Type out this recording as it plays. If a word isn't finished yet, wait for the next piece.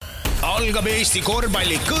algab Eesti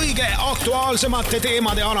korvpalli kõige aktuaalsemate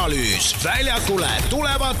teemade analüüs. Väljakule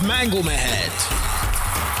tulevad Mängumehed.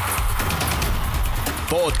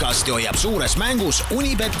 Podcasti hoiab suures mängus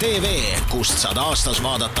Unibet TV, kust saad aastas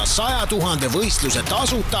vaadata 100 000 võistluse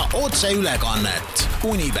tasuta otseülekannet.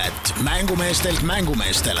 Unibet, mängumeestelt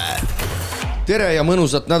mängumeestele. Tere ja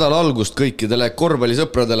mõnusat nädala algust kõikidele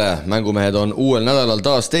korvpallisõpradele. Mängumehed on uuel nädalal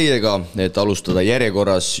taas teiega, et alustada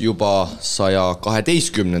järjekorras juba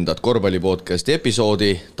 112. korvpallipodcasti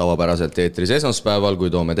episoodi. Tavapäraselt eetris esmaspäeval,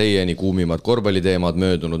 kui toome teieni kuumimad korvpalliteemad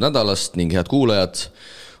möödunud nädalast ning head kuulajad.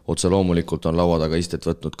 Otse loomulikult on laua taga istet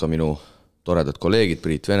võtnud ka minu toredad kolleegid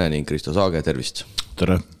Priit Vene ning Kristo Saage. Tervist!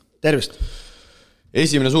 Tere! Tervist!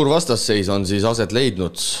 Esimene suur vastasseis on siis aset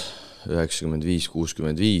leidnud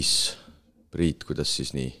 95-65. Priit, kuidas siis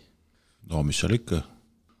nii? No mis seal ikka?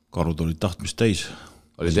 Karud olid tahtmist täis.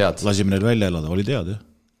 Oli tead? Lasime neil välja elada, oli tead, jah?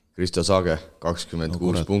 Kristo Saage,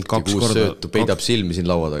 26 punkti, 6 söötu, peidab silmi siin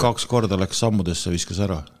laua taga. 2 korda läks sammudesse, viskas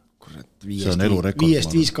ära. See on elurekord.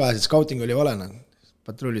 5-5-2, scouting oli valena.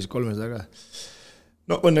 Patrullis 300 ka.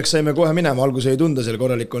 No õnneks saime kohe minema, algus ei tunda seal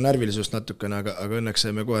korralikku närvilisust natukene, aga õnneks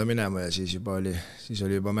saime kohe minema ja siis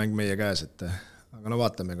oli juba mäng meie käes, aga no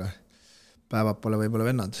vaatame ka. Päevad pole võib-olla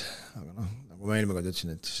vennad, aga noh, nagu ma eelmine kord ütlesin,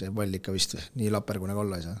 et see pall ikka vist nii laper kui nagu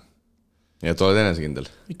olla ei saa. Ja et oled enesekindel?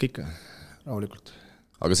 Ikka, rahulikult.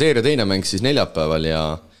 Aga seeria teine mäng siis neljapäeval ja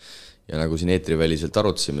nagu siin eetriväliselt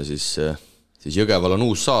arutasime, siis Jõgeval on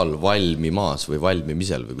uus saal valmimaas või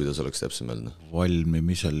valmimisel või kuidas oleks täpsem öelda?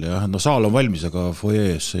 Valmimisel, jah. No saal on valmis, aga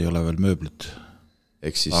foyees ei ole veel mööblit.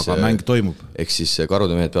 Aga mäng toimub. Eks siis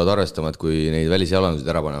karudemehed peavad arvestama, et kui neid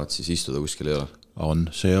välisjalandusid ära panevad, siis istuda kuskil ei ole. On,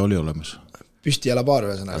 see oli olemas. Püsti jala paar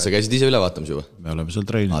ühesõnaga. Sa käisid ise üle vaatamas juba? Me oleme seal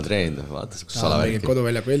treeninud. Treeninud, vaatas, kus salavärki.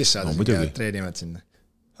 Koduväljaku eelis saada, treenivad sinna.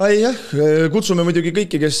 Jah, kutsume muidugi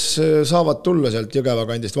kõiki, kes saavad tulla sealt Jõgeva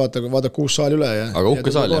kandist, vaadake uus saal üle. Aga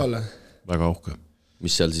uhke saal, jah? Väga uhke.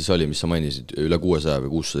 Mis seal siis oli, mis sa mainisid? Üle 600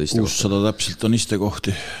 või 600 istekohti? 600 täpselt on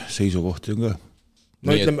istekohti, seisukohti on ka.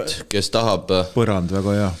 Nii et kes tahab... Põrand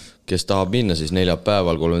väga hea. Kes tahab minna siis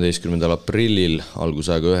neljapäeval 13. aprillil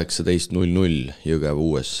algusaega 19.00 Jõgeva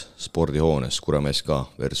uues spordihoones Kuremees ka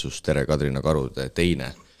versus Tere Kadrina Karude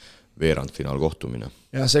teine veerandfinaal kohtumine.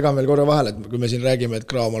 Jah, segan veel korra vahel, et kui me siin räägime, et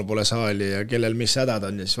Kraamal pole saali ja kellel mis hädad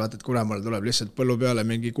on ja siis vaata, et Kuremaal tuleb lihtsalt põllu peale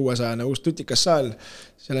mingi 600 uus tutikas saal.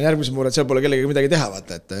 Seal on järgmise muure, et seal pole kellega midagi teha,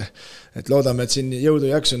 vaata, et loodame, et siin jõudu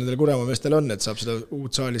ja jaksu nendel Kuremaa meestel on, et saab seda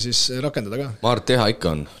uut saali siis rakendada ka. Maart teha ikka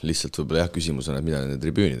on, lihtsalt võib-olla küsimus on, et mida nende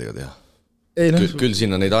tribüünidega teha. Küll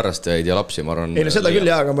sinna neid arrastajaid ja lapsi, ma arvan... Ei, no seda küll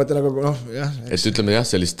jah, aga mõtlen nagu, jah. Et ütleme jah,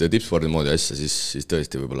 sellist tipspordi moodi asja, siis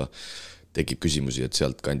tõesti võib-olla tekib küsimusi, et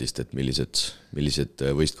sealt kandist, et millised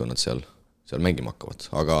võistkonnad seal mängima hakkavad.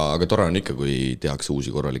 Aga tore on ikka, kui tehakse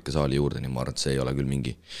uusi korralikke saali juurde, nii ma arvan, et see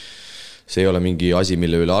ei ole mingi asi,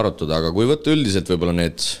 mille üle arutada, aga kui võtta üldiselt võib-olla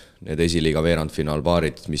need esiliiga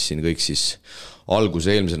veerandfinaalpaarid, mis siin kõik siis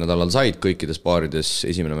alguse eelmisel nädalal said, kõikides paarides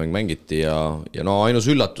esimene mäng mängiti ja no ainus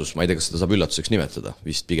üllatus, ma ei tea, kas seda saab üllatuseks nimetada,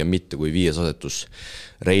 vist pigem mitte kui 5. asetus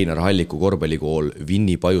Reinar Halliku korvpallikool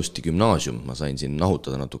Vinni Pajusti gümnaasium. Ma sain siin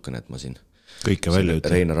nahutada natukene, et ma siin kõike välja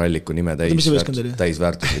ütle. Reinar Halliku nime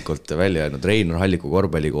täisväärtuslikult välja jäänud. Reinar Halliku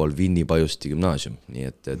korvpallikool Vinni Pajusti gümnaasium. Nii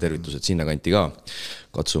et tervitused sinna kanti ka.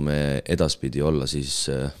 Katsume edaspidi olla siis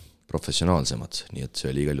professionaalsemad. Nii et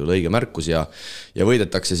see oli igal juhul õige märkus ja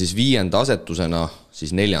võidetakse siis 5. asetusena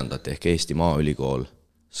siis 4. ehk Eesti Maaülikool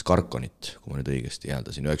Skarkonit, kui ma nüüd õigesti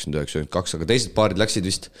hääldasin, 99-92, aga teised paarid läksid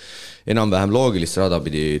vist enam-vähem loogilist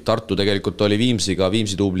radapidi. Tartu tegelikult oli Viimsi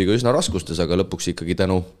tuubliga üsna raskustes, aga lõpuks ikkagi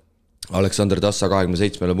tänu Aleksander Tassa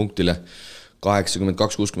 27 punktile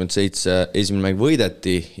 82-67 esimene mäng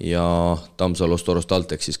võideti ja Tammsalu Storost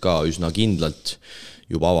Altek siis ka üsna kindlalt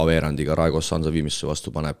juba avaveerandiga Raigos Sansa Viimisse vastu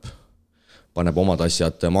paneb omad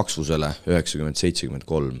asjad maksvusele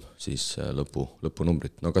 90-73 siis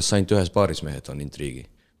lõpunumbrit. No kas saint ühes paaris mehed on intriigi?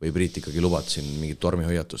 Või Priit ikkagi lubad siin mingit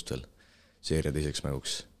tormihoiatust veel seeria teiseks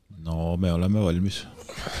mänguks? No me oleme valmis.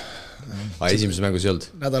 Esimeses mängus ei olnud?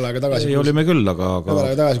 Nädal aega tagasi. Ei olime küll, aga... Nädal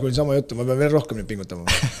aega tagasi kuulin sama juttu, ma pean veel rohkem nüüd pingutama.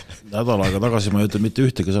 Nädal aega tagasi ma ei ütle mitte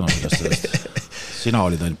ühtegi sõna sellest. Sina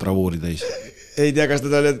olid ainult bravuuri täis. Ei tea, kas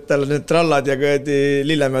tal on need trallad ja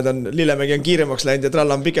Lillemägi on kiiremaks läinud ja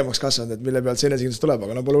tralla on pikemaks kasvanud, et mille pealt see enesekindlus tuleb,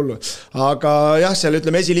 aga no pole hullu. Aga jah, seal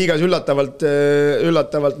ütleme esiliigas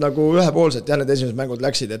üllatavalt nagu ühepoolselt ja need esimesed mängud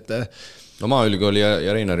läksid, et... No Maaülikooli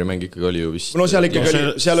ja Reinari mäng ikkagi oli ju vist... No seal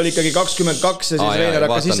oli ikkagi 22 ja siis Reinar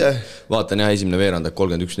hakkas ise... Vaatan jah, esimene veerand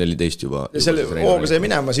 31-14 juba. Ja selle hooga sai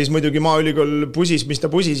minema, siis muidugi Maaülikool pusis, mis ta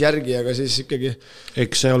pusis järgi, aga siis ikkagi...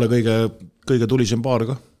 Eks see ole kõige tulisem paar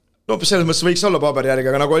ka. No selles mõttes võiks olla paberi järgi,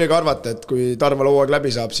 aga nagu oli ka arvata, et kui Tarva hooaeg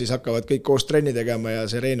läbi saab, siis hakkavad kõik koos trenni tegema ja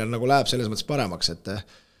see Reinar nagu läheb selles mõttes paremaks, et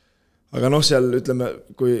aga noh, seal ütleme,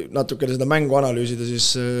 kui natukene seda mängu analüüsida,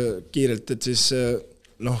 siis kiirelt, et siis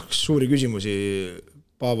noh, suuri küsimusi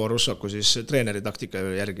Paavo Russaku siis treeneri taktika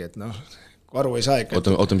järgi, et noh, kui aru ei saa ikka.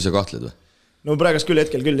 Oota, mis sa kahtled või? No praegast küll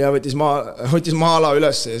hetkel küll ja võttis maa ala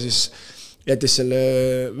üles ja siis jättis selle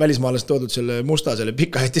välismaalast toodud selle musta, selle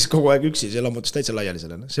pika jättis kogu aeg üksi, see lammutas täitsa laiali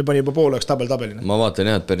selle. See pani juba pooleks tabelina. Ma vaatan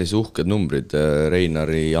jah, et päris uhked numbrid.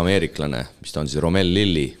 Reinari ameeriklane, mis ta on siis Romel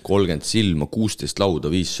Lilli, 30 silma, 16 lauda,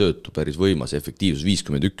 5 söötu, päris võimas, efektiivsus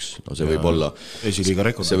 51. No see võib olla, Eesti-Liiga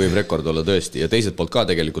rekord. See võib rekord olla tõesti. Ja teiselt poolt ka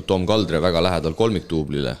tegelikult Tom Kaldre väga lähedal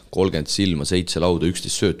kolmiktuublile, 30 silma, 7 lauda,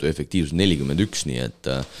 11 söötu, efektiivsus 41, nii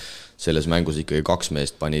et selles mängus ikkagi 2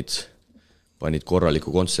 meest panid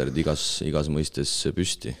korraliku kontserdi igas mõistes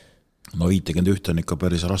püsti. No 51 on ikka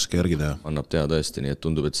päris raske järgi teha. Annab teha tõesti, nii et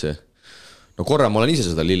tundub, et see... No korra ma olen ise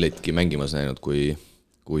seda Lilletki mängimas näinud,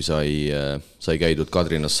 kui sai käidud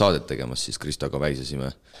Kadrinas saadet tegemas, siis Kristaga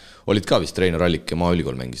väisesime. Olid ka vist Reinar Allik ja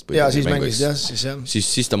Maaülikool mängist. Ja siis mängis, jah.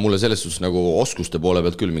 Siis ta mulle selles suhtes nagu oskuste poole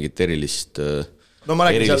pealt küll mingit erilist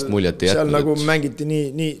muljet ei jätnud. Seal nagu mängiti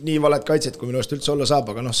nii valet kaitset, kui minu eest üldse olla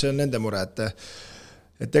saab, aga noh, see on nende mure,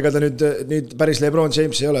 et ega ta nüüd päris LeBron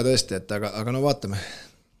James ei ole tõesti, aga no vaatame.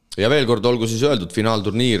 Ja veel kord olgu siis öeldud,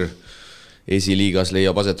 finaalturniir Eesti-Liigas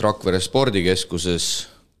leiab aset Rakvere spordikeskuses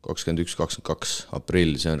 21-22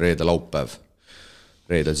 aprill, see on reede laupäev.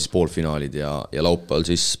 Reedel siis poolfinaalid ja laupäeval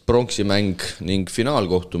siis pronksimäng ning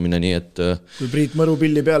finaalkohtumine, nii et... Kui Priit Mõru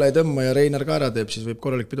pilli peale ei tõmma ja Reinar ka ära teeb, siis võib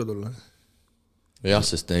korralik pidu tulla. Jah,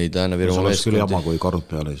 sest neid Ääne-Virumaa meeskondi. See oleks küll jama, kui karud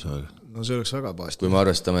peale ei saa. No see oleks väga paasti. Kui me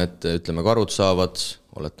arvestame, et ütleme karud saavad,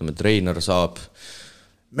 oletame, et Reinar saab.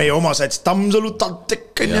 Meie oma sats Tammsalu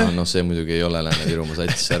Taltek. Ja no see muidugi ei ole Lääne-Virumaa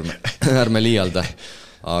sats, ärme liialda.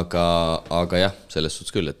 Aga jah, selles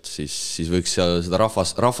suhtes küll, et siis võiks seda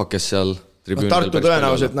rahvakes seal tribüünidel Tartu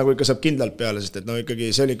tõenäoliselt nagu ikka saab kindlalt peale, sest et no ikkagi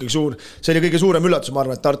see oli kõige suurem üllatus, ma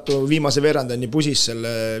arvan, et Tartu viimase veerand on nii pusis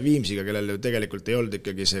selle Viimsiga, kellel tegelikult ei olnud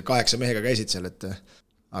ikkagi see 8 mehega käisid seal, et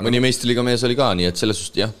mõni meistriliiga mees oli ka, nii et selles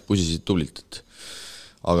suhtes jah, pusisid tublilt,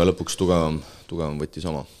 aga lõpuks tugevam võttis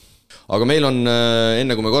oma. Aga meil on,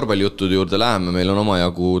 enne kui me korvpallijuttude juurde läheme, meil on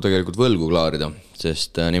omajagu tegelikult võlgu klaarida,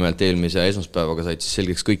 sest nimelt eelmise esmaspäevaga said siis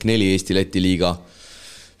selgeks kõik 4 Eesti-Läti liiga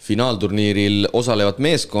finaalturniiril osalevat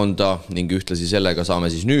meeskonda ning ühtlasi sellega saame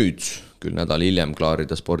siis nüüd, küll nädal hiljem,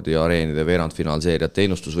 klaarida spordiareenide veerandfinaalseeriat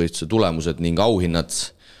teenustusvõistluse tulemused ning auhinnad.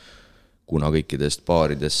 Kuna kõikidest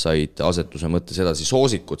paaridest said asetuse mõttes edasi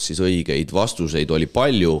soosikud, siis õigeid vastuseid oli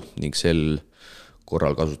palju ning sel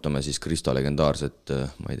korral kasutame siis Krista legendaarset,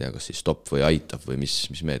 ma ei tea, kas siis stopp või aitab või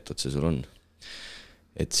mis meetod see sul on.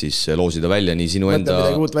 Et siis loosida välja nii sinu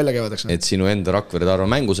enda Rakvere Tarva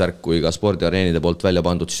mängusärk kui ka spordiareenide poolt välja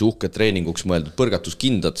pandud siis uhked treeninguks mõeldud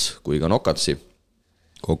põrgatuskindad kui ka nokatsi.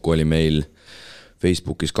 Kokku oli meil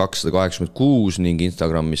Facebookis 286 ning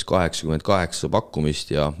Instagramis 88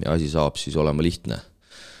 pakkumist ja asi saab siis olema lihtne.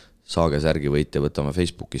 Saage särgi võitja võtame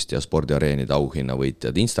Facebookist ja spordiareenide auhinna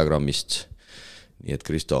võitjad Instagramist. Nii et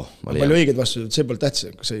Kristo, ma leian. Palju õiged vastused, see pole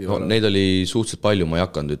tähtis. Neid oli suhteliselt palju, ma ei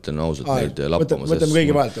hakanud, ütlen ausalt neid lappama. Võtame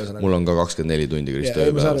kõigi vahelt. Mul on ka 24 tundi Kristo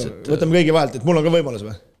ööpäevas. Võtame kõigi vahelt, et mul on ka võimalus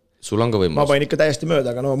või? Sul on ka võimalus. Ma panin ikka täiesti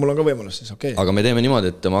mööda, aga no mul on ka võimalus siis, okei. Aga me teeme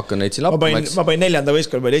niimoodi, et ma hakkan neid siin lappama. Ma panin 4.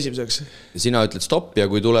 võistkonna palju esimeseks. Sina ütled stopp ja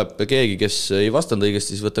kui tuleb keegi, kes ei vastanud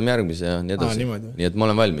õigesti, siis võtame järgmise ja nii edasi. Nii et ma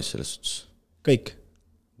olen valmis selles suhtes. Kõik.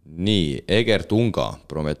 Nii, Egert Unga,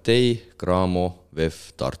 Prometei, Graamo,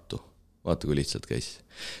 Vef, Tartu. Vaata, kui lihtsalt käis.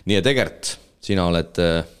 Nii et Egert, sina oled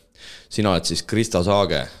siis Krista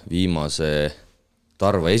Saage viimase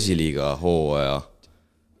Tarva esiliiga hooaja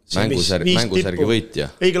mängusärgi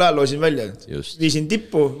võitja. Õigel ajal loosin välja. Viisin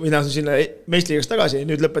tippu, või sinna meistliigast tagasi,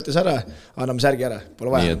 nüüd lõpetas ära, anname särgi ära,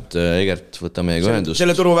 pole vaja. Nii et Egert, võta meiega ühendust.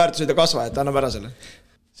 Selle turuväärtus ei ta kasva, et anname ära selle.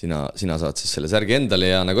 Sina saad siis selle särgi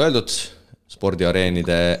endale ja nagu öeldud,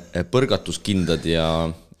 spordiareenide põrgatuskindad ja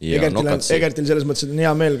nokatsi. Egertil selles mõttes on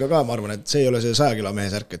hea meel ka, ma arvan, et see ei ole see 100 kilo mehe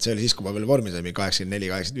särk, et see oli siis, kui ma veel vormis oli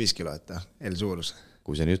 84-85 kilo, et L-suurus.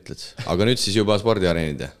 Kui sa nii ütled. Aga nüüd siis juba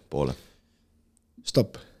spordiareenide poole.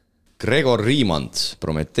 Stopp. Gregor Riimand,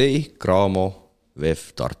 Prometei, Graamo, Vef,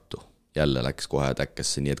 Tartu. Jälle läks kohe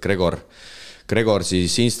täkkesse, nii et Gregor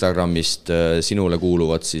siis Instagramist sinule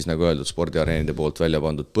kuuluvad siis nagu öeldud spordiareenide poolt välja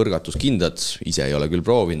pandud põrgatuskindad. Ise ei ole küll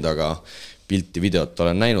proovinud, aga pilti videot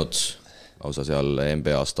olen näinud. Lausa seal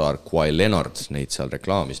NBA staar Kawhi Leonard neid seal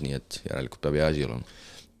reklaamis, nii et järelikult peab hea asi olema.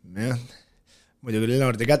 Jah, muidugi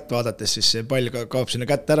Leonardi kätt vaadates, siis see pall kaob sinna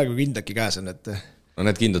kätte ära, kui kindaki käes on, et... No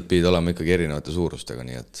need kindad pidid olema ikkagi erinevate suurustega,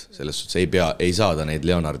 nii et selles suhtes ei saada neid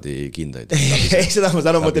Leonardi kindaid. Ei, seda ma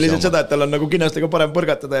saan mõte lihtsalt seda, et tal on nagu kinnastega parem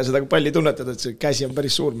põrgatada ja seda palli tunnetada, et see käsi on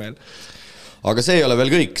päris suur meil. Aga see ei ole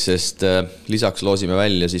veel kõik, sest lisaks loosime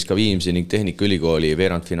välja siis ka Viimsi ning Tehnikaülikooli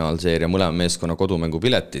veerandfinaalseeria mõlema meeskonna kodumängu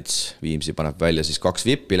piletid. Viimsi paneb välja siis 2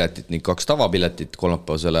 VIP-piletit ning 2 tavapiletit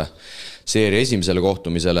kolmapäevasele seeria esimesele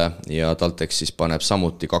kohtumisele ja TalTech siis paneb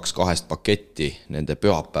samuti 2 paketti nende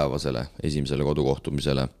pühapäevasele esimesele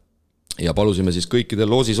kodukohtumisele. Ja palusime siis kõikidel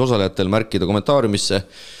loosis osalejatel märkida kommentaariumisse,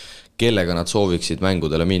 kellega nad sooviksid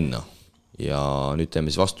mängudele minna. Ja nüüd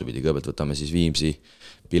teeme siis vastupidi, kõigepealt võtame siis Viimsi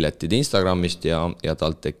piletid Instagramist ja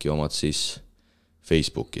TalTechi omad siis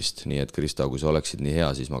Facebookist. Nii et Krista, kui sa oleksid nii hea,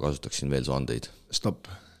 siis ma kasutaksin veel su andeid. Stopp.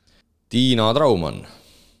 Tiina Traumann.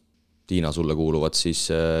 Tiina, sulle kuuluvad siis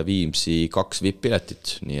Viimsi 2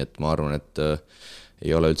 VIP-piletit, nii et ma arvan, et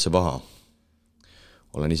ei ole üldse paha.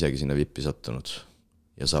 Olen isegi sinna VIP-i sattunud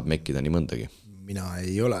ja saab mekkida nii mõndagi. Mina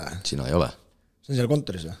ei ole. Sina ei ole. See on seal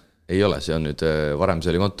kontoris või? Ei ole, see on nüüd, varem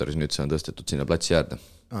see oli kontoris, nüüd see on tõstetud sinna platsi äärde.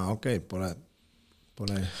 Okei, pole.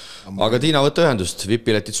 Aga Tiina, võtta ühendust,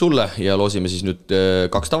 VIP-piletid sulle ja loosime siis nüüd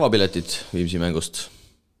 2 tavapiletit Viimsi mängust.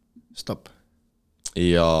 Stopp.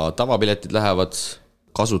 Ja tavapiletid lähevad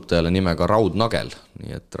kasutajale nimega Raudnagel,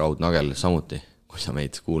 nii et Raudnagel samuti, kui sa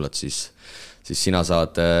meid kuulad, siis sina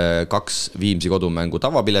saad 2 Viimsi kodumängu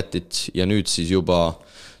tavapiletit ja nüüd siis juba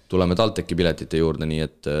tuleme TalTechi piletite juurde, nii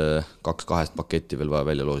et 2 paketti veel vaja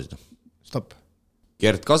välja loosida. Stopp.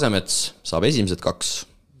 Gert Kasemets saab esimesed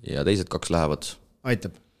 2 ja teised 2 lähevad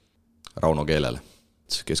Aitab. Rauno Keelele.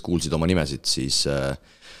 Kes kuulsid oma nimesid, siis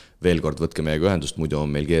veel kord võtke meiega ühendust, muidu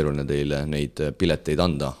on meil keeruline teile neid pileteid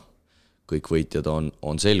anda. Kõik võitjad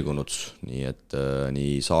on selgunud, nii et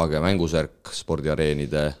nii Saage mängusärk,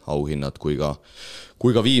 spordiareenide auhinnad kui ka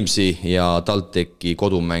Viimsi ja TalTechi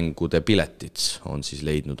kodumängude piletid on siis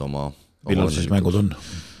leidnud oma millal siis mängud on?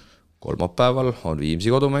 Kolmapäeval on Viimsi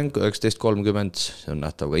kodumäng 19.30, see on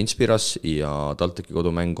nähtav ka Inspiras ja TalTechi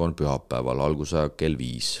kodumäng on pühapäeval alguse kell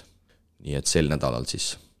 5. Nii et sel nädalal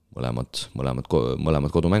siis mõlemad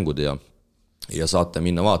kodumängud ja saate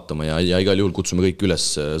minna vaatama ja igal juhul kutsume kõik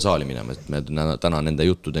üles saali minema, et me täna nende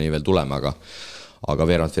juttudeni veel tuleme, aga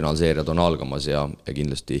veerandfinaalseeriad on algamas ja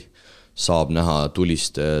kindlasti saab näha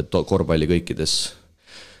tulist korvpalli kõikides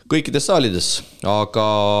saalides,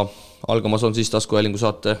 aga algamas on siis taskuhäälingu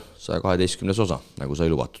saate 112. osa, nagu sai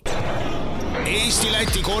lubatud.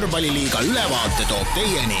 Eesti-Läti korvpalliliiga ülevaate toob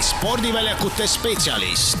teieni spordiväljakute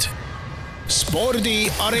spetsialist.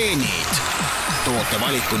 Spordiareenid. Toote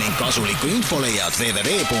valiku ning kasuliku info leiad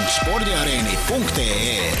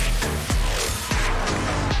www.spordiareenid.ee.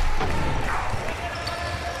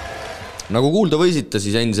 Nagu kuulda võisite,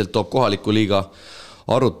 siis endiselt toob kohaliku liiga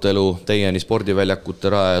arutelu teieni spordiväljakute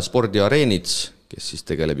raja spordiareenid, kes siis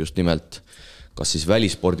tegeleb just nimelt kas siis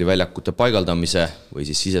välispordiväljakute paigaldamise või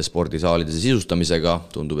siis sisespordisaalide sisustamisega.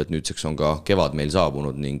 Tundub, et nüüdseks on ka kevad meil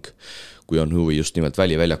saabunud ning kui on huvi just nimelt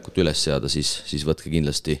väliväljakut üles seada, siis võtke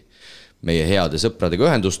kindlasti meie heade sõpradega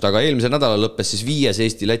ühendust. Aga eelmise nädala lõppes siis 5.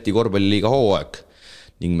 Eesti-Läti korvpalliliiga hooaeg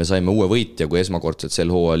ning me saime uue võitja, kui esmakordselt sel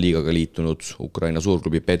hooajal liigaga liitunud Ukraina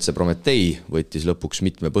suurklubi PC Prometei võttis lõpuks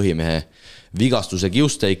mitme põhimehe vigastuse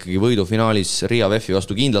kiuste ikkagi võidu finaalis Riia VEF-i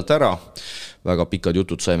vastu kindlalt ära. Väga pikad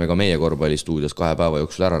jutud saime ka meie korvpallistuudios 2 päeva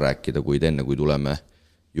jooksul ära rääkida, kuid enne kui tuleme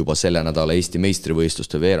juba selle nädala Eesti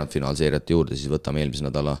meistrivõistluste veerandfinaalseeriate juurde, siis võtame eelmise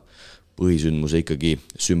nädala põhisündmuse ikkagi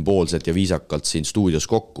sümboolselt ja viisakalt siin stuudios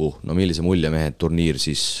kokku. No millise mulje mehed turniir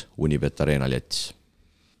siis Unibet Areenal jättis?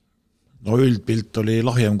 No üldpilt oli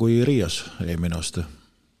lahjem kui Riias eelmine aasta.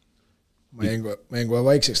 Ma jäin kohe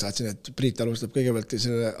vaikseks, tahtsin, et Priit alustab kõigepealt ja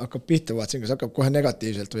selle hakkab pihta, vaatsin, kas hakkab kohe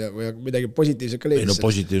negatiivselt või midagi positiivselt ka leidis. Ei no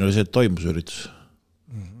positiivne oli see, et toimus üritus.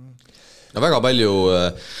 No väga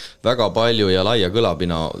palju ja laia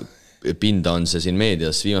kõlapinda on see siin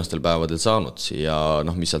meedias viimastel päevadel saanud ja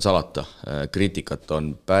mis seal salata, kriitikat on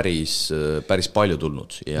päris palju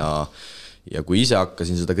tulnud ja kui ise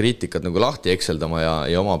hakkasin seda kriitikat nagu lahti ekseldama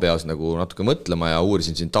ja oma peas nagu natuke mõtlema ja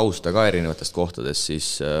uurisin siin tausta ka erinevatest kohtadest, siis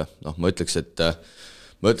ma ütleks, et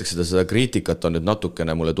seda kriitikat on nüüd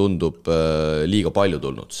natukene, mulle tundub, liiga palju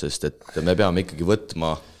tulnud, sest et me peame ikkagi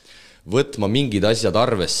võtma mingid asjad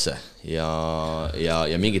arvesse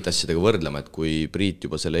ja mingid asjadega võrdlema, et kui Priit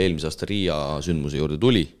juba selle eelmise aasta Riia sündmuse juurde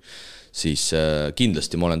tuli, siis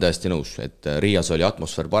kindlasti ma olen täiesti nõus, et Riias oli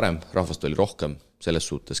atmosfäär parem, rahvast oli rohkem, selles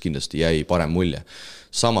suhtes kindlasti jäi parem mulje.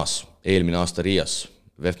 Samas, eelmine aasta Riias,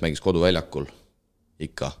 VEF mängis koduväljakul,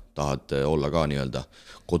 ikka tahad olla ka nii-öelda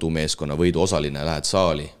kodumeeskonna võidu osaline, lähed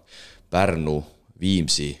saali, Pärnu,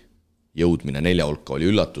 Viimsi jõudmine 4 hulka oli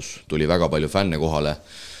üllatus, tuli väga palju fänne kohale,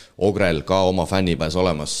 Ogrel ka oma fännibaas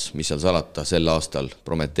olemas, mis seal salata, sel aastal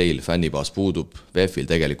Prometeil fännibaas puudub, VEF-il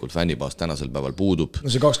tegelikult fännibaas tänasel päeval puudub.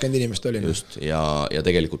 No see 20 inimest oli. Just, ja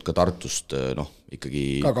tegelikult ka Tartust, ikkagi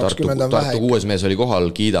Tartu 6 mees oli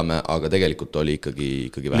kohal, kiidame, aga tegelikult oli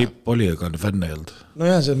ikkagi vähe. Lipp oli, aga fänne ei olnud.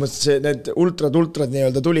 No jah, selles mõttes need ultrad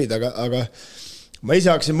nii-öelda tulid, aga ma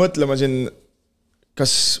ise hakkasin mõtlema siin,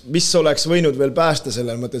 mis oleks võinud veel päästa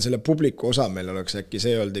selle, mõtlen selle publiku osa meil oleks äkki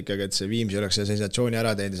see olnud ikkagi, et see Viimsi oleks see sensatsiooni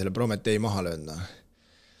ära teinud ja selle Prometei maha löönud.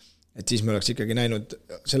 Et siis me oleks ikkagi näinud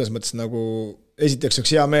selles mõttes nagu, esiteks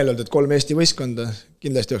oleks hea meel olnud, et 3 Eesti võistkonda,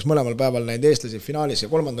 kindlasti oleks mõlemal päeval näinud eestlasi finaalis ja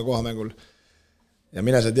 3. kohamängul. Ja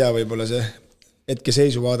mine sa tea võib-olla see hetke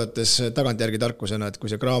seisu vaadates tagantjärgi tarkusena, et kui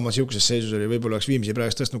see Graamo siukeses seisus oli, võib-olla oleks Viimsi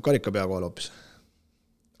praegust tõstnud karika pea kohal hoopis.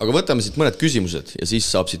 Aga võtame siit mõned küsimused ja siis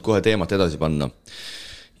saab siit kohe teemat edasi panna.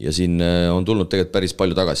 Ja siin on tulnud tegelikult päris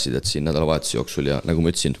palju tagasisidet siin nädalavahetuse jooksul ja nagu ma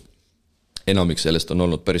ütlesin, enamik sellest on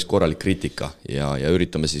olnud päris korralik kriitika ja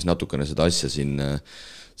üritame siis natukene seda asja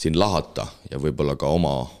siin lahata ja võib-olla ka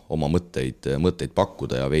oma mõtteid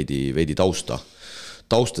pakkuda ja veidi tausta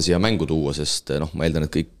siia mängu tuua, sest ma eeldan,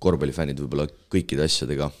 et kõik korvpallifännid võib-olla kõikide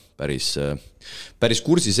asjadega päris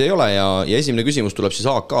kursis ei ole ja esimene küsimus tuleb siis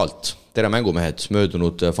AK-lt. Tere Mängumehed,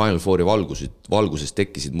 möödunud Final Fouri valguses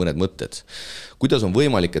tekkisid mõned mõtted. Kuidas on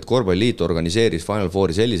võimalik, et korvpalliliit organiseeris Final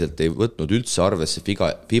Fouri selliselt ei võtnud üldse arvesse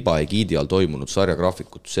FIBA egiidi all toimunud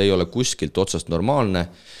sarjagraafikut? See ei ole kuskilt otsast normaalne,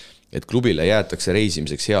 et klubile jäetakse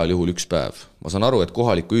reisimiseks heal juhul 1 päev. Ma saan aru, et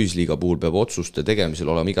kohaliku ühisliiga puhul peab otsuste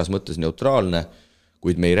tegemisel olema igas mõttes neutraalne,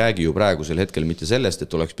 kuid me ei räägi ju praegusel hetkel mitte sellest,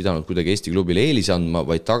 et oleks pidanud kuidagi Eesti klubile eelis andma,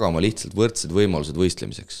 vaid tagama lihtsalt võrdsed võimalused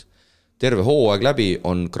võistlemiseks. Terve hooaeg läbi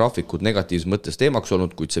on graafikud negatiivses mõttes teemaks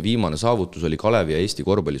olnud, kuid see viimane saavutus oli Kalevi ja Eesti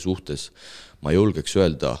korvpalli suhtes, ma julgeks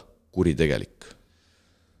öelda, kuritegelik.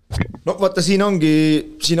 No vaata, siin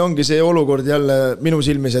ongi see olukord jälle minu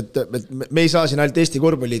silmis, et me ei saa siin ainult Eesti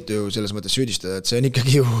korvpalliliitu ju selles mõttes süüdistada, et see on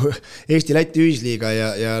ikkagi ju Eesti-Läti ühisliiga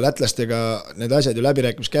ja lätlastega need asjad ju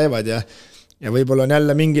läbirääkimis käivad ja võib-olla on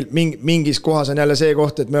jälle mingis kohas on jälle see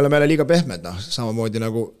koht, et me oleme jälle liiga pehmed, samamoodi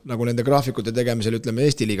nagu nende graafikute tegemisel, ütleme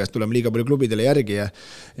Eesti liigast tuleme liiga palju klubidele järgi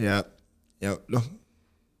ja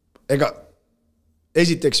ega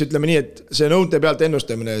esiteks ütleme nii, et see nõunte pealt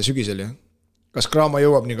ennustamine sügisel, kas Graamo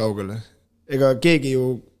jõuab nii kaugele? Ega keegi ju,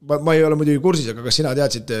 ma ei ole muidugi kursis, aga kas sina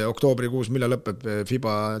teadsid oktoobrikuus, millal lõpeb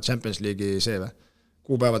FIBA Champions League'i see või?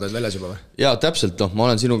 Kuupäevad olid väljas juba või? Jaa, täpselt, ma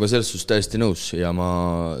olen sinuga selles suhtes täiesti nõus ja ma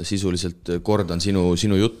sisuliselt kordan sinu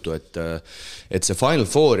juttu, et see Final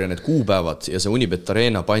Four ja need kuupäevad ja see Unibet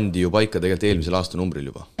Arena pandi ju paika tegelikult eelmisel aasta numbril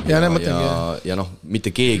juba. Ja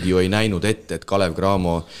mitte keegi ju ei näinud ette, et Kalev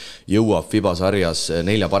Graamo jõuab FIBA sarjas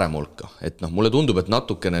 4 parema hulka. Et mulle tundub, et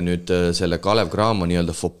natukene nüüd selle Kalev Graamo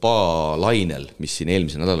nii-öelda fopaa lainel, mis siin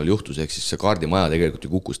eelmisel nädalal juhtus, ehk siis see kaardimaja tegelikult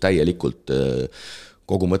ju kukkus täielikult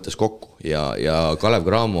kogu mõttes kokku ja Kalev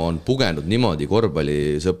Graamo on pugenud niimoodi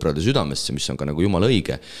korvpallisõprade südamesse, mis on ka nagu jumala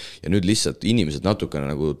õige ja nüüd lihtsalt inimesed natukene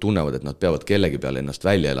nagu tunnevad, et nad peavad kellegi peale ennast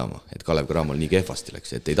välja elama, et Kalev Graamol nii kehvasti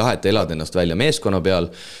läks, et ei taheta elada ennast välja meeskonna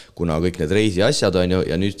peal, kuna kõik need reisi asjad on ju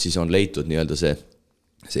ja nüüd siis on leitud nii-öelda see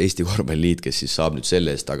Eesti korvpalliliit, kes siis saab nüüd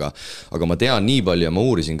selle eest, aga ma tean nii palju ja ma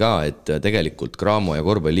uurisin ka, et tegelikult Graamo ja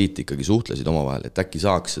korvpalliliit ikkagi suhtlesid omavahel, et äkki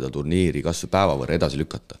saaks seda turniiri kas või päeva võrra edasi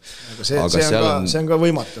lükata. See on ka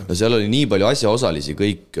võimatu. No seal oli nii palju asjaosalisi,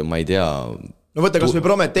 kõik, ma ei tea. No võtta kas või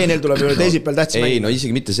Prometei, neil tuleb ju teisipäev tähtsa mängida. Ei, no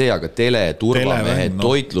isegi mitte see, aga turvamehed,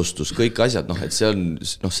 toitlustus, kõik asjad, et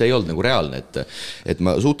see ei olnud nagu reaalne, et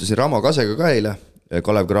ma suhtlesin Ramo Kasega ka eile,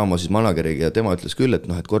 Kalev Graamo siis manageriga ja tema ütles küll, et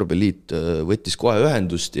korvpalliliit võttis kohe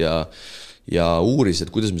ühendust ja uuris,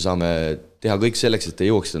 et kuidas me saame teha kõik selleks, et te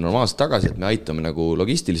jõuaksite normaalselt tagasi, et me aitame nagu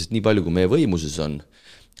logistiliselt nii palju, kui meie võimuses on,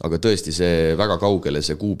 aga tõesti see väga kaugele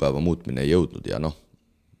see kuupäeva muutmine ei jõudnud ja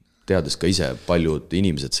teades ka ise paljud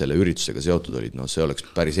inimesed selle üritusega seotud olid, see oleks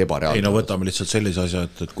päris ebareaalne. Ei, võtame lihtsalt sellise asja,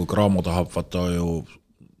 et kui Graamo tahab, vaata ju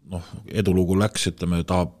edulugu läks, ütleme,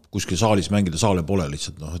 tahab kuskil saalis mängida, saale pole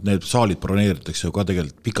lihtsalt, et need saalid broneeritakse ju ka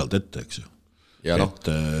tegelikult pikalt ette, eks ju.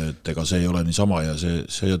 Et ega see ei ole nii sama ja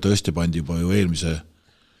see tõesti pandi juba ju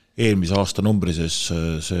eelmise aasta numbri sees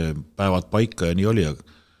see päevad paika ja nii oli,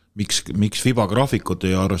 miks FIBA graafikut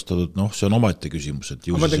ei arvestatud, see on omaette küsimus.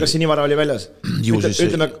 Ma mõtlen, kas see nii vara oli väljas?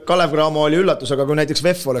 Ütleme, Kalev Graamo oli üllatus, aga kui näiteks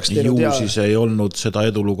VEF oleks teinud siis ei olnud seda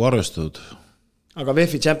edulugu arvestatud. Aga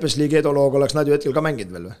VEF-i Champions League edulooga oleks nad ju hetkel ka mängid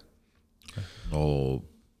veel või? No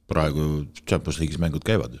praegu Champions League'is mängud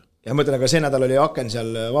käivad. Ja mõtlen, aga see nädal oli aken seal,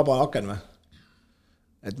 vaba aken või?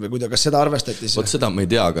 et või kas seda arvestati? Vot seda ma ei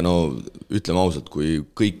tea, aga no ütleme ausalt, kui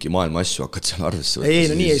kõiki maailma asju hakkad seal arvesse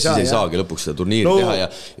võtta, siis ei saagi lõpuks seda turniiri teha ja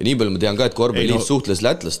nii palju ma tean ka, et korvpalliliit suhtles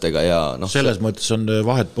lätlastega ja selles mõttes on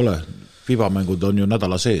vahet pole, FIBA mängud on ju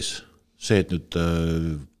nädala sees, see, et nüüd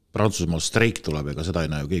Prantsusmaal streik tuleb, ega seda ei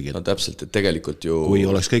näe ju keegi. No täpselt, et tegelikult ju kui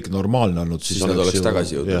oleks kõik normaalne olnud, siis nad oleks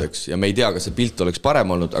tagasi jõudnud, eks. Ja me ei tea, kas see pilt oleks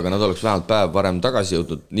parem olnud, aga nad oleks vähemalt päev varem tagasi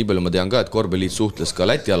jõudnud. Nii palju ma tean ka, et korvpalliliit suhtles ka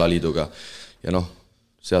Läti alaliiduga ja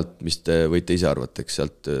sealt, mis te võite ise arvata, eks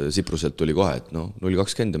sealt Sipruselt tuli kohe, et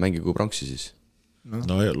 0-20 ja mängigu pranksi siis.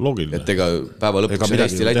 No loogiline. Et ega päeva lõpuks on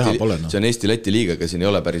Eesti-Läti, see on Eesti-Läti liigaga, siin ei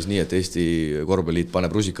ole päris nii, et Eesti korvpalliliit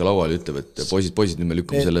paneb rusika lauale ja ütleb, et poisid, nüüd me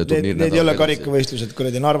lükkame selle turniir need ei ole karikavõistlused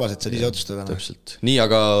kuradi Narvas, et saad ise otsustada. Täpselt. Nii,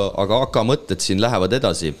 aga AK mõtted siin lähevad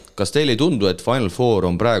edasi. Kas teil ei tundu, et Final Four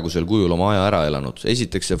on praegusel kujul oma aja ära elanud?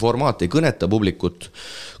 Esiteks see formaat ei kõneta publikut,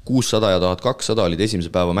 600 ja 1200 olid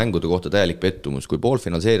esimese päeva mängude kohta täielik pettumus. Kui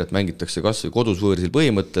poolfinaalseeriat mängitakse kas või kodus võõrsil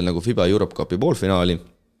põhimõttel nagu FIBA Europe Cupi poolfinaali,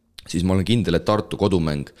 siis ma olen kindel, et Tartu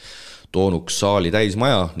kodumäng toonuks saali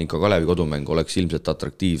täismaja ning ka Kalevi kodumäng oleks ilmselt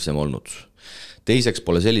atraktiivsem olnud. Teiseks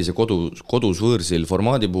pole sellise kodus võõrsil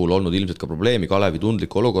formaadi puhul olnud ilmselt ka probleemi Kalevi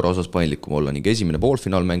tundliku olukorra osas paindlikum olla ning esimene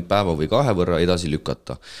poolfinaalmäng päeva või 2 võrra edasi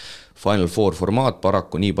lükata. Final Four formaat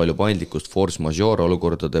paraku nii palju paindlikkust force majeure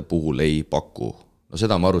olukordade puhul ei paku. No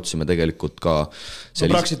seda me arutasime tegelikult ka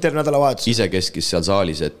isekeskis seal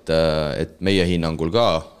saalis, et meie hinnangul ka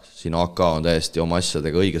siin AK on täiesti oma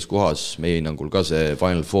asjadega õiges kohas, meie hinnangul ka see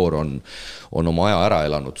Final Four on oma aja ära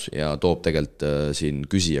elanud ja toob tegelikult siin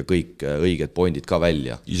küsija kõik õiged pointid ka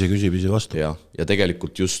välja. Ise küsib, ise vastu. Ja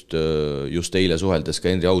tegelikult just eile suheldes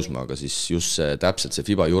ka Henri Ausmaaga, siis just täpselt see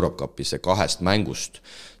FIBA Europe Cupi see 2 mängust,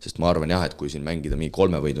 sest ma arvan jah, et kui siin mängida mingi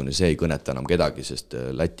 3 võiduni, see ei kõneta enam kedagi, sest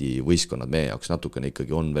Läti võistkonnad meie jaoks natukene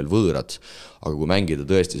ikkagi on veel võõrad, aga kui mängida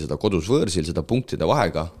tõesti seda kodus võõrsil, seda punktide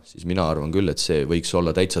vahega, siis mina arvan küll, et see võiks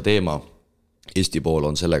olla täitsa teema. Eesti pool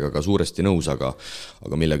on sellega ka suuresti nõus, aga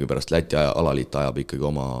millegi pärast Läti alaliit ajab ikkagi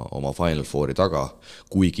oma Final Fouri taga,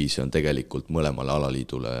 kuigi see on tegelikult mõlemale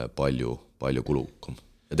alaliidule palju kulukam.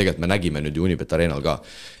 Ja tegelikult me nägime nüüd Unibet Arenal ka,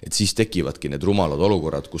 et siis tekivadki need rumalad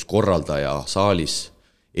olukorrad, kus korraldaja saalis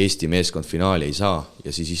Eesti meeskond finaali ei saa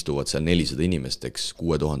ja siis istuvad seal 400 inimesteks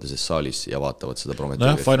 6000 saalis ja vaatavad seda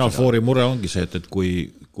prometeeriat. Final Fouri mure ongi see, et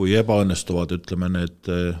kui ebaõnnestuvad, ütleme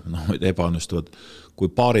ebaõnnestuvad, kui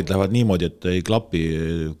paarid lähevad niimoodi, et ei klapi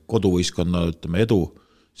koduvõistkonna edu,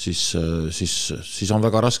 siis on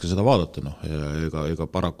väga raske seda vaadata. Ega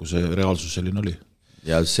paraku see reaalsus selline oli.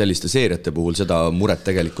 Ja selliste seeriate puhul seda muret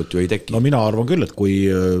tegelikult ju ei teki. No mina arvan küll, et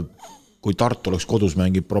kui Tartu oleks kodus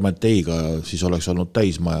mänginud Prometeiga, siis oleks olnud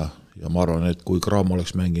täismaja ja ma arvan, et kui Graamo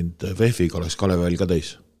oleks mänginud VEF-iga, oleks Kalevel ka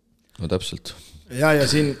täis. No täpselt. Ja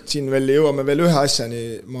siin veel jõuame veel ühe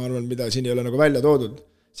asjani, ma arvan, mida siin ei ole nagu välja toodud,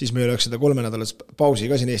 siis me oleks seda 3 nädalas pausi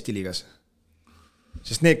ka siin Eesti-liigas.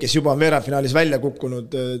 Sest need, kes juba on veerandfinaalis välja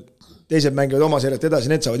kukkunud, teised mängivad oma seeriat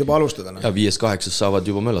edasi, need saavad juba alustada. Ja 5-8 saavad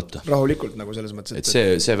juba möllata. Rahulikult nagu selles mõttes.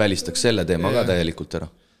 Et see välistaks selle teema ka täielikult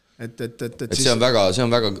ära. Et see on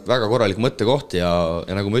väga korralik mõttekoht ja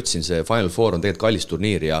nagu ma ütlesin, see Final Four on tegelikult kallis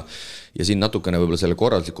turniir ja siin natukene võib-olla selle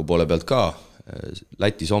korraldliku poole pealt ka.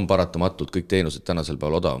 Lätis on paratamatult kõik teenused tänasel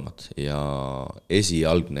päeval odavamad ja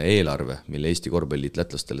esialgne eelarve, mille Eesti korvpalliliit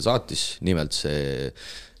lätlastele saatis, nimelt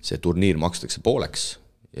see turniir makstakse pooleks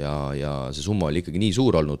ja see summa oli ikkagi nii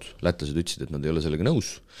suur olnud, lätlased ütlesid, et nad ei ole sellega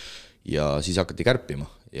nõus ja siis hakati kärpima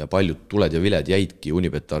ja paljud tuled ja viled jäidki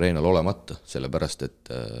Unibet Arenal olemata, sellepärast,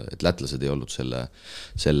 et lätlased ei olnud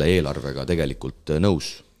selle eelarvega tegelikult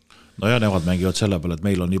nõus. No ja nemad mängivad selle peale, et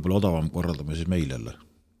meil on nii palju odavam korraldame siis meil jälle.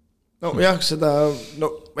 No jah, seda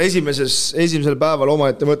esimesel päeval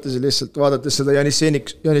omaette mõtlesin lihtsalt vaadates seda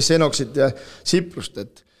Janis Enoksit ja Siprust,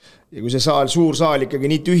 et ja kui see suur saal ikkagi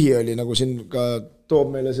nii tühi oli, nagu siin ka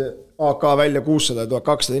toob meile see AK välja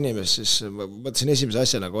 600-1200 inimest, siis mõtlesin esimese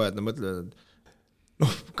asjana kohe, et mõtlen, et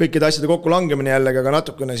kõikide asjade kokku langemine jällegi, aga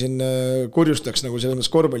natukene siin kurjustaks nagu selles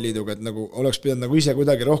korvpalliliiduga, et nagu oleks pidanud nagu ise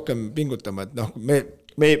kuidagi rohkem pingutama, et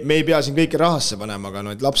me ei pea siin kõike rahasse panema,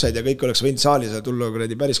 aga et lapsed ja kõik oleks võinud saalis tulla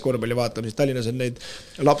päris korvpalli vaatama, siis Tallinnas on neid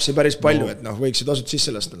lapsi päris palju, et võiksid asut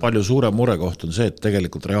sisse lasta. Palju suurem murekoht on see, et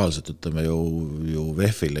tegelikult reaalselt ütleme ju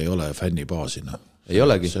VEF-il ei ole fännibaasina. Ei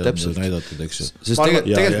olegi, täpselt. Näidatud, eks ju.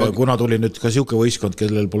 Ja kuna tuli nüüd ka siuke võistkond,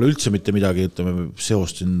 kellel pole üldse mitte midagi, ütleme,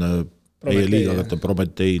 seost siin meie liigaga,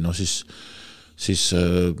 Prometei, siis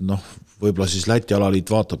võib-olla siis Läti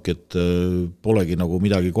alaliit vaatabki, et polegi nagu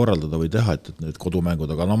midagi korraldada või teha, et need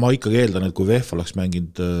kodumängud, aga ma ikkagi eeldan, et kui VEF oleks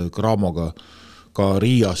mänginud Graamoga ka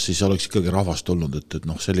Riias, siis oleks ikkagi rahvast tulnud, et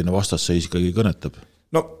selline vastasseis ikkagi kõnetab.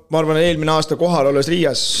 No ma arvan, eelmine aasta kohal olles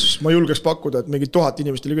Riias ma julgeks pakkuda, et mingi 1000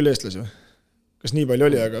 inimest oli küll eestlasi. Kas nii palju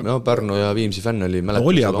oli, aga... No Pärnu ja Viimsi fänn oli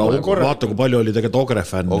oli, aga vaata, kui palju oli tegelikult Ogre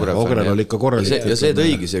fänn. Ogrel oli ikka korralik. Ja see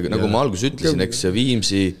tõigi, nagu ma alguses ütlesin, eks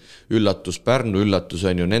Viimsi üllatus, Pärnu üllatus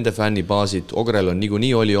on ju nende fännibaasid, Ogrel on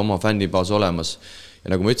nii oli oma fännibaas olemas.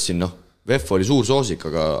 Ja nagu ma ütlesin, VEF oli suur soosik,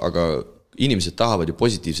 aga inimesed tahavad ju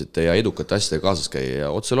positiivsete ja edukate asjadega kaasas käia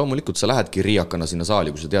ja otse loomulikult sa lähedki riiakana sinna saali,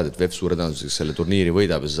 kui sa tead, et VEF suure tõenäosusega selle turniiri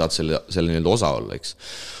võidab ja sa saad selle nii-öelda osa olla, eks.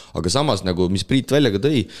 Aga samas, nagu mis Priit välja ka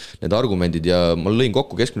tõi, need argumendid ja ma lõin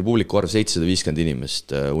kokku keskmine publiku arv 750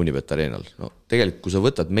 inimest Unibet Arenal. No, tegelikult, kui sa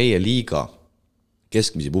võtad meie liiga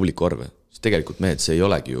keskmisi publiku arve, siis tegelikult mehed, see ei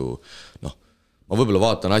olegi ju, ma võib-olla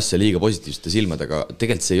vaatan asja liiga positiivsete silmadega,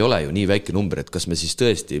 tegelikult see ei ole ju nii väike number, et kas me siis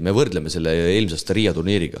tõesti, me võrdleme selle eelmisest Riia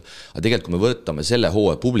turniiriga, aga tegelikult kui me võtame selle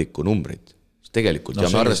hooaja publiku numbrid, siis tegelikult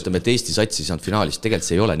ja me arvestame, et Eesti satsi saanud finaalist,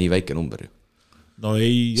 tegelikult see ei ole nii väike number ju. No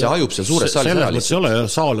ei, see hajub seal suures saalis ära lihtsalt. Ei ole,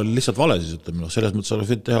 saal oli lihtsalt vale siis, ütleme. Selles mõttes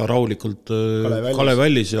oleks võinud teha rahulikult Kalev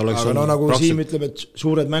Vällis ja oleks... Aga nagu Siim ütleb, et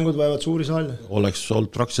suured mängud vaevad suuri saali. Oleks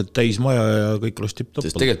olnud praktiliselt täis maja ja kõik oleks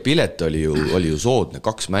tipp-toppal. Sest tegelikult pilet oli ju soodne,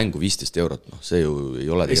 2 mängu 15 €. See ju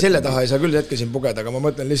ei ole... Ei, selle taha ei saa küll hetke siin pugeda, aga ma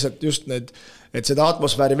mõtlen lihtsalt just need, et seda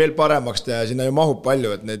atmosfääri veel paremaks teha, sinna ju mahub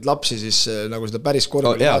palju, et neid lapsi siis nagu seda päris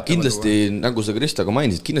korvpalli ja kindlasti, nagu sa Kristaga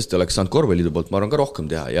mainisid, kindlasti oleks saanud korvpalliidu poolt, ma arvan, ka rohkem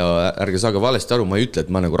teha ja ärge saage valesti aru, ma ei ütle,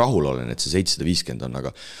 et ma nagu rahul olen, et see 750 on,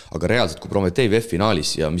 aga reaalselt, kui Prometee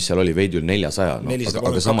VEF-finaalis ja mis seal oli veidi üle 400,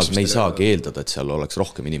 aga samas me ei saagi eeldada, et seal oleks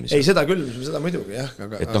rohkem inimesi. Ei, seda küll, seda muidugi, jah.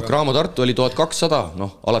 Et Graamo Tartu oli 1200,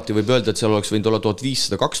 alati võib öelda, et seal oleks võinud olla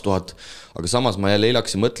 1500, 2000, aga samas ma jälle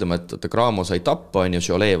eilaksin mõtlema, et Graamo sai tappa, on ju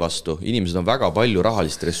Cholet vastu, inimesed on väga palju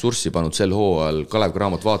rahalist ressurssi pannud sel hooajal Kalev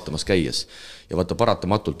Graamot vaatamas käies ja vaata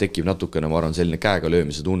paratamatult tekib natukene, ma arvan, selline käega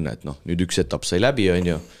löömise tunne, et nüüd üks etapp sai läbi,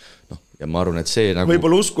 on ju, ja ma arvan, et see nagu...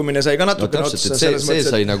 Võib-olla uskumine sai ka natukene otsa. See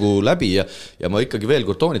sai nagu läbi ja ma ikkagi veel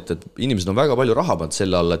kord toonita, et inimesed on väga palju raha pannud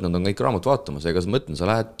selle alla, et nad on kõik raamot vaatamas, ega sa mõtlen, sa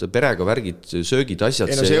lähed perega värgid, söögid,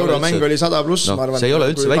 asjad. See euromäng oli 100+, ma arvan. See ei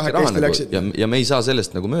ole üldse väike raha nagu, ja me ei saa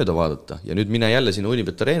sellest nagu mööda vaadata. Ja nüüd mine jälle sinna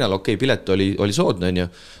Unibet Arenal, okei, pilet oli soodne, on ju,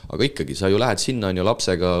 aga ikkagi sa ju lähed sinna, on ju,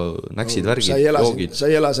 lapsega näksid värgid, joogid. Sa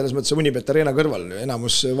ei ela selles mõttes Unibet Arena kõrval.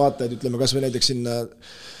 Enamus vaatajaid, ütleme, kas või näiteks sinna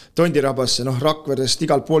Tondirabasse, Rakverest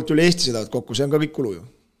igalt poolt üle Eesti sõdavad kokku, see on ka kõik kulu ju.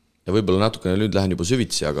 Ja võib-olla natukene nüüd lähen juba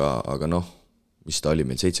süvitsi, aga mis ta oli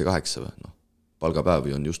meil 7-8 või?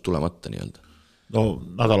 Palgapäevi on just tulemata nii-öelda.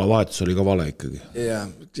 Nädalavahetus oli ka vale ikkagi.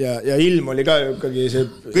 Ja ilm oli ka ikkagi see...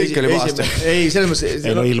 Kõik oli vahast. Ei, selles mõttes...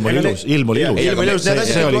 Ilm oli ilus.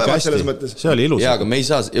 See oli ilus. Jaa, aga me ei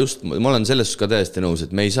saa, just, ma olen sellest ka täiesti nõus,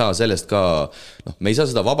 et me ei saa sellest ka, me ei saa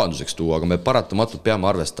seda vabanduseks tuua, aga me paratamatult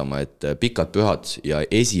peame arvestama, et pikad pühad ja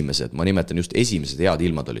esimesed, ma nimetan just esimesed head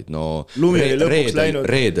ilmad olid. Lumi oli lõpuks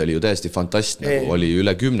läinud. Reed oli ju täiesti fantast, oli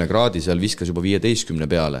üle 10 kraadi, seal viskas juba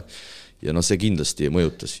 15 peale. Ja see kindlasti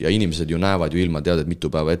mõjutas ja inimesed ju näevad ju ilma teaded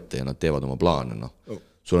mitu päeva ette ja nad teevad oma plaane.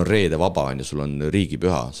 Sul on reede vaba ja sul on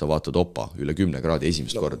riigipüha, sa vaatad opa üle 10 kraadi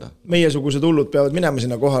esimest korda. Meiesugused hullud peavad minema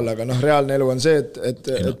sinna kohale, aga reaalne elu on see,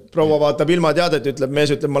 et proua vaatab ilma teadet,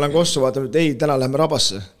 mees ütleb, ma olen Kossu, vaatab, et ei, täna läheme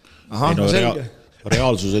Rabasse.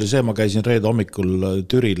 Reaalsus oli see, ma käisin reede hommikul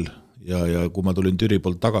Türil ja kui ma tulin Türi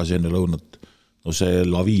poolt tagasi enne lõunat, see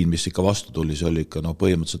laviin, mis ikka vastu tuli, see oli ikka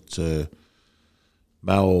põhimõtteliselt see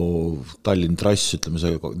Mäo Tallinn trass, ütleme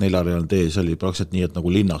see 4-reaalne tee, see oli praktiliselt nii, et nagu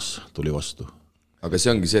linnas tuli vastu. Aga see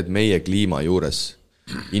ongi see, et meie kliima juures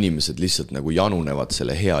inimesed lihtsalt nagu janunevad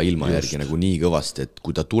selle hea ilma järgi nagu nii kõvasti, et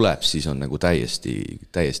kui ta tuleb, siis on nagu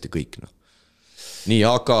täiesti kõik. Nii,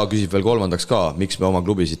 AK küsib veel kolmandaks ka, miks me oma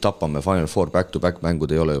klubisid tapame, Final Four back-to-back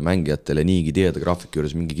mängud ei ole ju mängijatele niigi tieda graafiki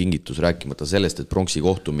juures mingi kingitus, rääkimata sellest, et pronksi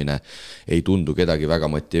kohtumine ei tundu kedagi väga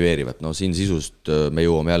motiveerivat. Siin sisust me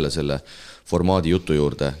jõuame jälle selle formaadi jutu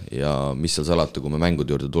juurde ja mis seal salata, kui me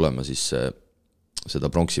mängude juurde tuleme, siis seda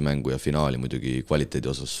pronksi mängu ja finaali muidugi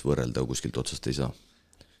kvaliteedi osas võrrelda kuskilt otsast ei saa.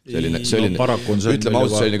 Ütleme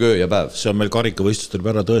ausalt, selline köö ja päev. See on meil karikavõistlustel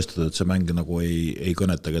ära tõestada, et see mäng nagu ei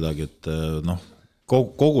kõneta kedagi, et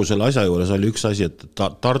kogu selle asja juures oli üks asi, et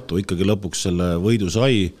Tartu ikkagi lõpuks selle võidu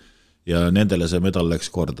sai ja nendele see medal läks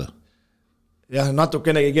korda. Jah,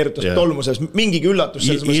 natukenegi keerutas tolmuses, mingigi üllatus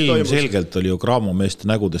selles mõttes toimus. Ilmselgelt oli ju Graamo meeste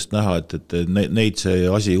nägudest näha, et neid see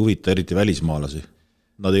asi huvita eriti välismaalasi.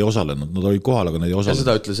 Nad ei osalenud, nad olid kohal, aga nad ei osalenud. Ja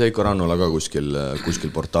seda ütles Eiko Rannola ka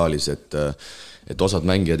kuskil portaalis, et osad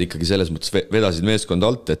mängijad ikkagi selles mõttes vedasid meeskond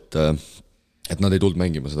alt, et nad ei tulnud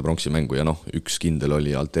mängima seda pronksi mängu ja üks kindel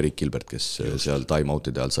oli Alt-Erik Kilbert, kes seal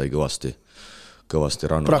time-outide all sai kõvasti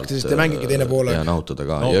Rannolat. Praktiliselt ei mängigi teine poole. Ja nahutada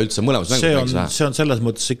ka. Ja üldse mõlemas mängus mängis vähe. See on selles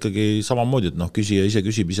mõttes ikkagi samamoodi, et küsija ise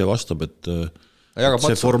küsib, ise vastab, et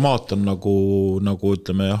see formaat on nagu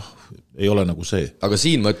ütleme jah, ei ole nagu see. Aga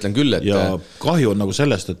siin ma ütlen küll, et ja kahju on nagu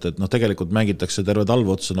sellest, et tegelikult mängitakse terve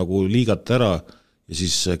talve otsa nagu liigat ära ja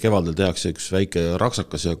siis kevadel tehakse üks väike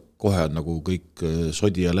raksakas ja kohe on nagu kõik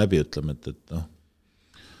sodi ja läbi, ütleme, et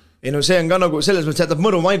Ei no see on ka nagu selles mõttes jätab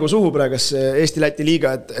mõru maigu suhu praegas Eesti-Läti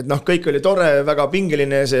liiga, et kõik oli tore, väga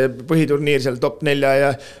pingeline see põhiturniir seal top 4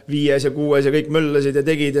 ja 5 ja 6 ja kõik möllasid ja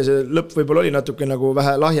tegid ja see lõpp võib-olla oli natuke nagu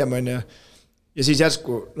vähe lahjem on ja siis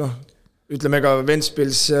järsku, ütleme ka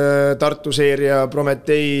Ventspils, Tartu seeria,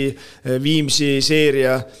 Prometei, Viimsi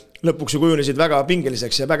seeria lõpuks ju kujunesid väga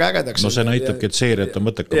pingeliseks ja väga ägedaks. No see näitabki, et seeriat on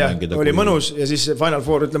mõtteka mängida. Oli mõnus ja siis Final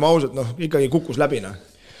Four, ütleme ausalt, ikkagi kukkus läbi.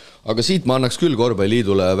 Aga siit ma annaks küll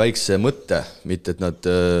Korvpalliliidule väikse mõtte, mitte et nad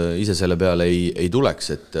ise selle peale ei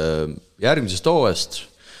tuleks, et järgmisest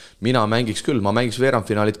hooajast mina mängiks küll, ma mängiks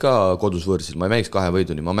veerandfinaalit ka kodus võõrsil, ma ei mängiks 2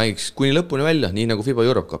 võiduni, ma mängiks kuni lõpuni välja, nii nagu FIBA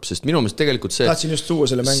Europe Cup, sest minu meelest tegelikult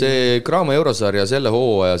see Graamo eurosarja, selle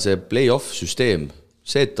hooaja, see play-off süsteem,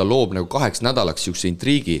 see, et ta loob nagu 8 nädalaks siukse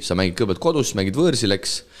intriigi, sa mängid kõigepealt kodus, mängid võõrsil,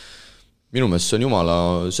 eks, minu meelest see on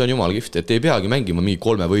jumala kihvt, et ei peagi mängima mingi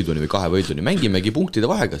 3 võiduni või 2 võiduni, mängimegi punktide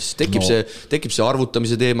vahega, siis tekib see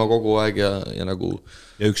arvutamise teema kogu aeg ja nagu...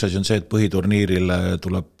 Ja üks asi on see, et põhiturniiril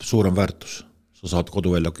tuleb suurem väärtus. Sa saad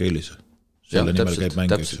koduväljaku eelise. Selle nimel käib mäng.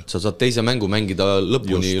 Sa saad teise mängu mängida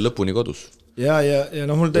lõpuni kodus. Ja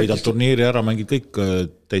mul võidad turniiri ära, mängid kõik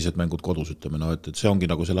teised mängud kodus, ütleme, et see ongi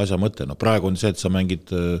nagu selle asja mõte. Praegu on see, et sa mängid,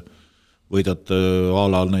 võidad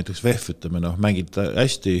A-laal näiteks VEF, ütleme, mängid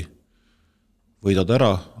hästi, võidad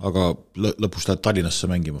ära, aga lõpus lähed Tallinnasse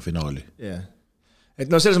mängima finaali. Et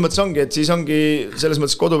selles mõttes ongi, et siis ongi selles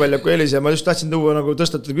mõttes koduväljaku eelis ja ma just tahtsin tuua nagu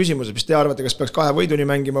tõstatada küsimuse, mis te arvate, kas peaks 2 võiduni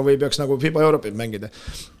mängima või peaks nagu FIBA Europe'id mängida.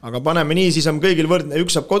 Aga paneme nii, siis on kõigil võrdne,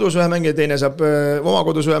 üks saab kodus ühe mängida, teine saab oma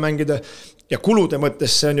kodus ühe mängida ja kulude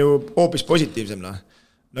mõttes see on ju hoopis positiivsem.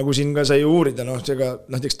 Nagu siin ka sai uurida,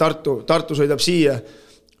 näiteks Tartu sõidab siia,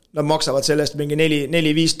 nad maksavad sellest mingi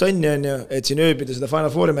 4-5 tonni, et siin ööbida seda Final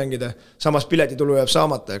Fouri mängida, samas piletitulu jääb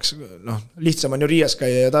saamata, eks lihtsam on ju Riias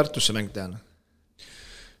käia ja Tartusse mäng teha.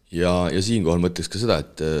 Ja siinkohal mõtleks ka seda,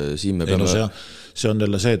 et siin me peame... See on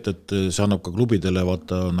jälle see, et see annab ka klubidele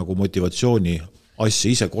vaata nagu motivatsiooni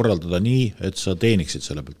asja ise korraldada nii, et sa teeniksid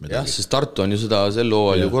selle pealt midagi. Jah, sest Tartu on ju seda sel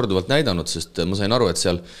hooajal ju korduvalt näidanud, sest ma sain aru, et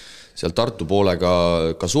seal Tartu poolega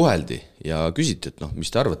ka suheldi ja küsiti, et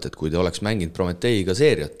mis te arvate, et kui te oleks mänginud Prometeiga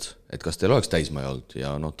seeriat, et kas teil oleks täismaja olnud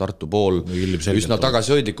ja Tartu pool üsna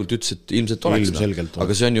tagasihoidlikult ütles, et ilmselt oleks.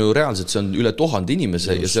 Aga see on ju reaalselt, see on üle 1000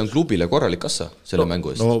 inimese ja see on klubile korralik kassa selle mängu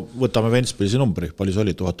eest. No võtame Ventspilsi numbri, palju see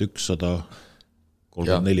oli?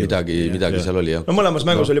 1134. Midagi seal oli, jah. No mõlemas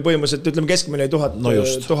mängus oli põhimõtteliselt, ütleme keskmine 1000.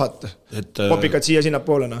 Kopikad siia-sinna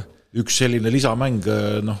poolena. Üks selline lisamäng,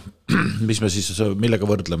 mis me siis, millega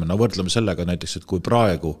võrdleme? Võrdleme sellega näiteks, et kui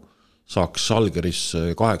praegu saaks Algeris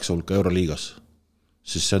 8 hulka Euroliigas,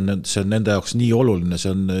 siis see on nende jaoks nii oluline,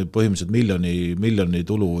 see on põhimõtteliselt miljoni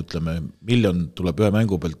tulu, ütleme, miljon tuleb ühe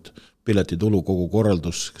mängu pealt, piletitulu, kogu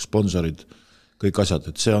korraldus, sponsorid, kõik asjad,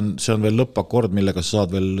 et see on veel lõppakord, millega sa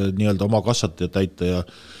saad veel nii-öelda oma kassat täita ja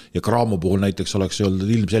Graamo puhul näiteks oleks olnud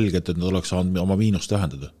ilmselgelt, et nad oleks saanud oma miinust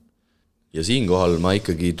vähendada. Ja siinkohal ma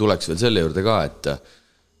ikkagi tuleks veel selle juurde ka, et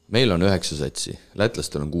meil on 9 satsi,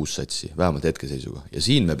 lätlastel on 6 satsi, vähemalt hetkeseisuga. Ja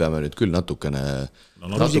siin me peame nüüd küll natuke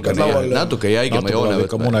jäigema joone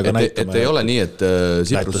võtma, et ei ole nii, et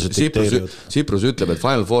Siprus ütleb, et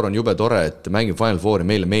Final Four on jube tore, et mängib Final Fouri,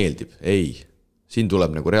 meile meeldib. Ei, siin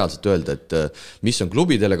tuleb nagu reaalselt öelda, et mis on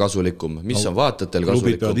klubidele kasulikum, mis on vaatajatel kasulikum.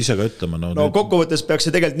 Klubid peavad ise ka ütlema. Kokkuvõttes peaks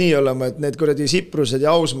see tegelikult nii olema, et need kuradi Siprused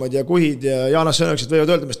ja Ausmad ja Kuhid ja Jaanas Sõnaksid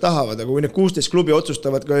võivad öelda, mis tahavad, aga kui need 16 klubi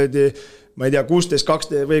otsustavad ma ei tea,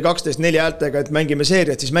 16-2 või 12-4 häältega, et mängime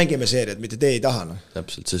seeriat, siis mängime seeriat, mitte te ei taha.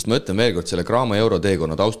 Täpselt, sest ma ütlen veel kord, selle Graamo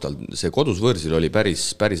euroteekonna taustal, see kodus võõrsil oli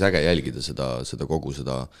päris äge jälgida seda kogu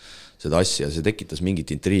seda asja, see tekitas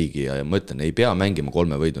mingit intriigi ja ma ütlen, ei pea mängima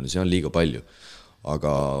 3 võiduni, see on liiga palju.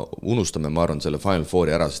 Aga unustame, ma arvan, selle Final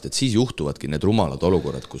Fouri ära, sest et siis juhtuvadki need rumalad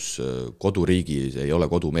olukorrad, kus koduriigi ei ole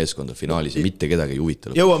kodumeeskonda finaalis ja mitte kedagi ei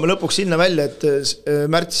huvita. Jõuame lõpuks sinna välja, et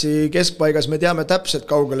märtsi keskpaigas me teame täpselt,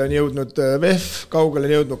 kaugele on jõudnud VEF, kaugele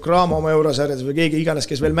on jõudnud Graamo oma eurosarjades või keegi iganes,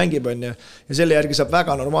 kes veel mängib on ja selle järgi saab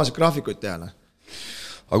väga normaalselt graafikuid teha.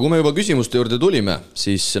 Aga kui me juba küsimuste juurde tulime,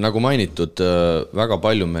 siis nagu mainitud, väga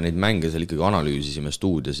palju me neid mänge seal ikkagi analüüsisime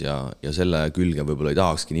stuudios ja selle külge võib-olla ei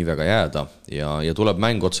tahakski nii väga jääda ja tuleb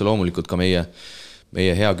mäng otse loomulikult ka meie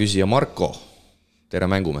hea küsija Marko. Tere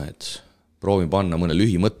Mängumehed. Proovin panna mõne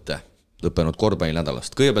lühimõtte lõppenud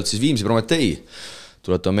korvpallinädalast. Kõigepealt siis Viimsi Prometei.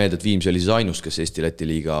 Tuletame meelde, et Viimsi oli siis ainus, kes Eesti-Läti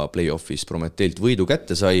liiga play-offis Prometeilt võidu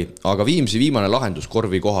kätte sai, aga Viimsi viimane lahendus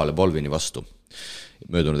korvi kohale Polvini vastu.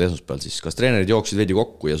 möödunud esmaspäeval, siis kas treenerid jooksid veidi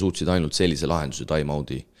kokku ja suutsid ainult sellise lahenduse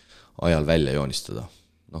time-out'i ajal välja joonistada?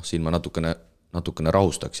 Noh, siin ma natukene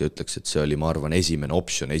rahustaks ja ütleks, et see oli, ma arvan, esimene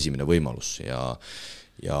optsioon, esimene võimalus ja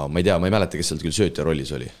ma ei tea, ma ei mäleta, kes sealt küll söötja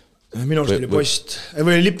rollis oli. Minu arust oli post,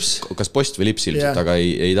 või lips. Kas post või lips ilmselt, aga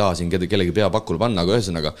ei taha siin kellegi pea pakule panna, aga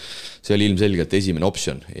ühesõnaga see oli ilmselgelt esimene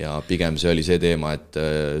optsioon ja pigem see oli see teema, et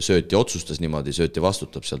söötja otsustas niimoodi, söötja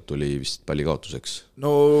vastutab, sealt tuli vist palli kaotuseks.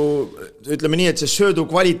 No ütleme nii, et see söödu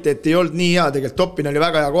kvaliteet ei olnud nii hea, tegelikult Toppin oli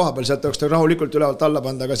väga hea koha peal, sealt oleks ta rahulikult ülevalt alla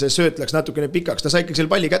panda, aga see sööt läks natukene pikaks, ta sai ikkagi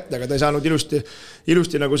selle palli kätte, aga ta ei saanud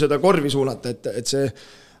ilusti nagu seda korvi suunata, et see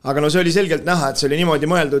aga no see oli selgelt näha, et see oli niimoodi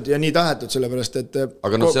mõeldud ja nii tahetud, sellepärast, et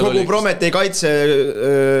kogu Prometee kaitse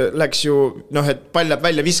läks ju, et pall läheb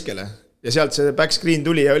välja viskele ja sealt see backscreen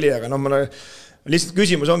tuli ja oli, aga lihtsalt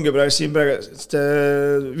küsimus ongi praegu siin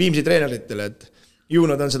Viimsi treeneritele, et ju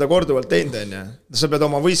nad on seda korduvalt teinud, sa pead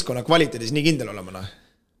oma võistkonna kvaliteedis nii kindel olema.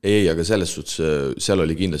 Ei, aga selles suhtes seal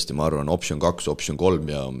oli kindlasti, ma arvan, optsioon 2, optsioon 3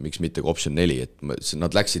 ja miks mitte optsioon 4, et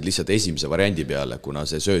nad läksid lihtsalt esimese variandi peale, kuna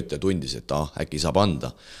see söötja tundis, et äkki saab anda.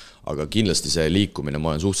 Aga kindlasti see liikumine,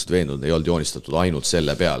 ma olen suhteliselt veendunud, ei olnud joonistatud ainult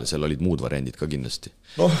selle peale, seal olid muud variandid ka kindlasti.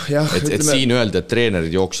 Et siin öelda, et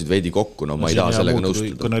treenerid jooksid veidi kokku, ma ei taha sellega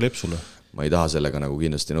nõustuda. Kõnelepsule. Ma ei taha sellega nagu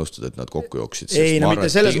kindlasti nõustuda, et nad kokku jooksid. Ei, mitte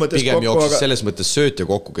selles mõttes pigem jooksid selles mõttes söötja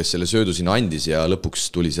kokku, kes selle söödu sinna andis ja lõpuks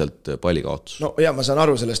tuli sealt palli kaotus. No ja ma saan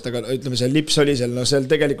aru sellest, aga ütleme, see lips oli seal, seal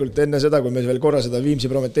tegelikult enne seda, kui me veel korra seda Viimsi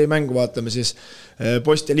Prometee mängu vaatame, siis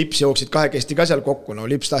post ja lips jooksid kahekesti ka seal kokku. No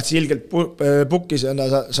lips tahtis ilgelt pukkis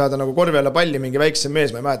saada nagu korvi alla palli mingi väiksem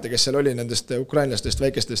mees, ma ei mäleta, kes seal oli nendest ukrainlastest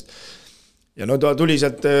väikestest. Ja no ta tuli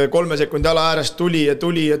sealt 3 sekundi ala äärest, tuli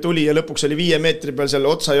ja lõpuks oli 5 meetri peal seal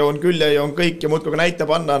otsajoon, küljejoon, kõik ja muudkuga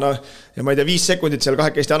näitab anna, ja ma ei tea, 5 sekundit seal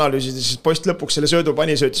kahekesti analüüsid, siis post lõpuks selle söödu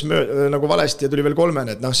pani, söötis nagu valesti ja tuli veel 3,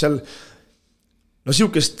 et seal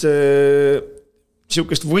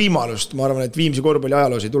siukest võimalust, ma arvan, et Viimsi korvpalli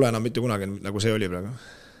ajaloos ei tule enam mitte kunagi, nagu see oli praegu.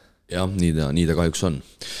 Jah, nii ta kahjuks on.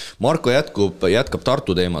 Marko jätkab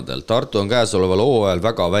Tartu teemadel. Tartu on käesoleval hooajal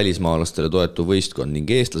väga välismaalastele toetuv võistkond ning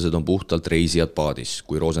eestlased on puhtalt reisijad paadis,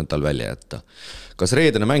 kui Rosenthal välja jätta. Kas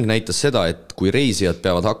reedene mäng näitas seda, et kui reisijad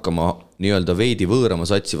peavad hakkama nii-öelda veidi võõrama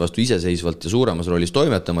satsi vastu iseseisvalt ja suuremas rollis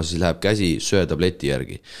toimetama, siis läheb käsi söötableti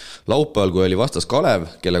järgi. Laupäeval, kui oli vastas Kalev,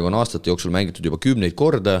 kellega on aastate jooksul mängitud juba 10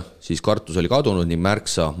 korda, siis kartus oli kadunud ning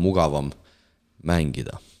märksa mugavam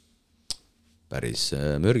mängida. Päris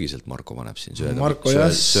mürgiselt Marko paneb siin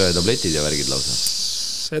söötabletid ja värgid lausa.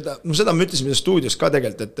 Seda me ütlesime stuudios ka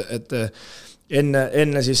tegelikult, et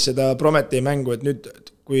enne siis seda Prometee mängu, et nüüd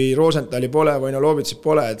kui Rosenthali pole või Nolovitsit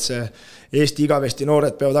pole, et see Eesti igavesti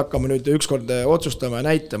noored peavad hakkama nüüd ükskord otsustama ja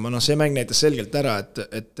näitama, see mäng näitas selgelt ära,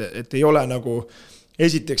 et ei ole nagu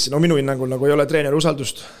esiteks, minu hinnangul nagu ei ole treener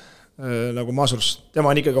usaldust nagu Masurs,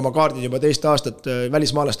 tema on ikkagi oma kaardid juba 2 aastat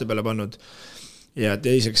välismaalaste peale pannud ja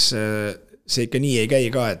teiseks see ikka nii ei käi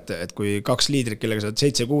ka, et kui 2 liidrit, kellega sa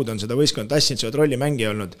 7 kuud on seda võistkond tassinud, sa oled rollimängi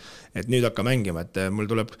olnud, et nüüd hakka mängima, et mul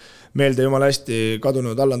tuleb meelde jumala hästi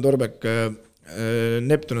kadunud Allan Torbek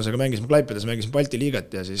Neptunusega mängisime Klaipedas, mängisime Balti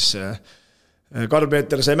liigat ja siis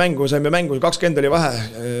Karl-Peeter saime mängu 20 oli vahe,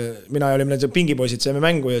 mina olime need pingipoisid, saime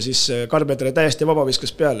mängu ja siis Karl-Peeter täiesti vaba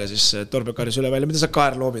viskas peale ja siis Torbek harjus üle välja, mida sa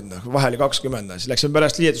kaer loobid, vahe oli 20, siis läksime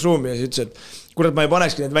pärast liietusruumi ja siis ütles, et kurat, ma ei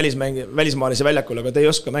panekski need välismaalisi väljakule, aga te ei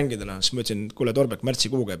oska mängida, siis ma ütlesin, kuule Torbek, märtsi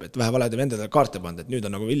kuu käib, et vähe valede vendadele kaarte pand, et nüüd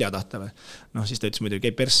on nagu vilja tahta või. Siis ta ütles muidugi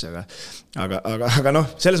käib persse, aga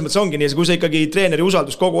selles mõttes ongi nii, kui sa ikkagi treeneri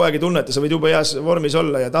usaldus kogu aeg ei tunne, et sa võid juba heas vormis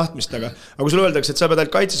olla ja tahtmist, aga kui sulle öeldakse, et sa pead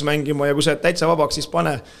kaitses mängima ja kui sa täitsa vabaks, siis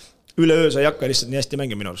pane üleöö, sa ei hakka lihtsalt nii hästi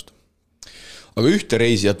mängima minu arust. Aga ühte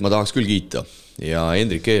reisijat ma tahaks küll kiita ja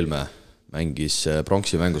Hendrik Eelmäe mängis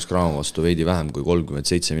pronksi mängus Graamo vastu veidi vähem kui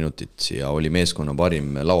 37 minutit ja oli meeskonna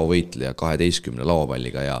parim lauavõitleja 12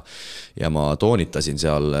 lauapalliga ja ma toonitasin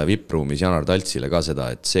seal VIP-ruumis Janar Taltsile ka seda,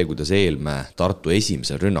 et see, kuidas Eelmäe Tartu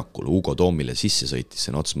esimesel rünnakul Hugo Toomile sisse sõitis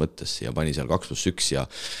see ots mõttes ja pani seal 2+1 ja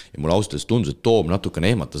mulle ausalt tundus, et Toom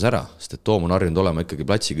natukene ehmatas ära, sest et Toom on harjunud olema ikkagi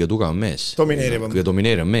platsi kõige tugevam mees. Kõige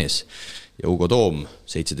domineerivam mees. Ja Hugo Toom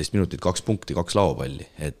 17 minutit, 2 punkti, 2 lauapalli.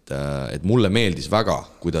 Et mulle meeldis väga,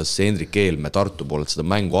 kuidas Hendrik Eelmäe Tartu poolelt seda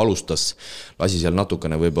mängu alustas, lasi seal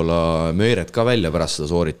natukene võib-olla mööret ka välja pärast seda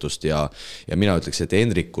sooritust ja mina ütleks, et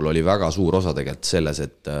Hendrikul oli väga suur osa tegelikult selles,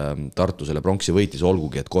 et Tartu selle pronksi võitis,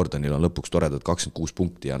 olgugi, et Gordonil on lõpuks toredad 26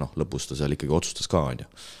 punkti ja lõpus ta seal ikkagi otsustas ka.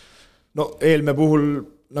 No Eelmäe puhul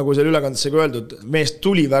nagu seal ülekandesse ka öeldud, mees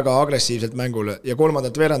tuli väga agressiivselt mängule ja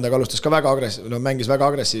kolmandat veerandaga alustas ka väga mängis väga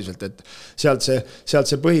agressiivselt, et sealt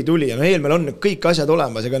see põhi tuli ja eelmel on kõik asjad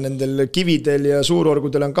olemas, ega nendel kividel ja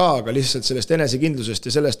suurorgudel on ka, aga lihtsalt sellest enesekindlusest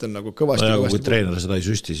ja sellest on nagu kõvasti. Kui treener seda ei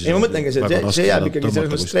süsti, siis ei, ma mõtlengi, see jääb ikkagi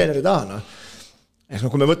selles mõttes treeneri taha,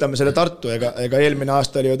 kui me võtame selle Tartu, ega eelmine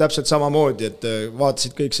aasta oli ju täpselt samamoodi, et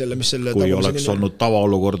vaatasid kõik selle, mis selle kui oleks olnud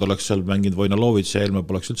tavaolukord, oleks seal mänginud Vojnalovits ja Eelme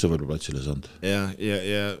poleks üldse võib-olla platsile saanud. Ja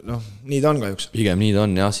nii ta on kahjuks. Pigem nii ta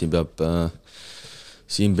on, jah,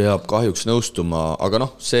 siin peab kahjuks nõustuma, aga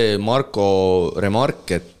see Marko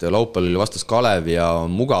remark, et laupäeval oli vastas Kalev ja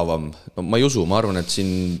mugavam, ma ei usu, ma arvan, et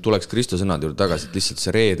siin tuleks Kristo sõnad juurde tagasi, et lihtsalt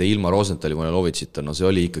see reede ilma Rosenthali Vojnalovitsita, see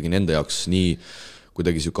oli ikkagi nende jaoks nii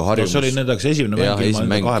kuidagi siuke harjumus. See oli nendeks esimene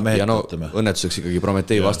mäng kahe mehed. Ja õnnetuseks ikkagi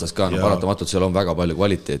Prometei vastas ka, paratamatult seal on väga palju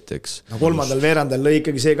kvaliteeti, eks. Kolmandal veerandal lõi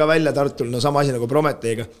ikkagi see ka välja Tartul, sama asi nagu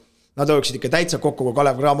Prometeiga. Nad oleksid ikka täitsa kokku, kui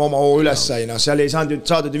Kalev Cramo oma O üles sai, seal ei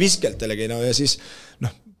saadud ju viskelt jällegi, ja siis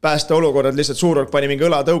pääste olukorrad lihtsalt Suurorg pani mingi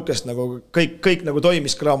õlatõukest, nagu kõik nagu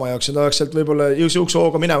toimis Cramo jaoks ja ta oleks sealt võib-olla jõukse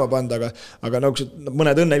hooga minema panda, aga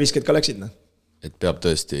mõned õnnevisked ka läksid. Et peab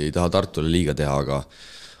tõesti, ei taha Tartule liiga teha,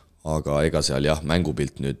 aga ega seal jah,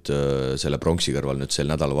 mängupilt nüüd selle pronksi kõrval nüüd sel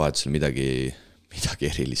nädalavahetusel midagi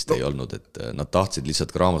erilist ei olnud, et nad tahtsid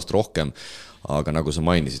lihtsalt Cramost rohkem, aga nagu sa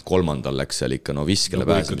mainisid, kolmandal läks seal ikka viskele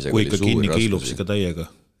pääsemisega. Kui ikka kinni kiiluks ikka täiega.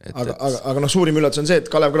 Aga suurim üllatus on see,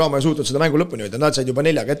 et Kalev Cramo ei suutnud seda mängu lõpuni hoida, nad said juba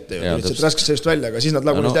 4 kätte, lihtsalt raskes seest välja, aga siis nad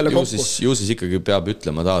lagunesid jälle kokku. Ju siis ikkagi peab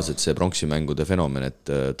ütlema taas, et see pronksimängude fenomen,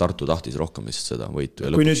 et Tartu tahtis rohkem lihtsalt seda võitu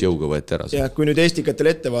ja lõpuks jõuga võeti ära. Ja kui nüüd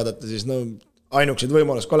Eestikatel ette vaadata, siis ainukesed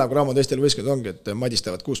võimalus Kalev Cramo teistel võistkond ongi, et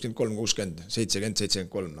madistavad 63-60,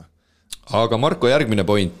 70-73. Aga Marko järgmine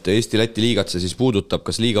point, Eesti-Läti liigat see siis puudutab,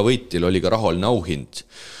 kas liiga võitil oli ka rahaline auhind.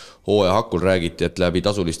 Hooaja hakul räägiti, et läbi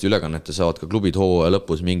tasuliste ülekannete saavad ka klubid hooaja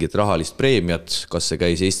lõpus mingit rahalist preemiat, kas see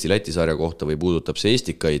käis Eesti-Läti sarja kohta või puudutab see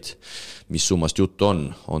Eestikaid, mis summast juttu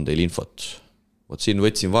on teil infot? Vot siin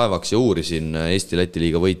võtsin vaevaks ja uurisin, Eesti-Läti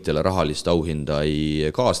liiga võitjale rahalist auhinda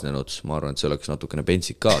ei kaasnenud. Ma arvan, et see oleks natukene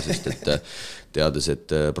pentsik ka, sest et teades,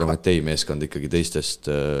 et Prometei meeskond ikkagi teistest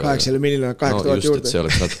 8 miljonit, 8000 juurde. See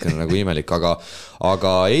oleks natukene nagu imelik,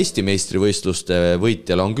 aga Eesti meistrivõistluste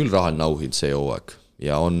võitjale on küll rahaline auhind see hooaeg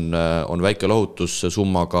ja on väike lohutus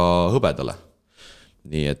summaga hõbedale.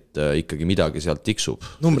 Nii et ikkagi midagi sealt tiksub.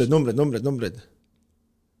 Numbrid.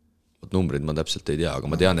 Numbrid ma täpselt ei tea, aga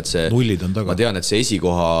ma tean, et see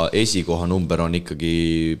esikoha number on ikkagi,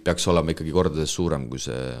 peaks olema ikkagi kordades suurem kui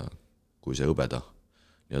see hõbeda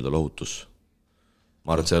nii-öelda lohutus.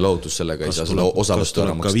 Ma arvan, et see lohutus sellega ei saa selle osalust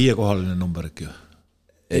ära maksta. Kas tuleb ka 5-kohaline number äkki?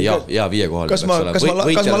 Ja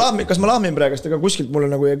 5-kohaline. Kas ma lahmin praegast, aga kuskilt mulle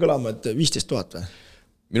nagu jäi kõlama, et 15 000 või?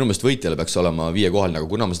 Minu meelest võitjale peaks olema 5-kohaline, aga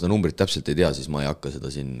kuna ma seda numbrit täpselt ei tea, siis ma ei hakka seda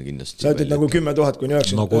siin kindlasti. Sa ütled nagu 10 000 kuni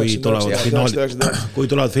 90. No kui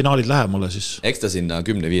tulevad finaalid lähemale, siis... Eks ta sinna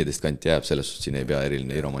 10-15 kanti jääb, selles suhtes siin ei pea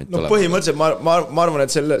eriline romant olema. Põhimõtteliselt ma arvan,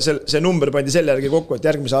 et see number pandi selle järgi kokku, et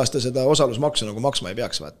järgmise aasta seda osalusmaksu nagu maksma ei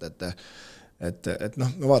peaks vaata, et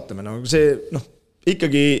me vaatame, see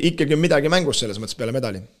ikkagi midagi mängus selles mõttes peale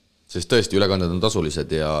medali. Sest tõesti, ülekanded on tasulised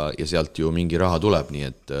ja sealt ju mingi raha tuleb, nii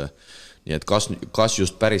et kas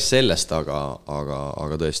just päris sellest,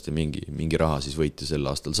 aga tõesti mingi raha siis võitja sel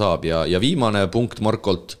aastal saab. Ja viimane punkt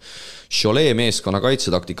Markolt, Cholet meeskonna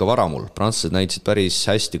kaitsetaktika varamul. Prantslased näitasid päris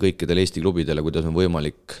hästi kõikidele Eesti klubidele, kuidas on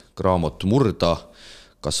võimalik Cramot murda.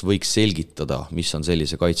 Kas võiks selgitada, mis on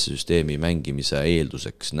sellise kaitsesüsteemi mängimise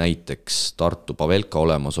eelduseks? Näiteks Tartu Pavelka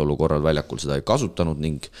olemasolu korral väljakul seda ei kasutanud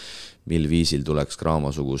ning mil viisil tuleks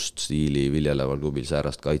Cramo-sugust stiili viljeleval klubil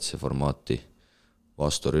säärast kaitseformaati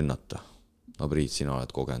vastu rünnata? No Priit, sina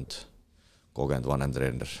oled kogenud vanem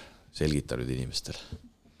treener, selgita nüüd inimestele.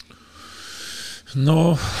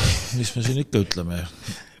 No, mis me siin ikka ütleme?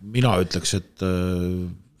 Mina ütleks, et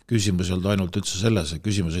küsimus ei olnud ainult üldse selles,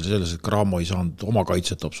 küsimus oli selles, et Cramo ei saanud oma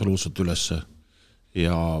kaitset absoluutselt ülesse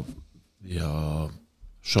ja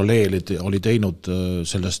Cholet oli teinud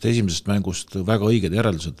sellest esimesest mängust väga õiged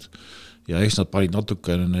järeldused ja eks nad panid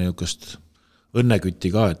natukene niisugust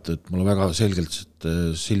õnnekütti ka, et mul on väga selgelt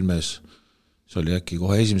silmes, see oli äkki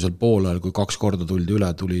kohe esimesel poolel, kui 2 korda tuldi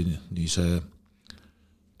üle, tuli nii see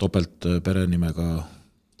topelt perenimega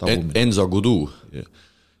Enzo Gudu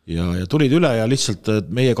ja tulid üle ja lihtsalt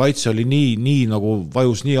meie kaitse oli nii nagu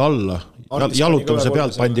vajus nii alla, jalutamise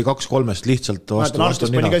pealt pandi 2-3 lihtsalt vastu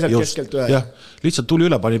nina. Lihtsalt tuli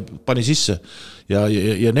üle, pani sisse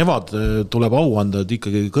ja nemad tuleb au anda, et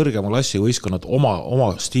ikkagi kõrgemal asja võistkonnad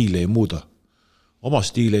oma stiili ei muuda. Oma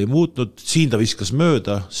stiili ei muutnud, siin ta viskas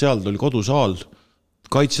mööda, seal tuli kodusaal,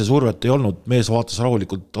 kaitsesurvet ei olnud, mees vaatas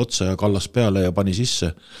rahulikult otsa ja kallas peale ja pani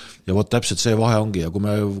sisse ja vot täpselt see vahe ongi ja kui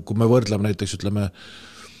me võrdleme näiteks ütleme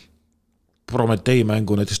Prometei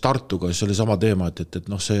mängu näiteks Tartuga, siis oli sama teema, et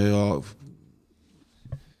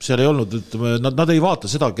seal ei olnud, nad ei vaata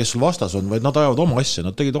seda, kes sul vastas on, vaid nad ajavad oma asja,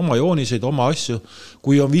 nad tegid oma jooniseid, oma asju,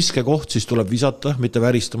 kui on viskekoht, siis tuleb visata, mitte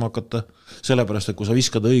väristama hakata, sellepärast, et kui sa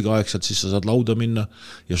viskad õigeaegselt, siis sa saad lauda minna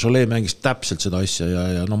ja Cholet mängis täpselt seda asja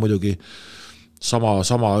ja muidugi sama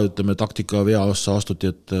ütleme, taktika vea ossa astuti,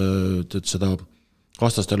 et seda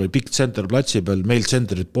vastastel oli pikk tsenter platsi peal, meil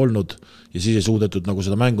tsentrit polnud ja siis ei suudetud nagu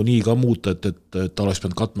seda mängu nii ka muuta, et ta oleks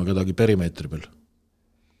pidanud katma kedagi perimeetri peal.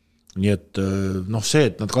 Nii et see,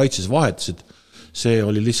 et nad kaitses vahetasid, see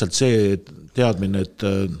oli lihtsalt see teadmine, et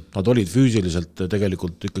nad olid füüsiliselt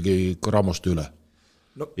tegelikult ikkagi Gramost üle.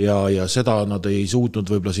 No. Ja seda nad ei suutnud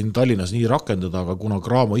võib-olla siin Tallinnas nii rakendada, aga kuna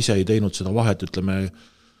Gramo ise ei teinud seda vahet, ütleme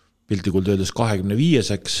piltikult öeldes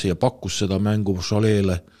 25-seks ja pakkus seda mängu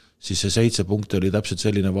Cholet'le, siis see 7 punkti oli täpselt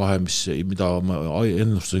selline vahe, mida ma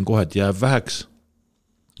ennustasin kohe, et jääb väheks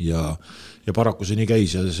ja paraku see nii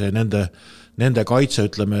käis ja see nende kaitse,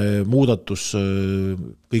 ütleme, muudatus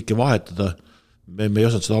kõiki vahetada, me ei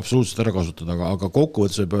osanud seda absoluutselt ära kasutada, aga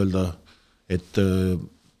kokkuvõttes võib öelda, et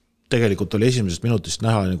tegelikult oli esimesest minutist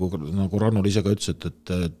näha, nagu Rannul ise ka ütles,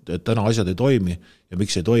 et täna asjad ei toimi ja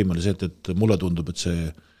miks ei toimi, oli see, et mulle tundub, et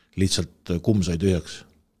see lihtsalt kumm sai tühjaks.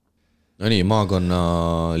 No nii, maakonna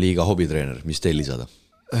liiga hobitreener, mis teil lisada?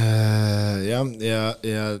 Ja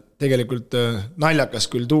tegelikult naljakas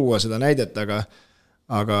küll tuua seda näidet,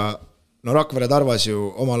 aga Rakvere Tarvas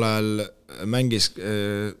ju omal ajal mängis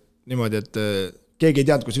niimoodi, et keegi ei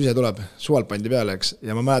teadnud, kus vise tuleb, suvalt pandi peale, eks,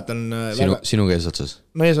 ja ma mäletan Sinuga eesotsas?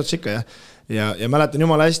 No eesotsas ikka, jah. Ja mäletan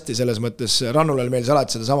jumala hästi selles mõttes, Rannulel meil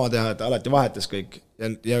alati seda sama teha, et alati vahetas kõik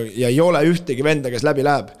ja ei ole ühtegi venda, kes läbi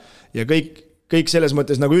läheb ja kõik selles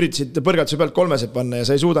mõttes nagu üritasid põrgatuse pealt 3 panna ja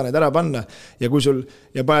sa ei suuda neid ära panna ja kui sul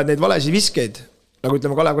ja paned neid valesi viskeid, nagu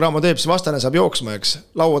ütleme Kalev Cramo teeb, siis vastane saab jooksma, eks,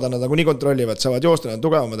 lauad on nad nagu nii kontrollivad, saavad joosta, nad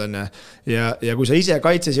tugevamad on ja kui sa ise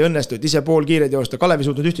kaitses ja õnnestud, ise pool kiired joosta, Kalev ei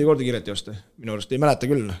suutnud ühtegi korda kiiret joosta, minu arust ei mäleta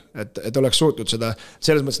küll, et oleks suutnud seda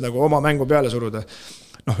selles mõttes nagu oma mängu peale suruda.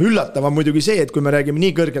 Üllatav on muidugi see, et kui me räägime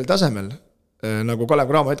nii kõrgel tasemel, nagu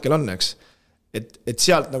Kalev Cramo hetkel on, eks, et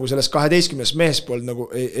sealt nagu sellest 12 mees poolt nagu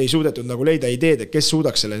ei suudetud nagu leida ideed, et kes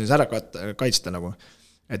suudaks selle ära kaitsta nagu.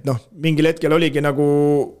 Et mingil hetkel oligi nagu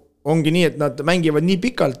ongi nii, et nad mängivad nii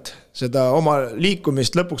pikalt seda oma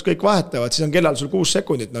liikumist, lõpuks kõik vahetavad, siis on kellal sul 6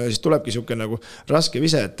 sekundit, ja siis tulebki siuke nagu raske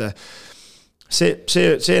vise, et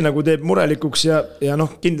see nagu teeb murelikuks ja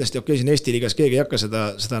kindlasti okei, siin Eesti-liigas keegi ei hakka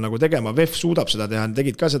seda nagu tegema, VEF suudab seda teha,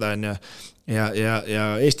 tegid ka seda ja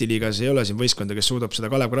Eesti-liigas ei ole siin võistkonda, kes suudab seda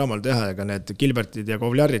Kalev Cramo'l teha, ega need Gilbertid ja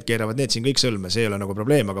Kovljarid keeravad need siin kõik sõlme, see ei ole nagu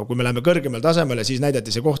probleem, aga kui me läheme kõrgemal tasemele, siis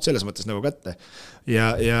näidati see koht selles mõttes nagu kätte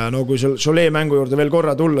ja kui sul Cholet mängu juurde veel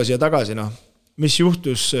korra tulla siia tagasi, mis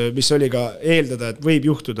juhtus, mis oli ka eeldada, et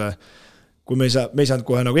võib juhtuda, kui me ei saanud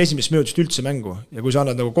kohe nagu esimest minutist üldse mängu ja kui sa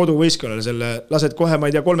annad nagu koduvõistkonnale selle, lased kohe, ma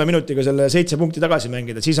ei tea, 3 minutiga selle 7 punkti tagasi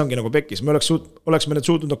mängida, siis ongi nagu pekkis. Me oleks me need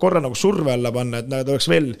suutnud korra nagu surve alla panna, et nad oleks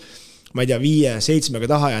veel, ma ei tea, 5-7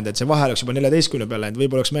 taha jäänud, et see vahe oleks juba 14 peale läinud,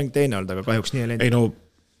 võib oleks mäng teine olnud, aga kahjuks nii ei läinud.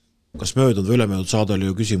 Kas möödunud või ülemöödunud saada oli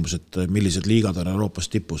ju küsimus, et millised liigad on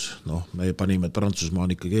Euroopas tipus? Me panime, et Prantsusmaa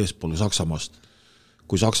on ikkagi eespool Saksamaast.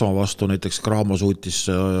 Kui Saksamaa vastu näiteks Cramo suutis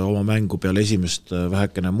oma mängu peale esimest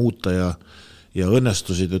vähekene muuta ja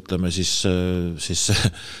õnnestusid, ütleme, siis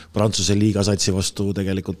Prantsuse liiga satsi vastu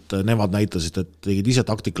tegelikult nemad näitasid, et tegid ise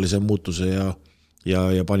taktikalise muutuse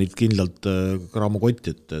ja panid kindlalt Cramo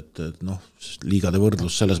kotti, et liigade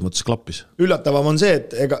võrdlus selles mõttes klappis. Üllatavam on see,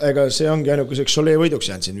 et ega see ongi ainukeseks Cholet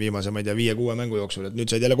võiduks jäänud siin viimase, ma ei tea, 5-6 mängu jooksul, et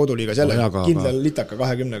nüüd said jälle koduliigas jälle kindel litaka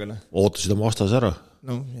 20-ga. Ootasid oma vastas ära.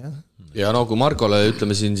 Ja kui Markole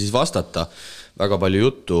ütleme siin siis vastata, väga palju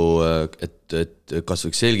juttu, et kas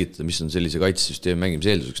võiks selgitada, mis on sellise kaitsesüsteemi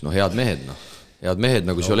mängimise eelduseks, head mehed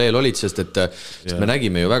nagu Cholet'l olid, sest me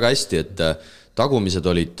nägime ju väga hästi, et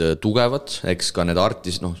tagumised olid tugevad, eks ka need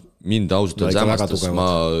Artis, mind ausalt on sämmastas,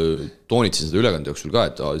 ma toonitsin seda ülekande jooksul ka,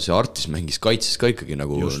 et see Artis mängis kaitses ka ikkagi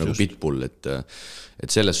nagu pitbull,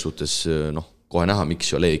 et selles suhtes, kohe näha, miks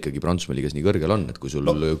Cholet ikkagi Prantsusmaa liigas nii kõrgel on, et kui sul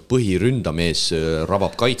põhiründamees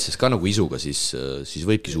rabab kaitses ka nagu isuga, siis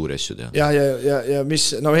võibki suuri asju teha. Ja mis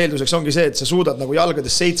eelduseks ongi see, et sa suudad nagu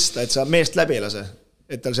jalgades seitsta, et sa meest läbi ei lase,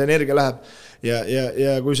 et tal see energia läheb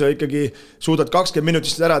ja kui sa ikkagi suudad 20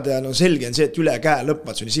 minutist ära teha, selge on see, et üle käe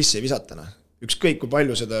lõpmatsuni sisse ei visata. Ükskõik kui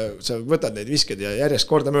palju sa võtad neid visked ja järjest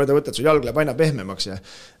korda mööda võtad, sul jalg läheb aina pehmemaks ja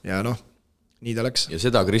nii ta läks. Ja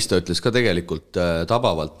seda Kristo ütles ka tegelikult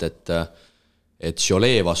tabavalt, et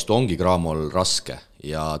Cholet vastu ongi Cramol raske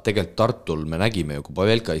ja tegelikult Tartul me nägime ju, kui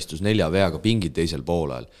Pavelka istus 4 veaga pingi teisel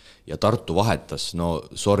poolel ja Tartu vahetas, no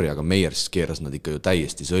sorry, aga Meiers keeras nad ikka ju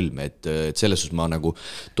täiesti sõlme, et selles suhtes ma nagu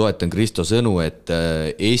toetan Kristo sõnu, et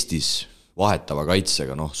Eestis vahetava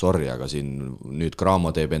kaitsega, noh sorry, aga siin nüüd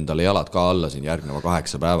Cramo teeb endale jalad ka alla siin järgneva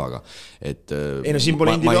 8 päevaga, et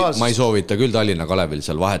ma ei soovita küll Tallinna Kalevil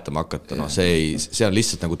seal vahetama hakata, no see on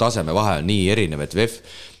lihtsalt nagu taseme vahe nii erinev, et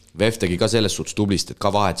VEF tegi ka selles suhtes tublist, et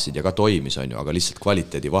ka vahetasid ja ka toimis, on ju, aga lihtsalt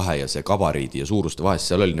kvaliteedi vahe ja see kabariidi ja suuruste vahest,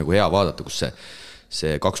 seal oli nagu hea vaadata, kus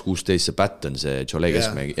see 2.16, see Patten, see Jolie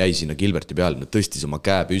keskmäe jäi sinna Gilberti peale, nad tõstis oma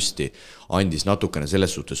käe püsti, andis natukene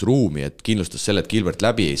selles suhtes ruumi, et kindlustas selle, et Gilbert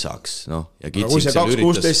läbi ei saaks. No, ja kui see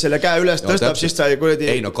 2.16 selle käe üles tõstab, siis ta ei kuradi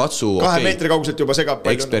 2 meetri kauguselt juba segab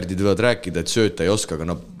palju. Eksperdid võivad rääkida, et sööta ei oska,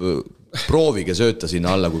 aga proovige sööta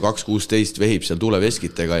sinna alla, kui 2.16 vehib seal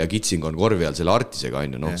tuleveskitega ja Kitsing on korvi all selle artisega,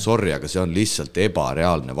 on ju, no sorry, aga see on lihtsalt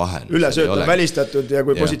ebareaalne vahe. Üle sööt on välistatud ja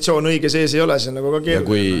kui positsioon õige sees ei ole, see on nagu ka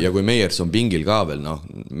keeruline. Ja kui Meiers on pingil ka veel, no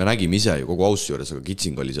me nägime ise ju kogu ausse juures, aga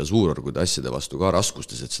Kitsing oli seal suurorgude asjade vastu ka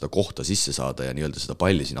raskustes, et seda kohta sisse saada ja nii-öelda seda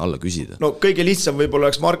palli sinna alla küsida. No kõige lihtsam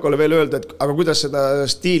võib-olla oleks Markole veel öelda, et aga kuidas seda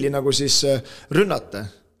stiili nagu siis rünnata?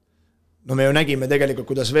 No me ju nägime tegelikult,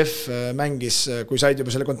 kuidas VEF mängis, kui said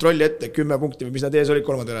juba selle kontrolli ette, 10 punkti või mis nad ees olid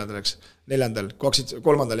 3. erandal, eks? 4. 3.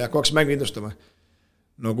 jah, kui hakkas mängu industama.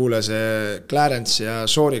 No kuule, see Clarence ja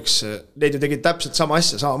Sooriks, neid ju tegid täpselt sama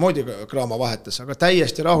asja, samamoodi Cramo vahetas, aga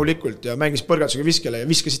täiesti rahulikult ja mängis põrgatusega viskele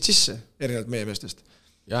ja viskasid sisse erinevalt meie meestest.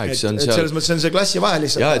 Ja, et selles mõttes on see klassi vahe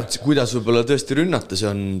lihtsalt. Ja, et kuidas võib-olla tõesti rünnata,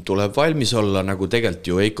 see tuleb valmis olla, nagu tegelikult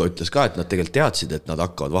ju Eiko ütles ka, et nad tegelikult teadsid, et nad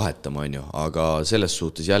hakkavad vahetama, on ju, aga selles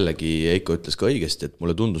suhtes jällegi Eiko ütles ka õigesti, et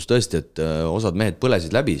mulle tundus tõesti, et osad mehed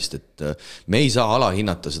põlesid läbi, sest et me ei saa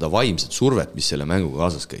alahinnata seda vaimset survet, mis selle mänguga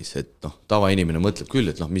kaasas käis, et tavainimene mõtleb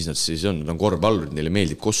küll, et mis nad siis on, nad on korvpallurid, neile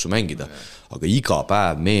meeldib kossu mängida, aga iga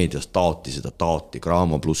päev meedias taoti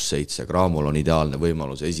Cramo +7, Cramol on ideaalne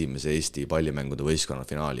võimalus esimese Eesti pallimängude võistkonna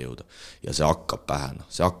finaali jõuda ja see hakkab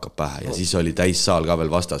pähe ja siis oli täissaal ka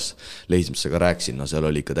veel vastas Leismisse ka rääksin, seal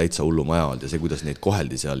oli ikka täitsa hullu maja olnud ja see, kuidas neid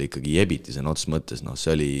koheldi seal ikkagi jebiti sõna otseses mõttes,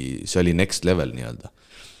 see oli next level nii-öelda.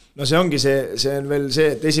 No see ongi see on veel see,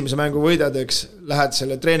 et esimese mängu võidad, eks, lähed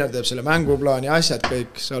selle treener teeb selle mänguplaani, asjad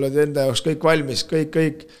kõik, sa oled enda jaoks kõik valmis,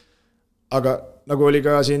 kõik, aga nagu oli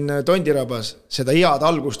ka siin Tondirabas, seda head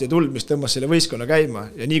algust ei tulnud, mis tõmbas selle võistkonna käima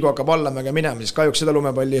ja nii kui hakkab allamäge minema, siis kahjuks seda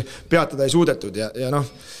lumepalli peatada ei suudetud ja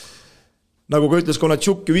nagu ka ütles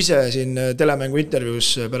Konatšuk ju ise siin telemängu intervjuus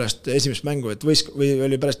pärast esimest mängu, et või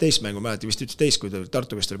oli pärast teist mängu, mälet, vist ütles teist, kui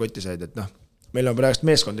Tartu kestel kotti said, et meil on praegust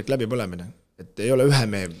meeskondlik läbipõlemine, et ei ole ühe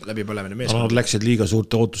mehe läbipõlemine meeskond. Nad läksid liiga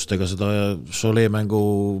suurte ootustega seda Solee mängu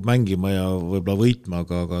mängima ja võib-olla võitma,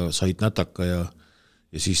 aga said nätaka ja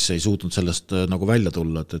siis ei suutnud sellest nagu välja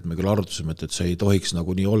tulla, et me küll arutasime, et see ei tohiks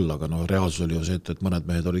nagu nii olla, aga reaalsus oli ju see, et mõned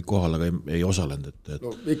mehed olid kohal, aga ei osalenud.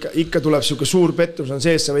 No, ikka tuleb siuke suur pettus on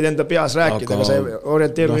sees, sa võid enda peas rääkida, aga sa ei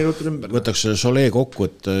orienteeru minutit ümber. Võtaks Solee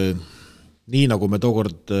kokku, et nii nagu me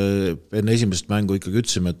tookord enne esimest mängu ikkagi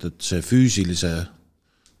ütlesime, et see füüsilise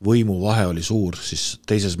võimu vahe oli suur, siis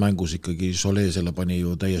teises mängus ikkagi Solee selle pani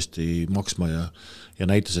ju täiesti maksma ja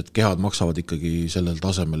näitas, et kehad maksavad ikkagi sellel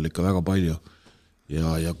tasemel ikka väga palju.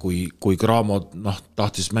 Ja kui Cramo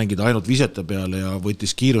tahtis mängida ainult visete peale ja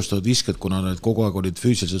võttis kiirustatud visked, kuna need kogu aeg olid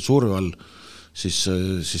füüsiliselt surve all, siis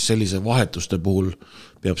sellise vahetuste puhul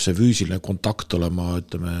peab see füüsiline kontakt olema,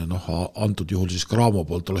 ütleme, antud juhul siis Cramo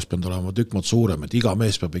poolt oleks pidanud olema tükk suurem, et iga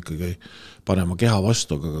mees peab ikkagi panema keha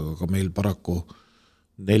vastu, aga meil paraku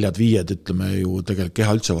 4-5, ütleme ju tegelikult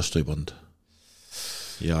keha üldse vastu ei pannud.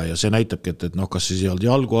 Ja see näitabki, et kas siis ei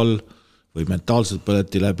olnud jalgu all, või mentaalselt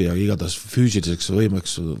põleti läbi, aga igatahes füüsiliseks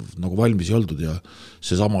võimeks nagu valmis ei oldud ja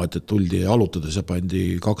seesama, et tuldi alutades ja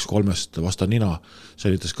pandi 2-3 vasta nina,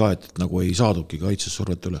 see ütles ka, et nagu ei saadudki kaitses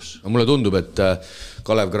survet üles. No, mulle tundub, et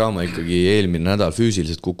Kalev Cramo ikkagi eelmine nädal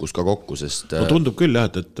füüsiliselt kukkus ka kokku, sest no tundub küll jah,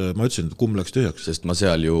 et ma ütlesin, et kumb läks tühjaks. Sest ma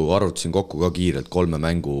seal ju arvutasin kokku ka kiirelt 3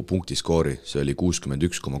 mängu punktiskoori, see oli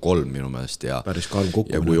 61,3 minu meelest ja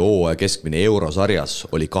kui hooaja keskmine eurosarjas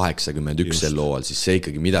oli 81 sel hooajal, siis see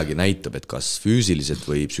ikkagi midagi näitab, et kas füüsiliselt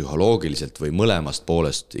või psühholoogiliselt või mõlemast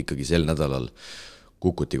poolest ikkagi sel nädalal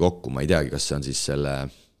kukuti kokku, ma ei teagi, kas see on siis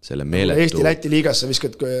selle meeletu Eesti-Läti liigas sa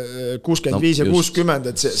viskad 65 ja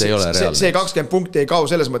 60, et see 20 punkti ei kao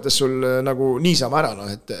selles mõttes sul nagu niisama ära,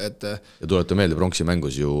 et ja tulete meelde, pronksi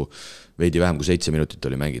mängus ju veidi vähem kui 7 minutit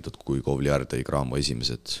oli mängitud, kui Kovliar tõi Cramo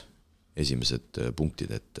esimesed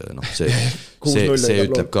punktid, et see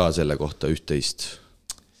ütleb ka selle kohta üht-teist.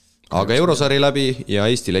 Aga eurosari läbi ja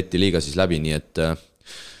Eesti-Läti liiga siis läbi, nii et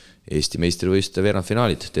Eesti meistrivõistluste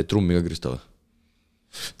veerandfinaalid. Teed trummi ka, Kristo?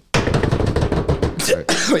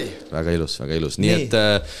 väga ilus. Nii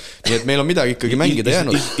et meil on midagi ikkagi mängida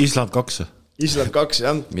jäänud. Island 2,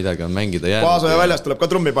 jah. Midagi on mängida jäänud. Paasoja väljast tuleb ka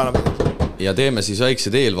trummi panema. Ja teeme siis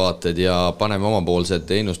väiksed eelvaated ja paneme omapoolsed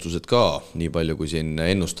ennustused ka, nii palju kui siin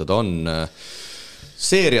ennustada on.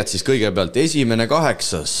 Seeriad siis kõigepealt 1.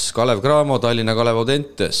 8. Kalev Cramo, Tallinna Kalev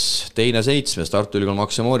Audentes, 2. 7. Tartu Ülikool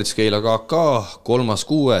Max Moritz, Keila KK, 3.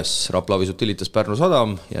 6. Rapla Utilitas Pärnu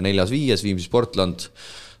Sadam ja 4. 5. Viimsi Sportland,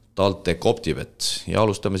 TalTech Optibet. Ja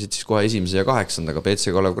alustame siit siis kohe 1. ja 8. PC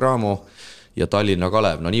Kalev Cramo ja Tallinna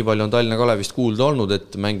Kalev. No nii palju on Tallinna Kalevist kuulda olnud,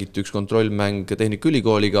 et mängiti üks kontrollmäng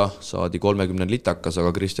Tehnikaülikooliga, saadi 30 litakas, aga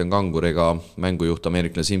Kristjan Kangur ega mängujuht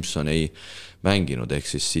Ameerikla Simpson ei mänginud, ehk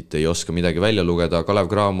siis siit ei oska midagi välja lugeda.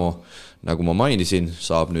 Kalev Cramo, nagu ma mainisin,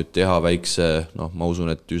 saab nüüd teha väikse, ma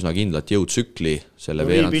usun, et üsna kindlat jõudsükli selle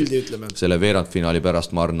veerandfinaali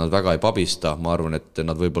pärast. Ma arvan, nad väga ei pabista, ma arvan, et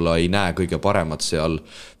nad võib-olla ei näe kõige paremat seal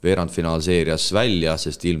veerandfinaalseerias välja,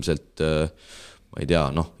 sest ilmselt ma ei tea,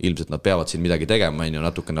 ilmselt nad peavad siin midagi tegema,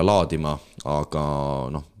 natukene laadima, aga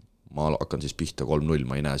ma hakkan siis pihta 3-0,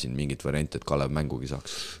 ma ei näe siin mingit varianti, et Kalev mängugi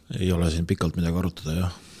saaks. Ei ole siin pikalt midagi arutada,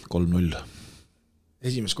 jah, 3-0.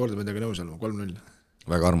 Esimest korda midagi nõus olema, 3-0.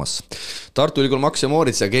 Väga armas. Tartu Ülikool Max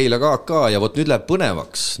Moritz ja Keila KK ja nüüd läheb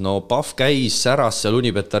põnevaks. Pahv käis säras seal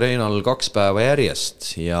Unibet Arenal 2 päeva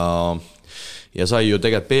järjest ja sai ju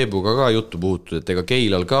tegelikult Peebuga ka juttu puhutud, et ega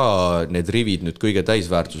Keilal ka need rivid nüüd kõige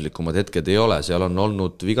täisväärtuslikumad hetked ei ole, seal on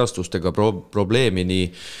olnud vigastustega probleemi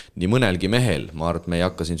nii mõnelgi mehel. Ma arvan, et me ei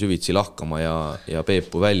hakka siin süvitsi lahkama ja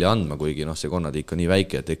Peepu välja andma, kuigi see konnad ikka nii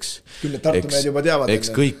väike, et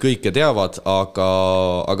eks kõike teavad,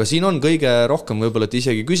 aga siin on kõige rohkem võib-olla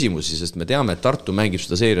isegi küsimusi, sest me teame, et Tartu mängib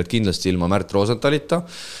seda seeriat kindlasti ilma Märt Rosenthalita.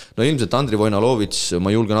 Ilmselt Andri Vojnalovits,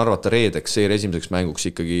 ma julgen arvata reedeks seeria esimeseks mänguks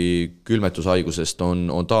ikkagi külmetushaigusest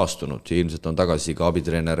on taastunud ja ilmselt on tagasi ka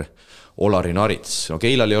abitreener Olari Narits.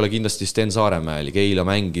 Keilal ei ole kindlasti Sten Saaremäel. Keila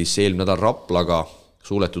mängis eelmine nädal Raplaga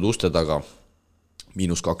suuletud uste taga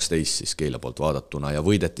 -12 siis Keila poolt vaadatuna ja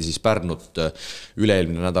võideti siis Pärnut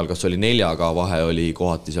üle-eelmine nädal, kas oli 4, vahe oli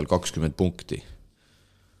kohati seal 20 punkti.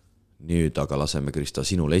 Nüüd aga laseme, Krista,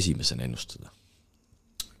 sinule esimesena ennustada.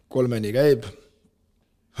 3 käib.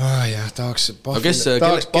 Jah, tahaks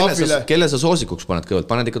kelle sa soosikuks paned kõigepealt?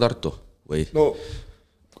 Paned ikka Tartu? Või?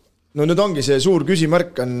 No nüüd ongi see suur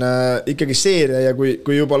küsimärk on ikkagi seeria ja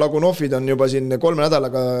kui juba Lagunovid on juba siin 3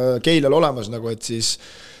 nädalaga Keilal olemas, et siis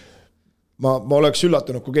ma oleks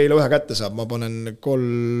üllatunud, kui Keila 1 kätte saab, ma panen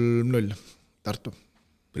 3-0 Tartu.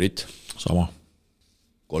 Brit? Sama.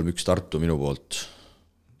 3-1 Tartu minu poolt.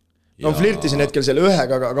 Flirtisin hetkel selle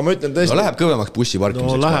 1-ga, aga ma ütlen tõesti... läheb kõvemaks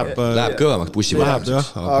bussiparkimiseks. Läheb kõvemaks bussiparkimiseks.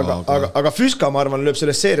 Aga Füska, ma arvan, lööb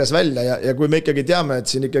selles seerias välja ja kui me ikkagi teame, et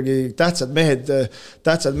siin ikkagi tähtsad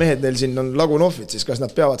mehed neil siin on Lagunovid, siis kas nad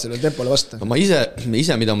peavad sellele tempole vasta? Ma ise,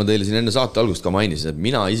 mida ma teile siin enne saate algust ka mainisin, et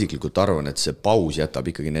mina isiklikult arvan, et see paus jätab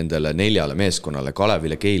ikkagi nendele 4 meeskonnale,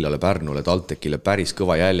 Kalevile, Keilale, Pärnule, TalTechile päris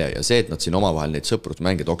kõva jälje ja see, et nad siin omavahel neid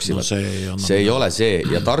sõprusmänge toksivad, see ei ole see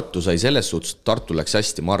ja Tartu sai selles suhtes, Tartu läks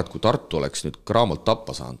hästi, ma arvan, kui Tartu oleks nüüd Cramolt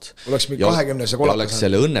tappa saanud ja oleks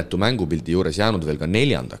selle õnnetu mängupildi juures jäänud veel ka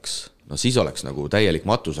 4. Siis oleks nagu täielik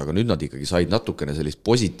matus, aga nüüd nad ikkagi said natukene sellist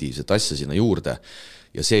positiivset asja sinna juurde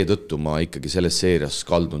ja seetõttu ma ikkagi selles seerias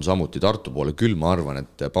kaldun samuti Tartu poole. Küll ma arvan,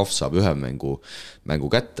 et Pahv saab 1 mängu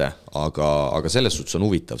kätte, aga selles suhtes on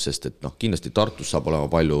huvitav, sest et kindlasti Tartus saab olema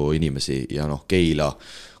palju inimesi ja Keila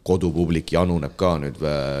kodupublik januneb ka nüüd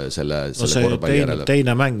selle korvpalli järele.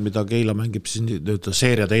 Teine mäng, mida Keila mängib,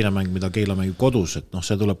 seeria teine mäng, mida Keila mängib kodus, et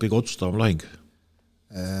see tuleb kõige otsustavam lahing.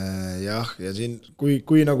 Jah, ja siin,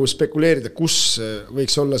 kui nagu spekuleerida, kus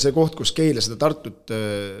võiks olla see koht, kus Keila seda Tartut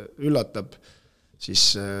üllatab,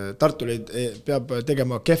 siis Tartul peab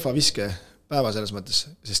tegema kehva viske päeva selles mõttes,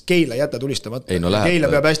 sest Keila jätta tulistamata. Keila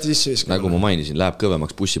peab hästi sisse viskama. Nagu ma mainisin, läheb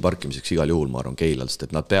kõvemaks bussiparkimiseks igal juhul, ma arvan Keilal, sest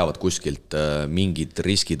et nad peavad kuskilt mingid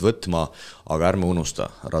riskid võtma, aga ärme unusta,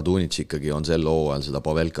 Radunits ikkagi on sel hooajal seda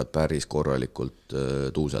Pavelkat päris korralikult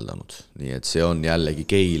tuuseldanud. Nii et see on jällegi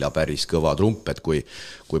Keila päris kõva trump, et kui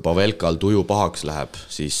Pavelkal tuju pahaks läheb,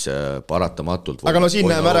 siis paratamatult... Aga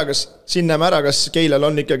siin näeme ära, kas Keilal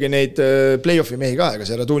on ikkagi neid play-offi mehi ka, ega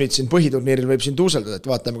see Radunits siin põhiturniiril võib siin tuuseldada,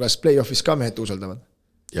 et vaatame, kas play-offis ka mehed tuuseldavad.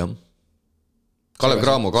 Jah. Kalev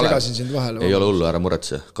Cramo, ei ole hullu, ära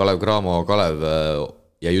muretse. Kalev Cramo, Kalev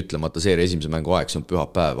jäi ütlemata seeria esimese mängu aeg, see on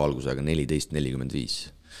pühapäev algusega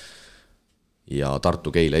 14.45. Ja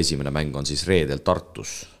Tartu Keila esimene mäng on siis reedel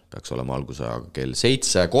Tartus, peaks olema algusajaga kell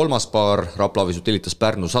 7. 3. paar, Rapla Utilitas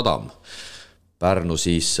Pärnu Sadam. Pärnu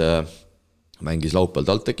siis mängis laupäeval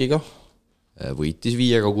TalTechiga, võitis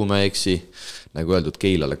 5, kui me eksi. Nagu öeldud,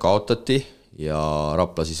 Keilale kaotati ja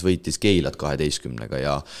Rapla siis võitis Keilat 12-ga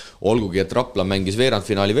ja olgugi, et Rapla mängis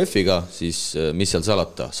veerandfinaali VEF-iga, siis mis seal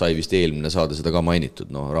salata, sai vist eelmine saade seda ka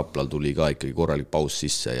mainitud, no Raplal tuli ka ikkagi korralik paus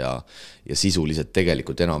sisse ja sisuliselt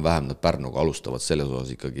tegelikult enam-vähem nad Pärnuga alustavad selles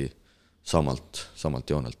osas ikkagi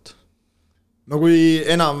samalt joonelt. No kui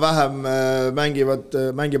enam-vähem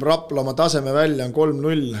mängib Rapla oma taseme välja, on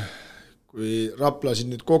 3-0, kui Rapla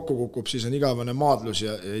siin nüüd kokku kukub, siis on igavene maadlus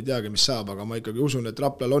ja ei teagi, mis saab, aga ma ikkagi usun, et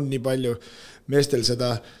Raplal on nii palju meestel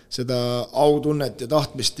seda autunnet ja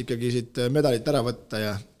tahtmist ikkagi siit medalit ära võtta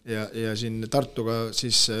ja siin Tartuga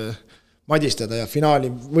siis madistada ja finaali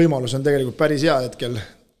võimalus on tegelikult päris hea hetkel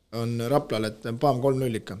on Raplal, et paam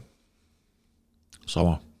 3-0 ikka.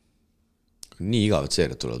 Sama. Nii igavad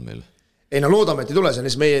seeriad tulevad meil. Ei no loodame, et ei tule, see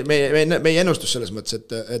on meie ennustus selles mõttes,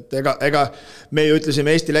 et ega me ju ütlesime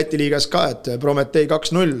Eesti-Läti liigas ka, et Prometee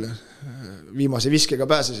 2-0 viimase viskega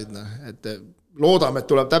pääsesid, et loodame, et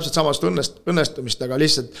tuleb täpselt samast õnnestumist, aga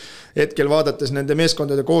lihtsalt hetkel vaadates nende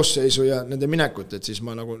meeskondade koosseisu ja nende minekut, et siis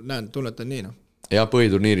ma nagu tunnetan nii. Ja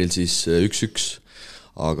põhiturniiril siis 1-1,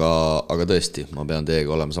 aga tõesti, ma pean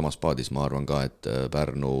teiega olema samas paadis, ma arvan ka, et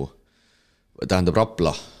Pärnu tähendab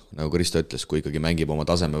Rapla, nagu Kristo ütles, kui ikkagi mängib oma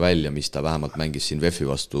taseme välja, mis ta vähemalt mängis siin VEF-i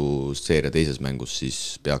vastu seeria teises mängus,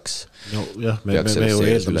 siis peaks no jah, me ju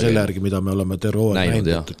eeldame selle järgi, mida me oleme terve näinud,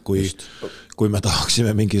 et kui me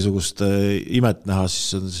tahaksime mingisugust imet näha,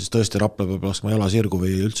 siis tõesti Rapla peab laskma jala sirgu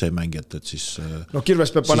või üldse ei mängi, et siis no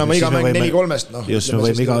Kirves peab panema iga mäng 4-3-st. Just, me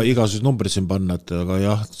võime igasugused numbrid siin panna, aga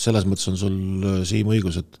jah, selles mõttes on sul Siim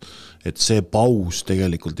õigus, et see paus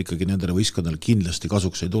tegelikult ikkagi nendele võistkondadele kindlasti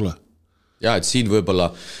kasuks ei tule. Ja, et siin võib-olla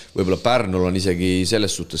Pärnul on isegi selles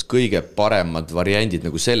suhtes kõige paremad variandid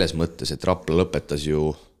nagu selles mõttes, et Rapla lõpetas ju,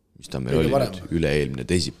 mis ta meil oli nüüd, üle-eelmine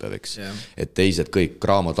teisipäev, eks. Et teised kõik,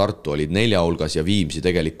 Graamo Tartu olid 4 hulgas ja Viimsi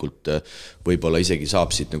tegelikult võib-olla isegi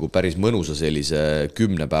saab siit nagu päris mõnusa sellise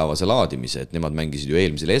 10-päevase laadimise, et nemad mängisid ju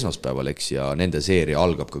eelmisel esmaspäeval, eks, ja nende seeria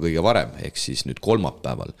algab ka kõige varem, eks siis nüüd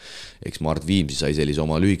kolmapäeval. Eks ma arvan, Viimsi sai sellise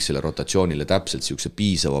oma lühiksele rotatsioonile täpselt siukse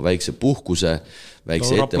piisava väikse puhkuse,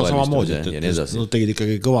 väikse ettevalmistumise ja nii edasi. Nad tegid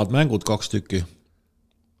ikkagi kõvad mängud 2 tükki.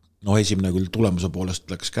 No esimene küll tulemuse poolest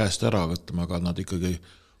läks käest ära, aga nad ikkagi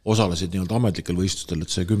osalesid nii-öelda ametlikel võistlustel, et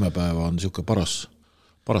see 10 päeva on niisugune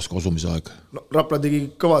paras kosumise aeg. No, Rapla tegi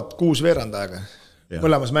kõvad 6 veerandaega.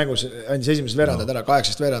 Mõlemas mängus andis esimesed veerandad ära,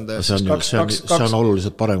 8 veerandaja. See on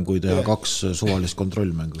oluliselt parem, kui teha 2 suvalist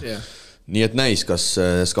kontrollmängu. Nii et näis, kas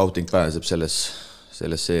scouting pääseb selles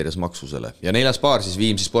seerias maksusele. Ja 4. paar siis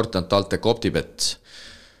Viimsi Sportland TalTech Optibet.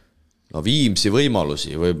 No Viimsi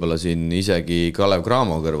võimalusi, võib-olla siin isegi Kalev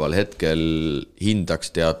Cramo kõrval hetkel hindaks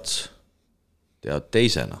tead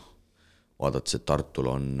teisena, vaadates, et Tartul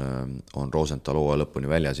on Rosenthal hooaja lõpuni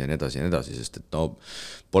väljas ja nii edasi, sest et no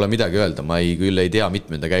pole midagi öelda, ma küll ei tea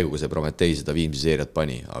mitmenda käiguga see Prometee seda Viimsi seeriat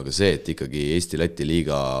pani, aga see, et ikkagi Eesti-Läti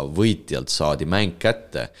liiga võitjalt saadi mäng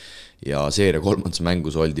kätte ja seeria 3.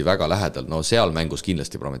 mängus oldi väga lähedal, no seal mängus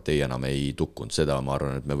kindlasti Prometee enam ei tukkunud, seda ma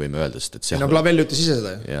arvan, et me võime öelda, sest et seal... No Klavel ütles ise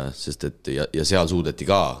seda. Ja, sest et ja seal suudeti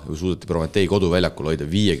Prometee koduväljakul hoida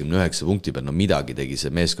 59 punkti peal, no midagi tegi see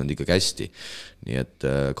meeskond ikka hästi. Nii et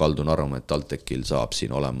kaldun arvama, et TalTechil saab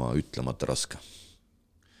siin olema ütlemata raske.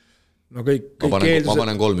 No kõik ma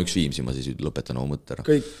panen 3-1 Viimsi, ma siis lõpetan oma mõtte ära.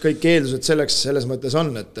 Kõik eeldused selles mõttes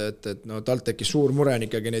on, et no TalTechis suur mure on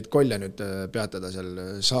ikkagi neid kolle nüüd peatada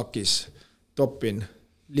seal Saakis, Topin,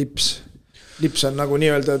 Lips. Lips on nagu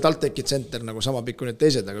nii-öelda TalTechi tsenter, nagu sama pikku need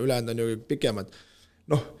teised, aga ülejäänud on ju pikemad.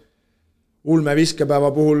 Noh, ulme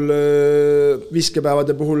viskepäevade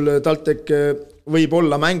puhul TalTech võib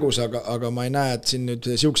olla mängus, aga ma ei näe, et siin nüüd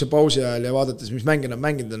siukse pausi ajal ja vaadates, mis mänge nad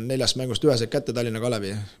mänginud on 4 mängust üheselt kätte Tallinna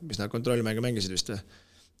Kalevi, mis nad kontrollimänge mängisid vist.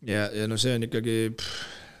 Ja no see on ikkagi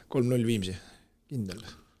 3-0 Viimsi, kindel.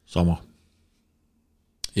 Sama.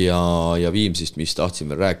 Ja Viimsist, mis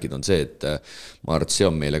tahtsime rääkida, on see, et ma arvan, et see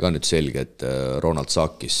on meile ka nüüd selge, et Ronald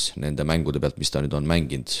Saakis nende mängude pealt, mis ta nüüd on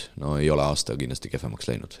mänginud, no ei ole aasta kindlasti kehvemaks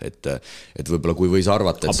läinud. Et võib-olla kui võis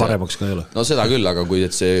arvata, et paremaks ka ei ole. No seda küll, aga kui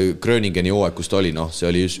see Gröningeni hooaeg, kus ta oli, no see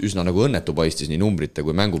oli üsna nagu õnnetu paistis nii numbrite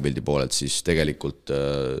kui mängupildi poolelt, siis tegelikult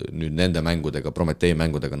nüüd nende mängudega, Prometee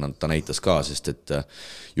mängudega ta näitas ka, sest et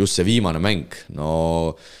just see viimane mäng,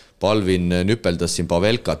 no Palvin nüpeldas siin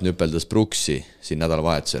Pavelkat, nüpeldas Bruksi siin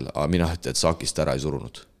nädalavahetusel, aga mina ütlen, et Saakist ära ei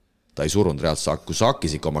surunud. Ta ei surunud reaalselt, kui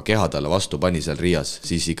Saakis ikka oma keha talle vastu pani seal Riias,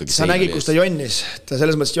 siis ikkagi... Sa nägid, kus ta jonnis, ta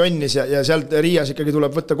selles mõttes jonnis ja sealt Riias ikkagi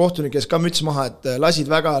tuleb võtta kohtunik, kes ka müts maha, et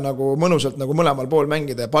lasid väga nagu mõnusalt nagu mõlemal pool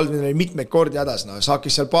mängida ja Palvin oli mitmeid kordi hädas, no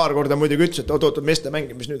Saakis seal paar korda muidugi ütles, et oot, meeste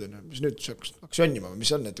mängib, mis nüüd on, mis nüüd hakkas jonnima,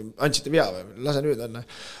 mis on, et andsite vea või, lase nüüd on.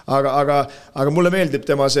 Aga mulle meeldib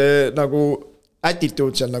tema see nagu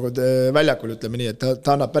attitude seal nagu väljakul, ütleme nii, et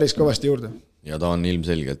ta annab päris kõvasti juurde. Ja ta on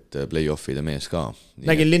ilmselgelt play-offide mees ka.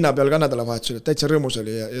 Nägin linna peal ka nädalavahetusel, et täitsa rõõmus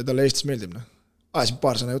oli ja talle Eestis meeldib. Ajasin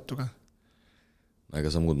paar sõna juttu ka.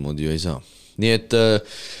 Ega sa muud moodi ju ei saa.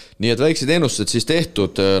 Nii et väiksed ennustused siis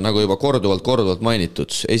tehtud, nagu juba korduvalt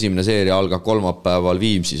mainitud. Esimene seeria algab kolmapäeval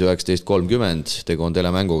Viimsis 19.30, tegu on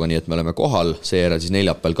telemänguga, nii et me oleme kohal. Seejärel siis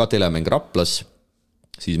neljapäeval ka telemäng Raplas,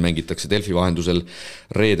 siis mängitakse Delfi vahendusel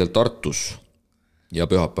reedel Tartus ja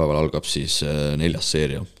pühapäeval algab siis 4.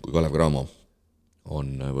 seeria, kui Kalev Cramo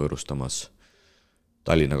on võõrustamas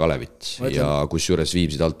Tallinna Kalevit ja kus juures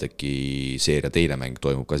Viimsi Talteki seeria teine mäng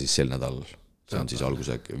toimub ka siis sel nädalal. See on siis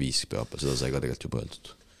alguse 5 pühapäeval, seda sai ka tegelikult juba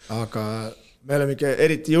öeldud. Aga me oleme ikka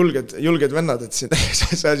eriti julged vennad, et see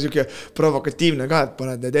on niisugune provokatiivne ka, et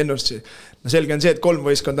paned neid ennustusi. No selge on see, et 3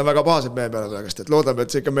 võistkond on väga pahased meie peale praegust, et loodame,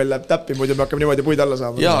 et see ikka meil läheb täppi, muidu me hakkame niimoodi puid alla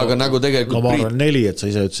saama. Jaa, aga nagu tegelikult ma arvan 4, et sa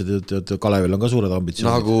ise ütlesid, et Kalevil on ka suured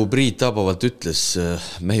ambitsioonid. Nagu Priit Tabavalt ütles,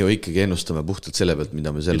 me ju ikkagi ennustame puhtalt selle pealt,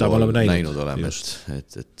 mida me sel näinud oleme,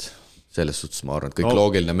 et selles suhtes ma arvan, et kõik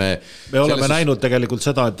loogiline. Me oleme näinud tegelikult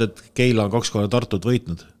seda, et Keila on 2 korda Tartut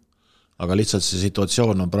võitnud. Aga lihtsalt see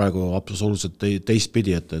situatsioon on praegu absoluutselt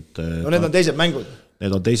teistpidi, et no need on teised mängud.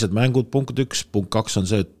 Need on teised mängud, punkt 1, punkt 2 on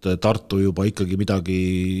see, et Tartu juba ikkagi midagi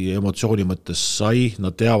emotsiooni mõttes sai,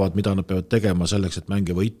 nad teavad, mida nad peavad tegema selleks, et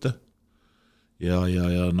mänge võita. Ja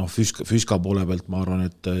füüska poole pealt ma arvan,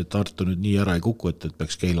 et Tartu nüüd nii ära ei kuku, et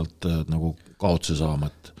peaks Keilalt nagu kaotse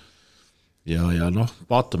saama. Ja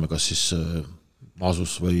vaatame, kas siis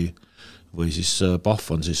Maasus või siis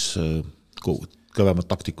Pahv on siis kõvemad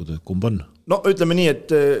taktikud, kumb on? No ütleme nii, et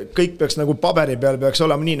kõik peaks nagu paberi peal peaks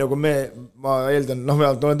olema nii, nagu ma eeldan, ma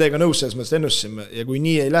olen teiega nõus selles mõttes ennustasime ja kui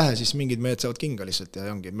nii ei lähe, siis mingid mehed saavad kinga lihtsalt ja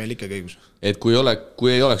ongi meil ikkagi õigus. Et kui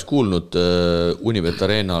ei oleks kuulnud Unibet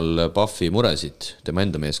Arenal Pahvi muresid tema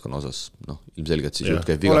enda meeskonna osas, ilmselgelt siis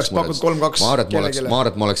jutt käib vigast mureds. Ma arvan,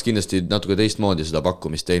 et ma oleks kindlasti natuke teistmoodi seda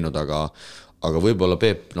pakkumist teinud, aga võib-olla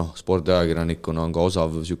Peep, spordiajakirjanikuna on ka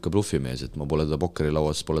osav siuke blufimees, et ma pole teda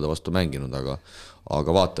pokkerilauas, pole ta vastu mänginud,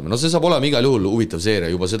 aga vaatame. See saab olema igal juhul huvitav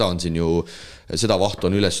seeria, juba seda on siin ju, seda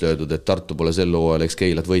vahtu on üles löödud, et Tartu pole sel hooajal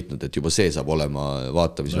Keilat võitnud, et juba see saab olema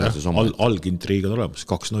vaatamisväärsus oma. Algintriig on olemas,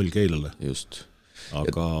 2-0 Keilale. Just.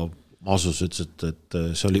 Aga Maasus ütles, et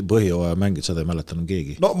see oli põhjooaja mäng, et seda ei mäletanud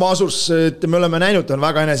keegi. No Maasus, me oleme näinud, on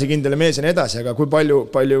väga enesekindel mees ja nii edasi, aga kui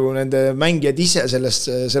palju nende mängijad ise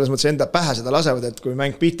selles mõttes enda pähe seda lasevad, et kui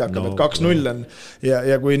mäng pihta hakkab, et 2-0 on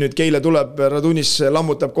ja kui nüüd Keila tuleb, Radunis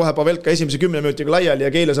lammutab kohe Pavelka esimese 10 minutiga laiali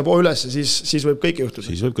ja Keila saab üles, siis võib kõike juhtuda.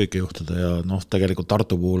 Siis võib kõike juhtuda ja tegelikult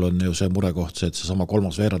Tartu puhul on ju see murekoht see, et see sama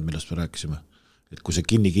 3. veerand, millest me rääkisime. Et kui see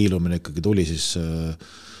kinni kiilumine ikkagi tuli,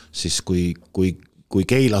 siis kui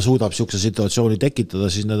Keila suudab siukse situatsiooni tekitada,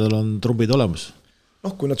 siis nendel on trumbid olemas.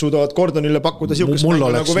 Kui nad suudavad Gordonile pakkuda siukest mängu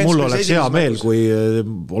nagu Ventspils. Mul oleks hea meel, kui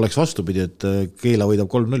oleks vastupidi, et Keila võidab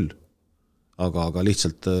 3-0. Aga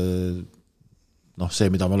lihtsalt see,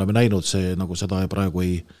 mida me oleme näinud, see nagu seda praegu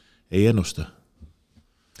ei ennusta.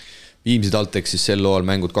 Viimsi Taltek siis sel loal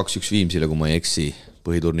mängud 2-1 Viimsile, kui ma ei eksi.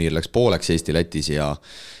 Põhiturniir läks pooleks Eesti-Lätis ja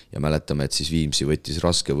mäletame, et siis Viimsi võttis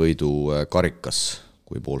raske võidu Karikas,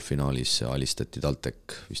 kui poolfinaalis alistati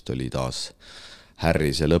Taltek, vist oli taas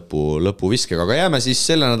Härrise lõpuviskega, aga jääme siis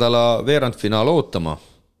selle nädala veerandfinaal ootama.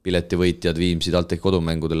 Piletivõitjad Viimsi Taltek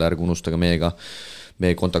kodumängudele, ärgu unustage meiega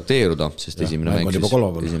kontakteeruda, sest esimene mäng juba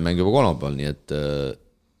kolmapäeval, nii et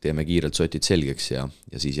teeme kiirelt sotid selgeks ja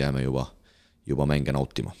siis jääme juba mänge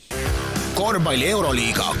nautima. Korvpalli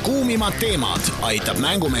Euroliiga kuumimad teemad aitab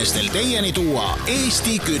mängumeestel teieni tuua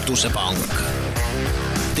Eesti Kütusepank.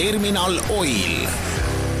 Terminal Oil.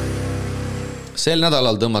 Sel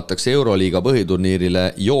nädalal tõmmatakse Euroliiga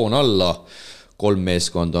põhiturniirile joon alla. 3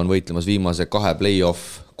 meeskonda on võitlemas viimase 2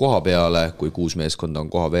 play-off koha peale, kui 6 meeskonda on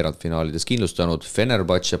koha veerandfinaalides kindlustanud.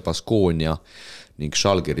 Fenerbahce, Baskonia ning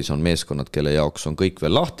Žalgiris on meeskonnad, kelle jaoks on kõik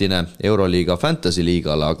veel lahtine. Euroliiga Fantasy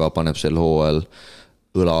liigale aga paneb sel hooajal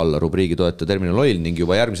õla alla rubriigi toetaja Terminal Oil ning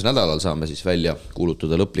juba järgmisel nädalal saame siis välja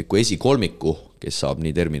kuulutada lõpliku esikolmiku, kes saab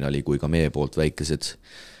nii Terminali kui ka meie poolt väikesed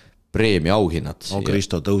preemia auhinnad.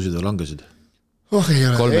 Kristo, tõusid või langesid?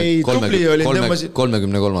 Ei, tubli oli.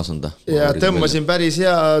 33 on ta. Ja tõmbasin päris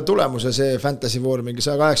hea tulemuse see Fantasy War mingi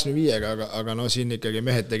 185, aga siin ikkagi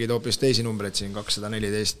mehed tegid hoopis teisi numbreid siin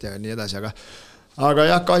 214 ja nii edasi, aga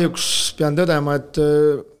jah, kahjuks pean tõdema, et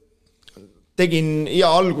tegin hea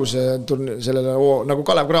alguse sellele nagu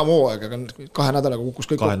Kalev Cramo hooaega, aga 2 nädalaga kukkus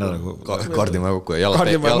kõik kokku. Kaardimaja kokku ja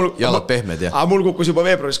jalad pehmed. Mul kukkus juba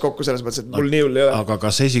veebruaris kokku selles mõttes, et mul nii hull ei ole. Aga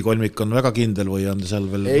kas esikolmik on väga kindel või on seal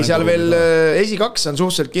veel? Ei, seal veel esikaks on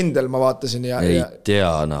suhteliselt kindel, ma vaatasin. Ei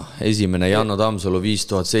tea, esimene Janno Tammsalu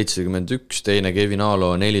 5071, teine Kevin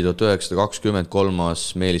Aalo 4920,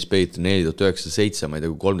 kolmas Meelis Peit 4907, ma ei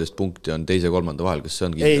tea, kui 13 punkti on teise ja kolmanda vahel, kas see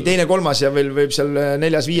on kindel? Ei, teine, kolmas ja veel võib seal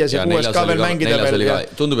 4, 5 ja 6 ka veel mängida veel.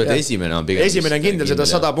 Tundub, et esimene on pigem. Esimene on kindel, seda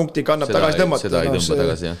 100 punkti kannab tagasi tõmmata. Seda ei tõmba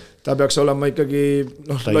tagasi, jah. Ta peaks olema ikkagi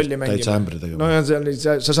lolli mängima.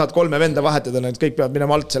 Sa saad 3 venda vahetada, need kõik peavad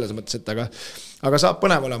minema alt selles mõttes, et aga saab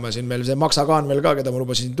põnev olema siin meil see Maksakaan veel ka, keda ma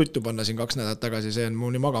lubasin tuttu panna siin 2 nädalat tagasi, see on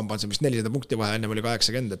mul nii magam pannud, see vist 400 punkti vahe, enne oli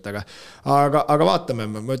 80, aga vaatame,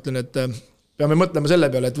 ma ütlen, et peame mõtlema selle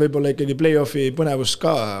peale, et võib-olla ikkagi play-offi põnevus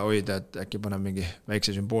ka hoida, et äkki paneb mingi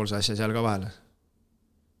väikse sümboolse asja seal ka vahele.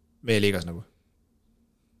 Meie liigas nagu.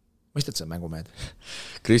 Mõistad sa Mängumehed?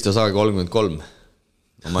 Kristo Saag 33.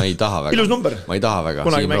 Ma ei taha väga. Ilus number. Ma ei taha väga.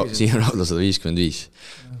 Siin on Raudla 155.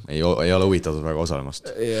 Ei ole huvitatud väga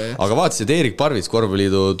osalemast. Aga vaatasid, Eerik Parvits,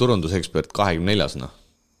 Korvpalliliidu turundusekspert, 24.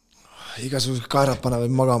 Igasugused kaerad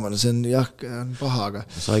panevad magama, see on jah, on paha, aga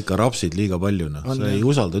sa ikka rapsid liiga palju, sa ei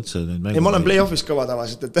usalda üldse neid mänge. Ei, ma olen play-offis kõva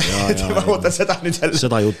tavaliselt, et ma ootan seda nüüd jälle.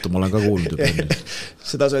 Seda juttu ma olen ka kuulnud juba.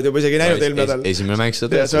 Seda sa oled juba isegi näinud eelmine nädal. Esimene mäng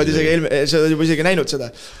seda. Sa oled juba isegi näinud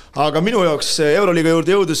seda. Aga minu jaoks Euroliiga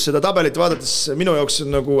juurde jõudus seda tabelit vaadates, minu jaoks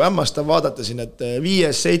on nagu hämmastav vaadata siin, et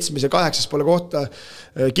 5, 7 ja 8 pole kohta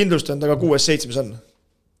kindlustanud, aga 6, 7 on.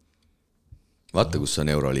 Vaata, kus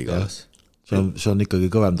on Euroliiga alas. See on ikkagi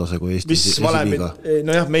kõvem tase kui Eesti esiliiga.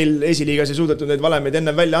 Nojah, meil esiliigas ei suudetud neid valemeid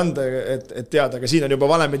enne välja anda, et teada, aga siin on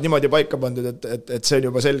juba valemid niimoodi paika pandud, et see on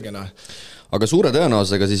juba selgena. Aga suure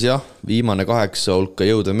tõenäosusega siis jah, viimane 8 hulka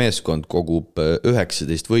jõudev meeskond kogub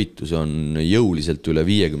 19 võitu, see on jõuliselt üle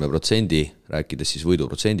 50%, rääkides siis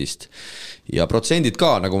võiduprotsendist. Ja protsendid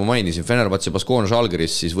ka, nagu ma mainisin, Fenerbahce, Baskonia,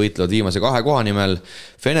 Žalgiris siis võitlevad viimase 2 koha nimel.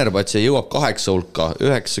 Fenerbahce jõuab 8 hulka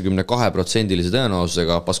 92%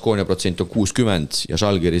 tõenäosusega, Baskonia protsent on 60 ja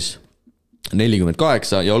Žalgiris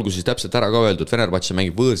 48 ja olgu siis täpselt ära ka öeldud, Fenerbahce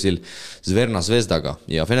mängib võõrsil Zverna Zvezdaga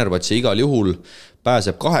ja Fenerbahce igal juhul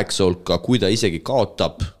pääseb 8 hulka, kui ta isegi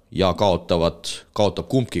kaotab ja kaotab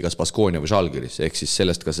kumbki kas Baskonia või Žalgiris, ehk siis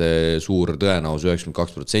sellest ka see suur tõenäosus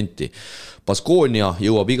 92%. Baskonia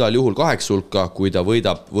jõuab igal juhul 8 hulka, kui ta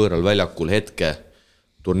võidab võõral väljakul hetke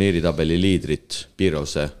turniiritabeli liidrit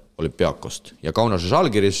Pirose Olümpiakost ja Kaunase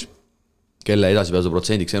Žalgiris, kelle edasipääsu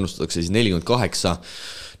protsendiks ennustatakse siis 48,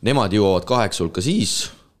 nemad jõuavad 8 hulka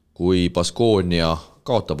siis, kui Baskonia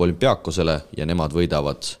kaotab Olümpiakosele ja nemad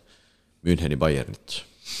võidavad Müncheni Bayernit.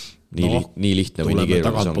 Nii lihtne või nii keeruline see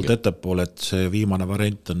ongi. Tagantpoolt ettepoole, et see viimane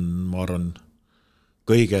variant on, ma arvan,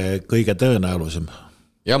 kõige tõenäolisem.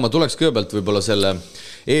 Ja ma tuleks kõigepealt võib-olla selle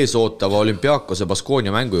eesootava Olümpiakose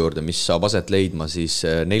Baskonia mängu juurde, mis saab aset leidma siis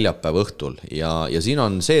neljapäeva õhtul. Ja siin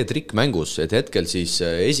on see trikk mängus, et hetkel siis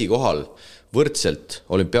esikohal võrdselt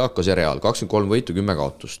Olümpiakos ja Real, 23 võitu, 10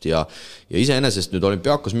 kaotust ja iseenesest nüüd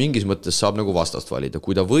Olümpiakos mingis mõttes saab nagu vastast valida.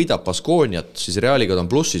 Kui ta võidab Baskoniat, siis Realiga ta on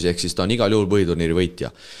plussis, ehk siis ta on igal juhul põhiturniiri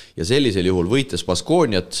võitja. Ja sellisel juhul võites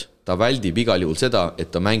Baskoniat, ta väldib igal juhul seda,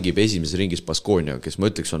 et ta mängib esimeses ringis Baskonia, kes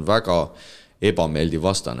ma ütleks on väga ebameeldiv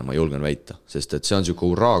vastane, ma julgen väita. Sest et see on siuke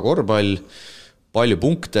hurraa korvpall, palju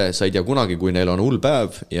punkte, sa ei tea kunagi, kui neil on hull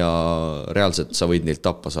päev ja reaalselt sa võid neilt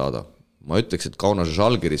tappa saada. Ma ütleks, et Kaunase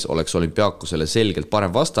Žalgiris oleks Olümpiakosele selgelt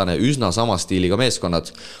parem vastane, üsna sama stiiliga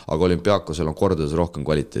meeskonnad, aga Olümpiakosel on kordades rohkem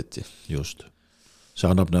kvaliteeti. Just. See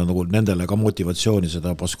annab nagu nendele ka motivatsiooni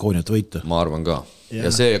seda Baskoniat võita. Ma arvan ka.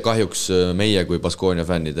 Ja see kahjuks meie kui Baskonia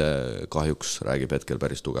fännide kahjuks räägib hetkel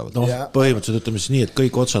päris tugevalt. Põhimõtteliselt ütleme siis nii, et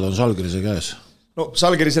kõik otsad on Žalgirise käes. No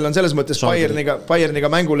Žalgirisel on selles mõttes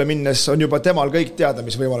Bayerniga mängule minnes on juba temal kõik teada,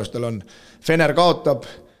 mis võimalustel on. Fener kaotab,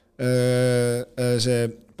 see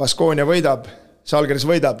Baskonia võidab, Žalgiris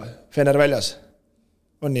võidab, Fener väljas.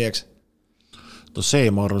 On nii, eks? No see,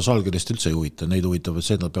 ma arvan, Žalgirist üldse ei huvita. Neid huvitab, et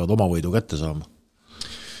see, et nad peavad oma võidu kätte saama.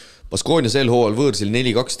 Baskonia sel hooajal võõrsil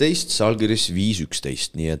 4-12, Žalgiris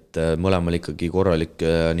 5-11, nii et mõlemal ikkagi korralik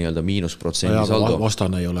nii-öelda miinusprotsendi saldo.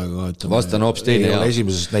 Vastane ei ole ka, ütleme. Vastane hoopis teine.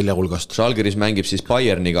 Esimesest 4 hulgast. Žalgiris mängib siis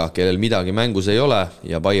Bayerniga, kellel midagi mängus ei ole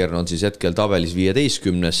ja Bayern on siis hetkel tabelis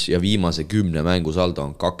 15 ja viimase 10 mängu saldo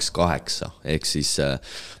on 2-8, ehk siis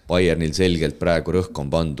Bayernil selgelt praegu rõhk on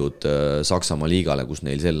pandud Saksamaa liigale, kus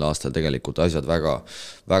neil sel aastal tegelikult asjad väga,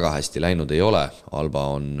 väga hästi läinud ei ole. Alba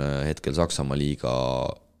on hetkel Saksamaa liiga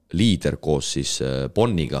liider koos siis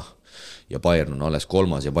Bonniga ja Bayern on alles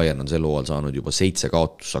 3. ja Bayern on sel hooajal saanud juba 7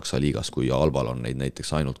 kaotust Saksa liigas, kui Albal on neid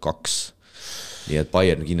näiteks ainult 2. nii et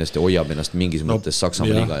Bayern kindlasti hoiab ennast mingis mõttes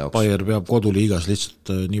Saksamaa liiga jaoks. Bayern peab koduliigas lihtsalt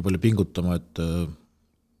nii palju pingutama, et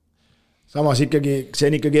samas ikkagi, see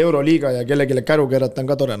on ikkagi Euroliiga ja kellelegi käru keerata on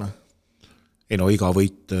ka tore. Ei no iga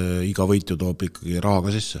võit ju toob ikkagi raha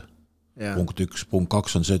ka sisse. Punkt 1, punkt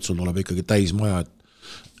 2 on see, et sul tuleb ikkagi täis maja,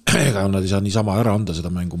 et ega nad ei saa niisama ära anda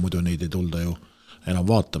seda mängu, muidu neid ei tulda ju enam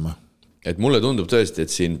vaatama. Et mulle tundub tõesti,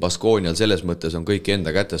 et siin Baskonial selles mõttes on kõik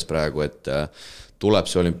enda kätes praegu, et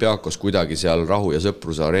tuleb see Olümpiakos kuidagi seal Rahu ja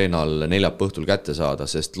Sõpruse areenal neljapäeva õhtul kätte saada,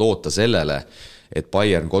 sest loota sellele, et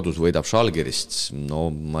Bayern kodus võidab Schalgerist, no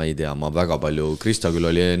ma ei tea, ma väga palju, Krista küll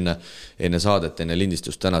oli enne saadet, enne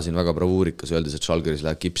lindistust täna siin väga bravuurikas, öeldes, et Schalgeris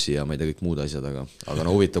läheb kipsi ja ma ei tea kõik muud asjad, aga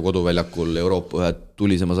no huvitav koduväljakul Euroopa ühe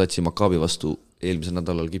tulisema satsi Maccabi vastu eelmisel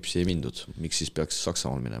nädalal kipsi ei mindud, miks siis peaks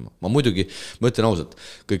Saksamaal minema? Ma muidugi, ma ütlen ausalt,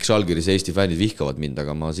 kõik Schalgeris Eesti fännid vihkavad mind,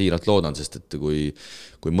 aga ma siiralt loodan, sest et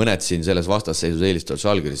kui mõned siin selles vastasseisus eelistavad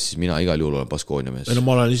Schalgeris, siis mina igal juhul olen Baskonia mees. No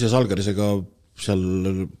ma olen ise Schalgerisega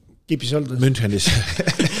seal Kipsis olnud. Münchenis,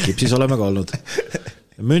 Kipsis oleme ka olnud.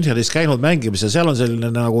 Münchenis käinud mängimis ja seal on selline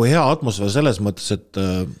nagu hea atmosfäär selles mõttes,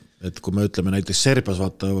 et kui me ütleme näiteks Serbias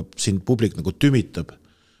vaata, siin publik nagu tümitab,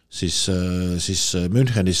 siis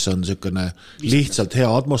Münchenis on selline lihtsalt hea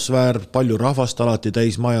atmosfäär, palju rahvast alati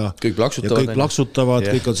täis maja. Kõik plaksutavad,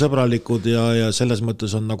 kõik on sõbralikud ja selles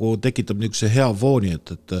mõttes on nagu tekitab niisuguse hea fooni,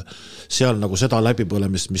 et seal nagu seda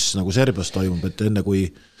läbipõlemist, mis nagu Serbias toimub, et enne kui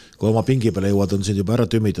oma pingi peale jõuad, on siin juba ära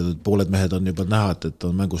tümitatud, pooled mehed on juba näha, et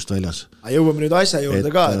on mängust väljas. Jõuame nüüd asja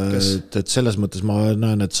juurde ka. Et selles mõttes ma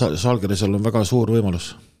näen, et Schalgerisel on väga suur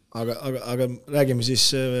võimalus. Aga räägime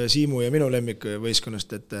siis Siimu ja minu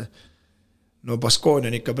lemmikvõistkonnast, et no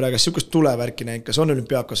Baskonia on ikka praegu sihukest tulevärki näinud, kas on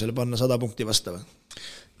Olümpiakosele panna 100 punkti vastava?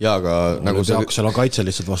 Ja, aga nagu sa kaitse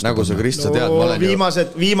lihtsalt vastu. Nagu sa Krista tead, ma olen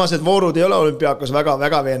viimased voorud ei ole Olümpiakos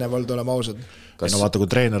väga veenev olnud, olema ausad. No vaata, kui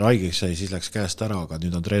treener haigeks sai, siis läks käest ära, aga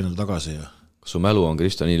nüüd on treener tagasi. Kas su mälu on,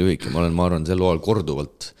 Krista, nii lühike? Ma arvan, sel loal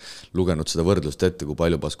korduvalt lugenud seda võrdlust ette, kui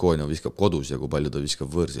palju Baskonia viskab kodus ja kui palju ta viskab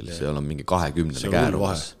võõrsil. Seal on mingi 20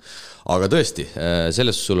 käärumas. Aga tõesti,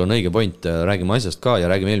 sellest sul on õige point, räägime asjast ka ja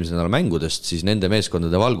räägime eelmise nädala mängudest, siis nende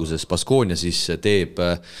meeskondade valguses Baskonia siis teeb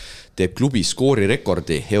klubi skoori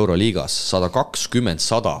rekordi Euroliigas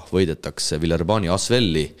 120-100 võidetakse Villerbani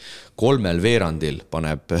Asvelli, 3 veerandil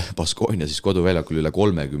paneb Baskonia siis koduväljakul üle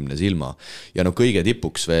 30 silma ja no kõige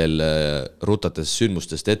tipuks veel rutates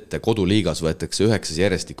sündmustest ette, koduliigas võetakse 9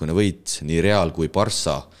 järjestikune võit, nii Real kui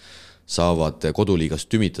Barça saavad koduliigas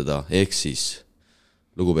tümitada, ehk siis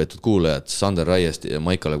lugupeetud kuulajad, Sander Raiest ja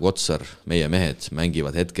Maikalev Kotsar, meie mehed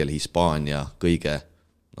mängivad hetkel Hispaania kõige,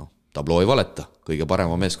 tabloo ei valeta, kõige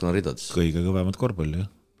parema meeskonna ridades. Kõige kõvemad korvpalli, jah.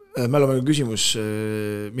 Meil on küsimus,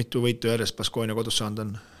 mitu võitu järjest Baskonia kodus saanud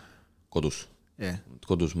on? Kodus? Yeah.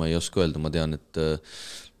 Kodus ma ei oska öelda, ma tean,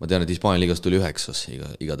 et Hispaania liigast tuli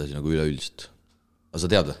 9, igatahes nagu üleüldiselt. Aga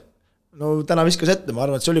sa tead või? No täna viskas ette, ma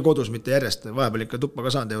arvan, et see oli kodus, mitte järjest. Vahepeal ikka tuppa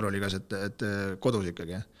ka saanud Euroliigas, et kodus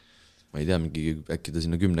ikkagi. Ma ei tea, äkki ta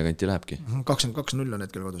sinna 10 kanti lähebki. 22-0 on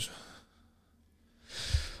hetkel kodus.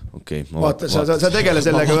 Okay, vaata, sa tegele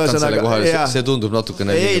sellega ühesõnaga. See tundub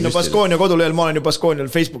natukene. Ei, no Baskonia kodulehel, ma olen ju Baskonial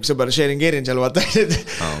Facebook sõber, sharing erin seal, vaata.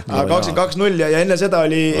 Aga 22-0 ja enne seda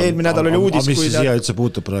oli, eelmine nädal oli uudis. Mis see siia üldse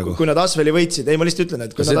puutub praegu? Kui nad Asveli võitsid, ei ma lihtsalt ütlen,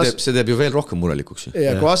 et see teeb ju veel rohkem murelikuks.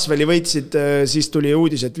 Ja kui Asveli võitsid, siis tuli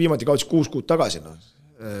uudis, et viimati kaudis 6 kuud tagasi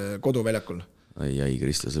koduväljakul. Ei,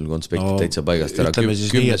 Krista, sul konspektid täitsa paigast ära.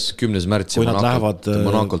 10. märts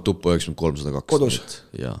Monacolt tuppu 93-102. Kodus.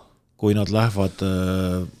 Kui nad lähevad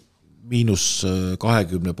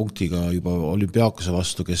 -20 punktiga juba Olümpiakose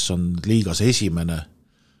vastu, kes on liigas esimene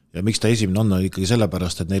ja miks ta esimene on ikkagi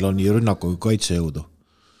sellepärast, et neil on nii rünnaku kui kaitsejõudu,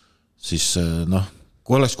 siis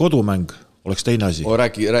kui oleks kodumäng, oleks teine asi.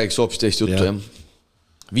 Räägiks hoopis teist juttu, jah.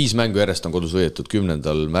 5 mängu järjest on kodus võetud 10.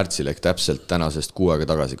 märtsil ehk täpselt tänasest 6 aega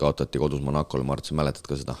tagasi kaotati kodus Monacole, ma arvan, sa mäletad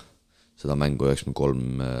ka seda mängu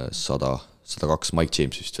 93-102, Mike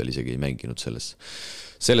James vist veel isegi ei mänginud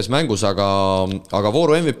selles mängus, aga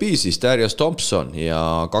vooru MVP siis Darius Thompson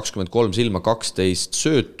ja 23 silma, 12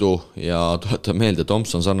 söötu ja tuletan meelde,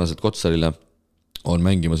 Thompson sarnaselt Kotsarile on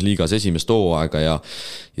mängimas liigas esimest hooaega ja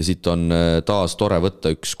siit on taas tore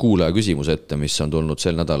võtta üks kuulaja küsimus ette, mis on tulnud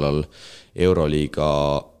sel nädalal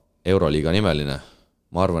Euroliiga nimeline.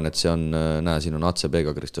 Ma arvan, et see on, siin on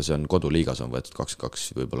ACB-ga, Krista, see on koduliigas on võetud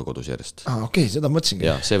 22 võib-olla kodus järjest. Okei, seda mõtlesingi.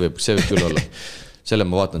 Ja, see võib küll olla. Selle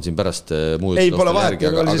ma vaatan siin pärast ei pole vahet,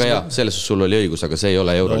 aga jah, selles sul oli õigus, aga see ei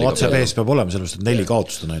ole Euroliiga. ACB-s peab olema, sellepärast, et 4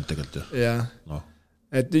 kaotust on ainult tegelikult ju. Jah.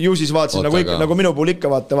 Et ju siis vaatasin, nagu minu puhul ikka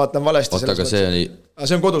vaatan valesti. Aga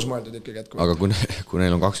see on kodus mõeldud ikkagi jätkuvalt. Aga kui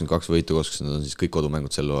neil on 22 võitu koos, kas nad on siis kõik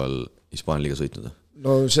kodumängud sel ajal Hispaania liigas võitnud?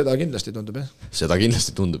 No seda kindlasti tundub, jah. Seda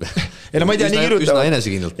kindlasti tundub, jah. Ei, no ma ei tea, nii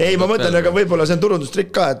kirjutavad. Ei, ma mõtlen, aga võib-olla see on turundustrikk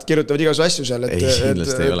ka, et kirjutavad igasugu asju seal,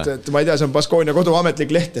 et ma ei tea, see on Baskonia koduametlik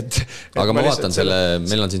leht, aga ma vaatan selle,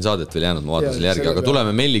 meil on siin saadet veel jäänud, ma vaatan selle järgi, aga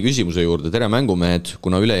tuleme Melli küsimuse juurde. Tere Mängumehed,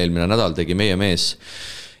 kuna üle-eelmine nädal tegi meie mees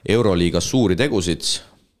Euroliigas suuri tegusid,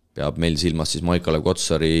 peab meil silmas siis Maik-Kalev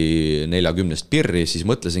Kotsari 40 pirri, siis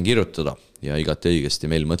mõtlesin kirjutada ja igati õigesti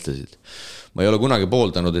meil mõtlesid. Ma ei ole kunagi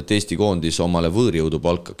pooldanud, et Eesti koondis omale võõrjõudu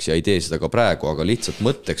palkaks ja ei tee seda ka praegu, aga lihtsalt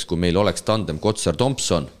mõtteks, kui meil oleks tandem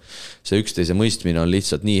Kotsar-Thompson, see üksteise mõistmine on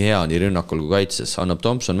lihtsalt nii hea nii rünnakul kui kaitses. Annab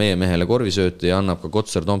Thompson meie mehele korvisööte ja annab ka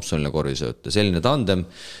Kotsar-Thompsonile korvisööte. Selline tandem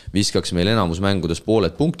viskaks meil enamus mängudes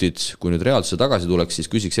pooled punktid. Kui nüüd reaalsuse tagasi tuleks,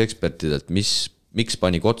 siis küsiks ekspertidelt, miks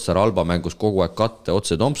pani Kotsar Alba mängus kogu aeg katte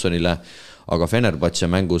otse Thompsonile, aga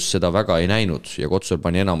Fenerbahce mängus seda väga ei näinud ja Kotsar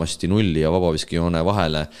pani enamasti nulli ja vabaviskijoone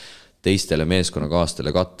vahele teistele meeskonnakaastele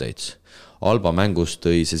katteid. Alba mängus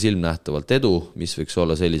tõi see silmnähtavalt edu, mis võiks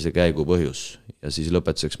olla sellise käigu põhjus. Ja siis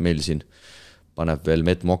lõpetuseks meil siin paneb veel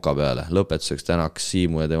Met Moka peale. Lõpetuseks tänaks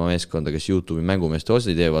Siimu ja tema meeskonda, kes YouTube'i mängumeeste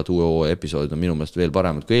osi teevad. UO episoodid on minu meelest veel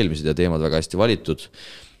paremad kui eelmised ja teemad väga hästi valitud.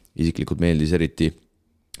 Isiklikult meeldis eriti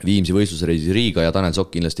Viimsi võistlusreisis Liiga ja Tanel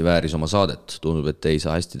Sokk kindlasti vääris oma saadet. Tundub, et ei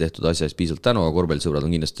saa hästi tehtud asja eest piisalt tänu, aga korvpallisõbrad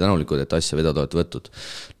on kindlasti tänulikud, et asja vedada olete võttud.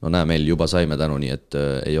 No näe, meil juba saime tänu, nii et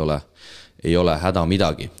ei ole häda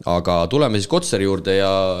midagi. Aga tuleme siis Kotsari juurde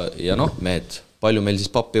ja noh, mehed, palju meil siis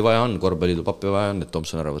pappi vaja on, korvpalliidu pappi vaja on, et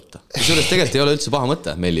Thompson ära võtta. Kusjuures tegelikult ei ole üldse paha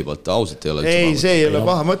mõte Melli poolt, ausalt ei ole üldse paha mõte. See ei ole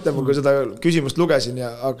paha mõte, kui seda küsimust lugesin ja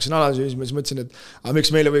hakkasin analüüsima, siis mõtlesin, et miks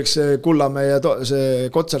meile võiks Kullamäe ja see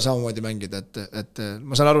Kotsar samamoodi mängida, et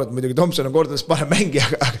ma saan aru, et muidugi Thompson on kordades parem mängija,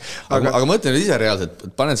 aga mõtlen ise reaalselt,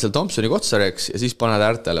 paned seal Thompsoni Kotsariks ja siis paned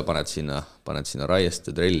äärtele, paned sinna Raiest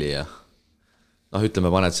ja Trelli ja noh, ütleme,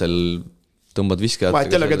 paned seal tõmbad viskajad.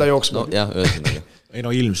 Vahet jälle, keda jooksma. No, jah, ühesõnaga. Ei no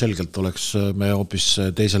ilmselgelt oleks me hoopis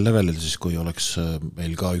teisel levelil, siis kui oleks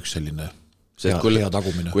meil ka üks selline hea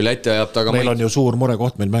tagumine. Kui Läti ajab taga meil on ju suur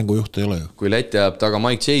murekoht, meil mängujuht ei ole ju. Kui Läti ajab taga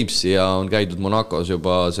Mike Jamesi ja on käidud Monacos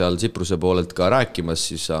juba seal Tsipruse poolelt ka rääkimas,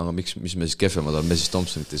 siis mis me siis kehvemad on, me siis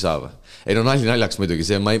Thompsonit ei saa või? Ei no naljakas muidugi,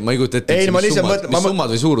 see ma ei kujuta ette, mis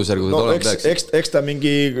summad või suurusjärgud olema peaks. Eks ta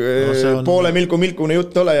mingi poole milkune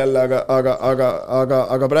jutt ole jälle,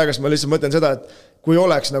 aga praegust ma lihtsalt mõtlen seda, et kui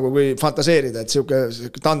oleks nagu, kui fantaseerida, et siuke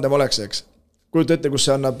tandem oleks, eks. Kujuta ette, kus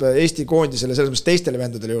see annab Eesti koondisele selles mõttes teistele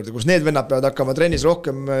vendadele juurde, kus need vennad peavad hakkama trennis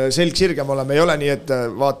rohkem selg sirgem olema, ei ole nii, et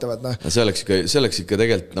vaatavad. No. See oleks ikka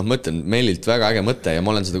tegelikult, mõtlen Mellilt väga äge mõte ja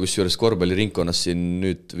ma olen seda kusjuures korvpalliringkonnas siin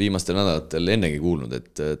nüüd viimastel nädalatel ennegi kuulnud,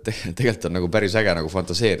 et tegelikult on nagu päris äge nagu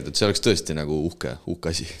fantaseerida, et see oleks tõesti nagu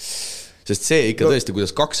uhke asi. Sest see ikka tõesti,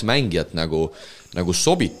 kuidas kaks mängijat nagu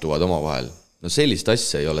sobituvad oma vahel. No sellist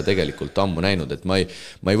asja ei ole tegelikult ammu näinud, et ma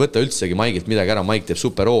ei võta üldsegi Maigilt midagi ära, Maik teeb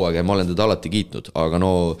super hooaega ja ma olen teda alati kiitnud, aga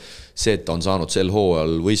no see, et ta on saanud sel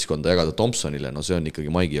hooajal võistkonda jagada Thompsonile, no see on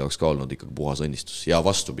ikkagi Maigi jaoks ka olnud ikkagi puhas õnnistus ja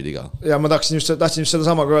vastupidi ka. Ja ma tahtsin just seda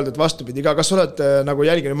sama ka öelda, et vastupidi ka, kas oled nagu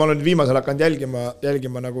jälginud, ma olen viimasel hakanud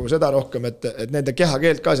jälgima nagu seda rohkem, et nende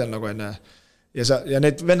kehakeelt ka seal nagu enne. Ja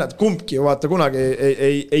need vennad kumbki ju vaata kunagi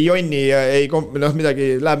ei jonni ja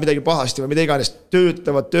läheb midagi pahasti või mida iganes,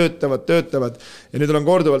 töötavad ja nüüd olen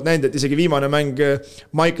korduvalt näinud, et isegi viimane mäng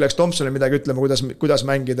Mike läks Thompsonile midagi ütlema, kuidas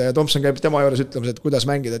mängida ja Thompson käib tema juures ütlemas, et kuidas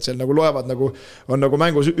mängida, et seal nagu loevad on nagu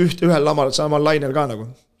mängus ühel samal lainel ka nagu.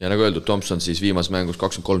 Ja nagu öeldud, Thompson siis viimas mängus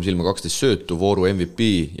 23 silma 12 söötu, vooru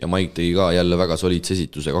MVP ja Mike tegi ka jälle väga soliidse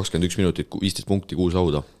esituse, 21 minutit, 15 punkti, 6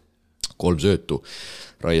 lauda, 3 söötu.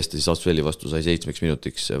 Raieste siis Astveli vastu sai 7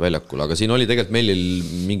 minutiks väljakul, aga siin oli tegelikult meil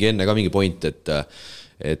enne ka mingi point, et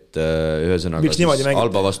ühesõnaga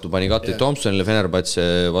Alba vastu pani katte Thompsonile, Fenerbahce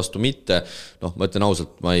vastu mitte. Noh, ma ütlen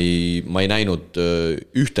ausalt, ma ei näinud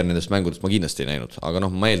ühte nendest mängudest, ma kindlasti ei näinud, aga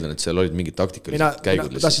noh, ma eeldan, et seal olid mingid taktikalised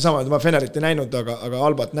käigud. Mina tahtsin sama, et ma Fenerit ei näinud, aga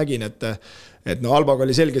Albat nägin, et no Albaga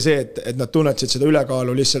oli selge see, et nad tunnetsid seda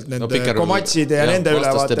ülekaalu lihtsalt nende komatside ja nende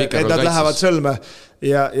ülevaate, et nad lähevad sõlme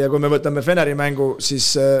ja kui me võtame Feneri mängu,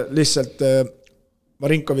 siis lihtsalt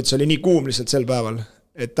Marinkovits oli nii kuum lihtsalt sel päeval,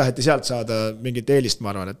 et taheti sealt saada mingit eelist,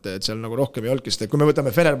 ma arvan, et seal nagu rohkem ei olkist. Kui me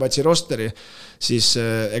võtame Fenerbahce rosteri, siis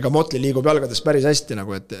ega Motli liigub jalgadest päris hästi,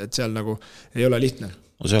 nagu, et seal nagu ei ole lihtne.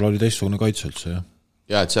 No seal oli teistsugune kaitse üldse, jah.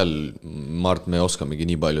 Ja, et seal, Mart, me oskamegi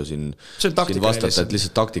nii palju siin vastata, et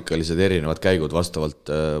lihtsalt taktikalised erinevad käigud vastavalt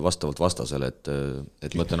vastasele,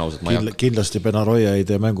 et mõtlen ausalt, ma ei kindlasti Benaroia ei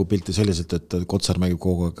tee mängupilti selliselt, et Kotsar mängib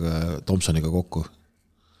kogu aeg Thompsoniga kokku.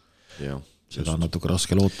 Ja, seda on natuke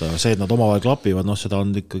raske loota. See, et nad omavahel klapivad, seda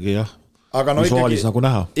on ikkagi jah, aga no visuaalis nagu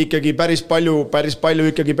näha. Ikkagi päris palju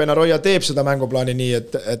ikkagi Benaroya teeb seda mänguplaani nii,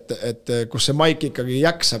 et kus see Maik ikkagi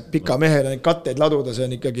jäksab pika mehele neid katteid laduda, see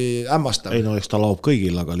on ikkagi ämmastav. Ei no eks ta laob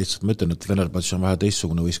kõigil, aga lihtsalt ma ütlen, et Fenerbahce on vähe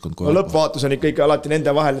teistsugune võistkond. No lõppvaatus on ikka alati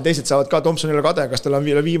nende vahel ja teised saavad ka Thompsonile kade, kas tal on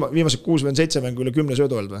viimased 6 või 7 mängu üle 10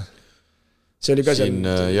 söödu olnud või? See oli ka siin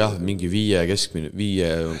jah, mingi 5 keskmine,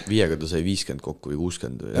 5-ga ta sai 50 kokku või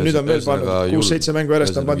 60. Ja nüüd on veel pannud 6-7 mängu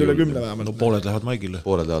järjest on pannud üle 10 vähemalt. No pooled lähevad Maigile.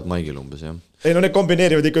 Pooled lähevad Maigile umbes, jah. Ei no need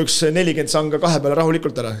kombineerivad ikka üks 40 sanga 2 peale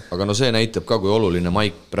rahulikult ära. Aga no see näitab ka, kui oluline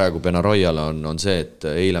Maik praegu Benaroyale on see,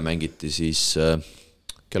 et eile mängiti siis...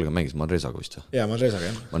 Kellega mängis? Manresaga vist või? Jaa, Manresaga,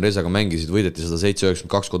 jah. Manresaga mängisid, võideti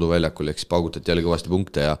 107-92 koduväljakul, eks paugutati jälle kõvasti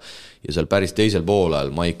punkte ja seal päris teisel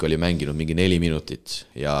poolel Maik oli mänginud mingi 4 minutit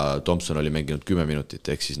ja Thompson oli mänginud 10 minutit,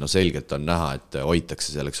 ehk siis no selgelt on näha, et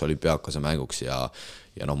hoitakse selleks olümpiaakase mänguks ja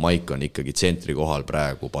no Maik on ikkagi tsentri kohal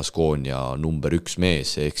praegu Baskonia number 1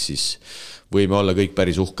 mees, ehk siis võime olla kõik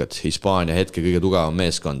päris uhked. Hispaania hetke kõige tugevam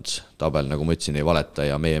meeskond, tabel nagu ma ütlesin ei valeta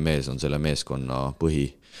ja meie mees on selle meeskonna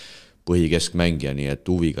põhikeskmängija, nii et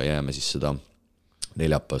huviga jääme siis seda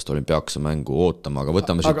neljapäevast olümpiaakse mängu ootama, aga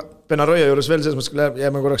võtame aga Benaroya juures veel selles mõttes,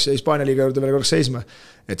 jääme korraks Hispaania liiga juurde veel korraks seisma,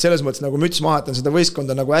 et selles mõttes nagu müts maha, et on seda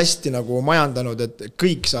võistkonda nagu hästi nagu majandanud, et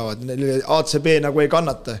kõik saavad, ACB nagu ei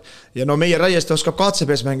kannata ja no meie Raieste oskab ka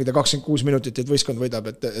ACB-s mängida 26 minutit, et võistkond võidab,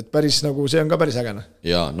 et päris nagu see on ka päris ägena.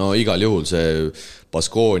 Ja no igal juhul see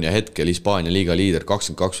Baskonia hetkel Hispaania liiga liider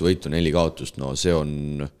 22 võitu 4 kaotust, no see on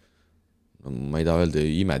no ma ei taha öelda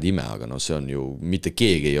ime, aga no see on ju, mitte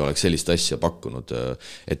keegi ei oleks sellist asja pakkunud,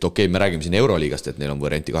 et okei, me räägime siin Euroliigast, et neil on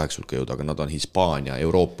varianti 8 hulka jõuda, aga nad on Hispaania,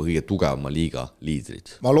 Euroopa kõige tugevama liiga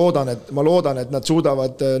liidrid. Ma loodan, et nad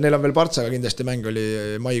suudavad, neil on veel Partsaga kindlasti mäng oli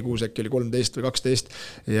maikuus, äkki oli 13 või 12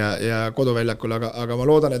 ja koduväljakul, aga ma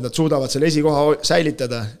loodan, et nad suudavad selle esikoha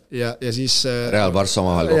säilitada ja siis Real Barca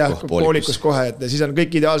omavahel kokku poolikus kohe, et siis on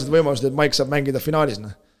kõik ideaalsed võimalused, et Maik saab mängida finaalis.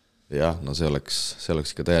 Jah, no see oleks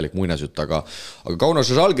ikka täielik muinasjutt, aga Kaunas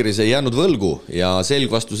ja Žalgiris ei jäänud võlgu ja selg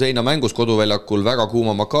vastu seina mängus koduväljakul väga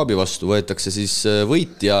kuuma Maccabi vastu võetakse siis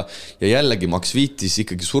võit ja jällegi Maksvitis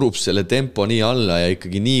ikkagi surub selle tempo nii alla ja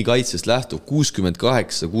ikkagi nii kaitsest lähtub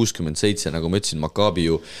 68-67, nagu ma ütlesin, Maccabi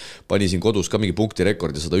ju pani siin kodus ka mingi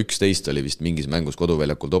punktirekordi, 111 oli vist mingis mängus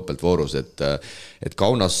koduväljakul topeltvoorus, et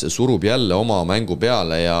Kaunas surub jälle oma mängu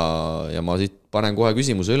peale ja ma siit panen kohe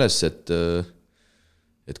küsimuse üles,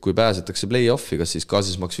 et kui pääsetakse play-offi, kas siis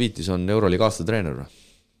Kaasis Maksvitis on Euroliiga aasta treener?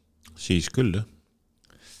 Siis küll, jah.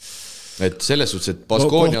 Et selles suhtes, et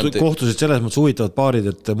Baskonia kohtusid selles mõttes huvitavad paarid,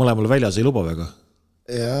 et mõlemal väljas ei luba väga.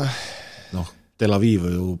 Jah. Noh, Tel Aviv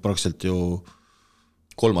ju praktiliselt ju...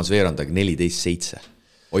 Kolmas veerandag 14-7.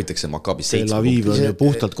 Hoitakse Maccabi 7 Tel Aviv on ju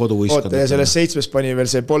puhtalt koduvõistkond. Ja selles 7 pani veel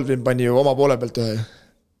see Boldvin pani ju oma poole pealt ühe.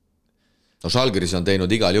 No Žalgiris on teinud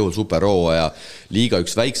igal juhul superroo ja liiga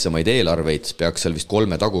üks väiksemaid eelarveid, peaks seal vist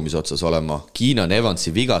 3 tagumise otsas olema. Keenan Evansi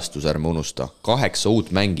vigastus, ärme unusta, 8 uut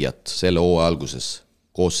mängijat selle hooaja alguses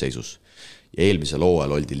koosseisus ja eelmisel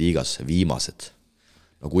hooajal oldi liigas viimased.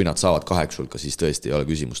 No kui nad saavad 8 hulka, siis tõesti ei ole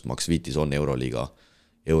küsimust, Maksvitis on Euroliiga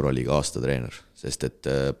aasta treener, sest et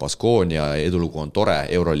Baskonia edulugu on tore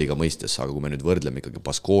Euroliiga mõistes, aga kui me nüüd võrdleme ikkagi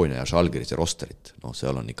Baskonia ja Žalgiris ja rosterit, no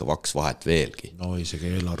seal on ikka vaks vahet veelgi. No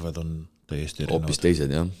isegi eelarved on hoopis teised,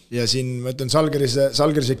 jah. Ja siin ma ütlen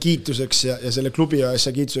Žalgirise kiituseks ja selle klubi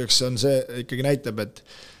asja kiituseks on see ikkagi näitab, et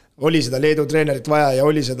oli seda Leedu treenerit vaja ja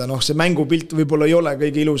oli seda, see mängupilt võib-olla ei ole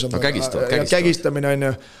kõige ilusam. No kägistamine on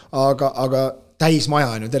ju, aga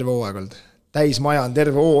täismaja on ju terve hooaeg olnud. Täismaja on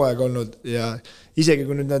terve hooaeg olnud ja isegi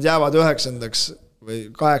kui nüüd nad jäävad 9. või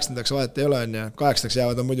 8. vahet ei ole, 8.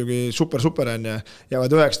 jäävad on muidugi super on ja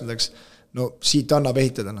jäävad 9. No siit annab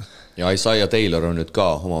ehitada. Ja Isaiah Taylor on nüüd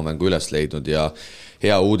ka oma mängu üles leidnud ja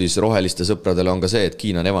hea uudis roheliste sõpradele on ka see, et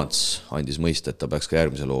Keenan Evans andis mõista, et ta peaks ka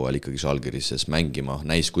järgmisel hooajal ikkagi Žalgirises mängima.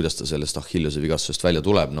 Näis, kuidas ta sellest Achillese vigastusest välja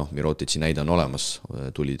tuleb, Mirotitsi näide on olemas,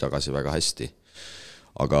 tuli tagasi väga hästi.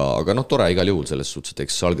 Aga tore igal juhul selles suhtes, et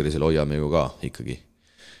eks Žalgirisel hoiame ju ka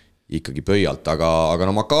ikkagi pöialt, aga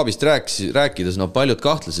Maccabist rääkides, paljud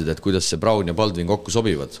kahtlesid, et kuidas see Brown ja Baldwin kokku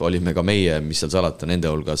sobivad. Olime ka meie, mis seal salata nende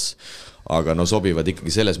hulgas, aga sobivad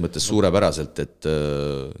ikkagi selles mõttes suurepäraselt, et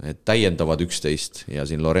täiendavad 11 ja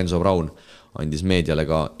siin Lorenzo Brown andis meediale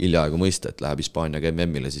ka hiljaaegu mõista, et läheb Hispaaniaga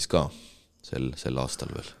MM-ile siis ka sel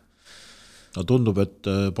aastal veel. No tundub, et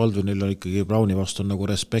Baldwinil on ikkagi Browni vastu on nagu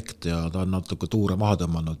respekt ja ta on natuke tuure maha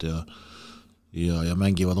tõmmanud ja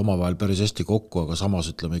mängivad omavahel päris hästi kokku, aga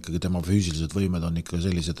samas ütleme ikkagi tema füüsilised võimed on ikka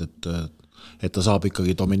sellised, et ta saab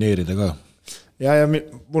ikkagi domineerida ka. Ja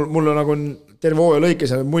mul on nagu terve hooaja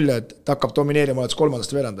lõikes mulje, et ta hakkab domineerima alates 3.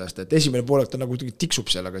 veerandajast, et esimene poolek ta nagu tiksub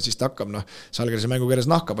seal, aga siis ta hakkab, Salgrise mängu keeres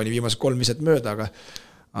nahka, pani viimased 3 viset mööda,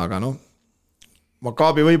 aga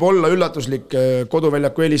Maccabi võib olla üllatuslik,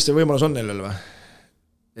 koduväljaku eeliste võimalus on neil veel või?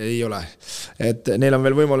 Ei ole. Et neil on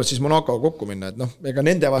veel võimalus siis Monacoga kokku minna, et ega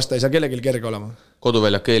nende vasta ei saa kellelgi kerge olema.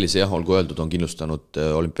 Koduväljaku eelise olgu öeldud, on kindlustanud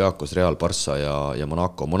Olympiakos, Real, Barça ja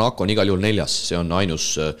Monaco. Monaco on igal juhul 4, see on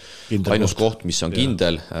ainus koht, mis on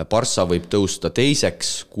kindel. Barça võib tõusta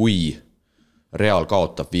teiseks, kui Real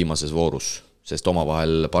kaotab viimases voorus, sest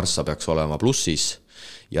omavahel Barça peaks olema plussis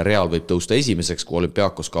ja Real võib tõusta esimeseks, kui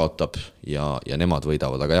Olympiakos kaotab ja nemad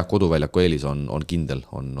võidavad, aga jah, koduväljaku eelis on kindel,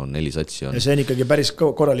 on 4 satsi. Ja see on ikkagi päris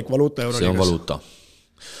korralik valuuta Euroliigas. See on valuuta.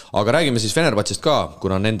 Aga räägime siis Fenerbahcest ka,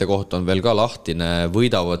 kuna nende koht on veel ka lahtine,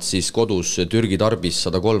 võidavad siis kodus Türgi Tarbis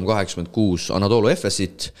 103-86 Anadolu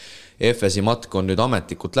Efesit. Efesi matk on nüüd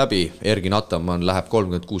ametlikult läbi, Ergin Ataman läheb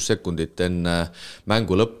 36 sekundit enne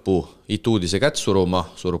mängu lõppu Ituudise kätt suruma,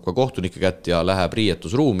 surub ka kohtunike kätt ja läheb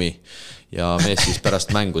riietusruumi ja mees siis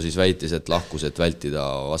pärast mängu siis väitis, et lahkus, et vältida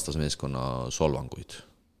vastasmeeskonna solvanguid.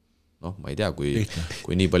 Ma ei tea,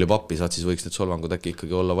 kui nii palju pappi saad, siis võiks need solvangud äkki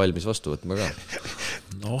ikkagi olla valmis vastu võtma ka.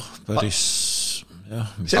 Päris...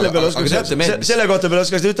 Selle kohta peale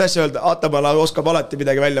oskaks ühte asja öelda, Atamala oskab alati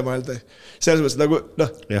midagi välja mõelda. Selles mõttes nagu,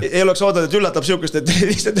 ei oleks oodanud, et üllatab siukest, et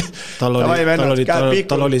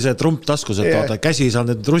tal oli see trump taskus, et käsi ei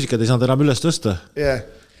saanud, need rusikad ei saanud enam üles tõsta.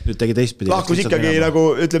 Nüüd tegi teistpidi. Lahkus ikkagi nagu,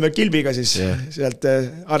 ütleme, kilbiga siis sealt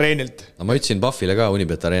areenilt. Ma ütlesin Buffile ka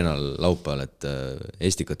Unibet Arenal laupäeval, et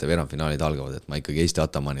Estikate veerandfinaalid algavad, et ma ikkagi Eesti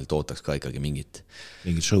Atamanilt ootaks ka ikkagi mingit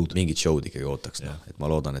show'd ikkagi ootaks. Et ma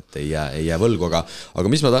loodan, et ei jää võlgu, aga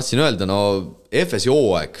mis ma tahtsin öelda, FSi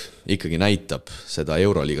hooaeg ikkagi näitab seda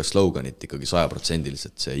Euroliiga sloganit ikkagi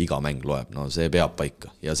 100%, see iga mäng loeb, see peab paika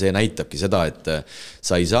ja see näitabki seda, et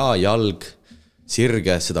sa ei saa jalg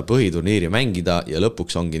sirge seda põhiturniiri mängida ja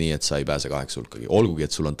lõpuks ongi nii, et sa ei pääse 8 hulkagi. Olgugi,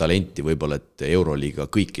 et sul on talenti võib-olla, et Euroliiga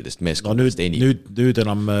kõikidest meeskondadest enim. Nüüd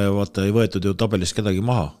enam vaata, ei võetud ju tabelist kedagi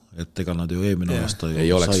maha, et ega nad ju eelmine aasta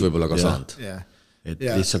ei oleks võib-olla ka saanud. Et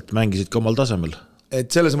lihtsalt mängisid ka omal tasemel.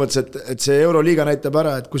 Et selles mõttes, et see Euroliiga näitab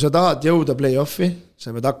ära, et kui sa tahad jõuda play-offi,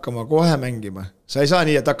 sa pead hakkama kohe mängima. Sa ei saa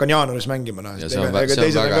nii, et hakkan jaanuaris mängima. See on väga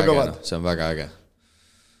äge.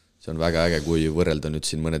 See on väga äge, kui võrrelda nüüd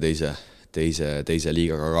siin mõne teise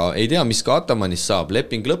liigaga, aga ei tea, mis ka Atamanist saab,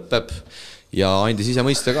 leping lõpeb ja andis ise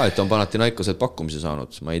mõista ka, et on Panathinaikoselt pakkumise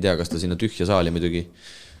saanud. Ma ei tea, kas ta sinna tühja saali muidugi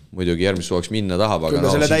järgmis suvaks minna tahab,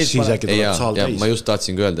 aga ma just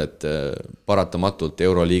tahtsin öelda, et paratamatult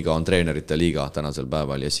Euroliiga on treenerite liiga tänasel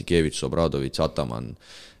päeval, Jassikevitš, Obradovic, Ataman,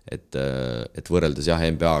 et võrreldes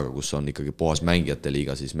NBA-ga, kus on ikkagi puhas mängijate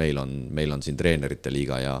liiga, siis meil on siin treenerite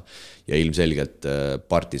liiga ja ilmselgelt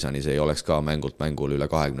Partisanis ei oleks ka mängul üle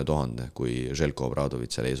 20 000, kui Željko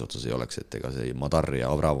Obradovic seal eesotsas ei oleks, et ega see Madar ja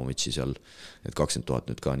Avramovici seal need 20 000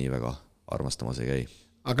 nüüd ka nii väga armastamas ei käi.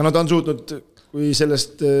 Aga nad on suutnud, kui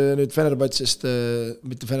sellest nüüd Fenerbahcest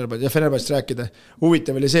rääkida,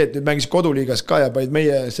 huvitav oli see, et nüüd mängis koduliigas ka ja paid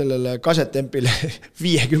meie sellele kasetempile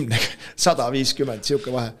 50, 150,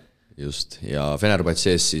 siuke vahe. Just, ja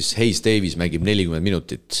Fenerbahces siis Hayes Davis mängib 40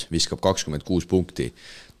 minutit, viskab 26 punkti.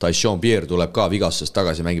 Taishon Pierre tuleb ka vigastusest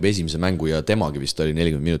tagasi, mängib esimese mängu ja temagi vist oli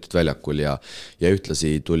 40 minutit väljakul ja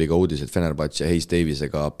ühtlasi tuli ka uudis, et Fenerbahce Hayes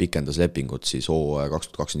Davisega pikendas lepingut siis hooaja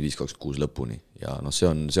 2025-2026 lõpuni ja see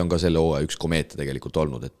on ka selle hooaja üks komeete tegelikult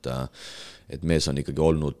olnud, et mees on ikkagi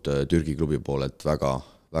olnud Türgi klubi poolelt väga,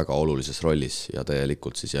 väga olulises rollis ja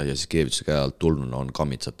täielikult siis Jassikevitši käe alt tulnuna on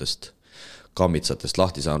kammitsatest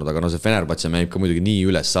lahti saanud, aga see Fenerbahce mängib ka muidugi nii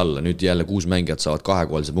üles alla, nüüd jälle 6 mängijat saavad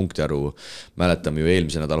 2-kohalise punkti aru, mäletame ju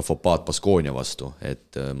eelmise nädala fopaat Baskonia vastu,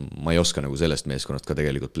 et ma ei oska nagu sellest meeskonnast ka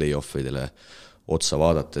tegelikult play-offidele otsa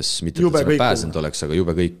vaadates, mitte et seda pääsend oleks, aga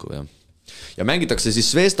jube kõiku. Ja mängitakse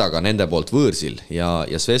siis Svestaga nende poolt võõrsil ja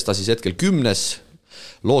Svesta siis hetkel 10.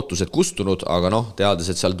 lootused kustunud, aga teades,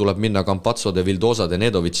 et seal tuleb minna Campazzode, Vildosade,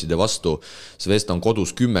 Nedovicide vastu, Svesta on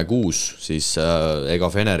kodus 10-6, siis ega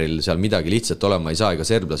Feneril seal midagi lihtsalt olema ei saa, ega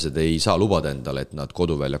serblased ei saa lubada endale, et nad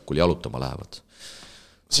koduväljakul jalutama lähevad.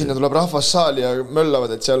 Sinna tuleb rahvas saali ja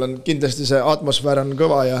möllavad, et seal on kindlasti see atmosfäär on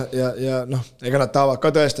kõva ja ega nad tahavad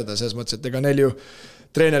ka tõestada selles mõttes, et ega neil ju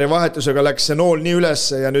treeneri vahetusega läks see nool nii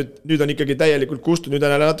üles ja nüüd on ikkagi täielikult kustunud, nüüd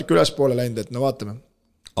on jälle natuke ülespoole läinud, et vaatame.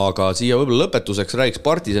 Aga siia võib-olla lõpetuseks räägiks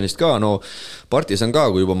Partisanist ka, Partisan ka,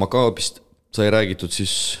 kui juba Maccabist sai räägitud,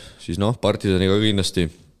 siis Partisaniga kindlasti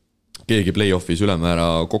keegi play-offis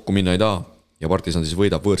ülemäära kokku minna ei taha ja Partisan siis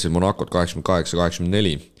võidab võõrsil Monacot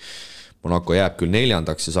 88-84. Monaco jääb küll 4.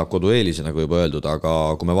 ja saab kodueelise, nagu juba öeldud,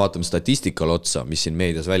 aga kui me vaatame statistikale otsa, mis siin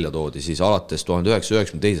meedias välja toodi, siis alates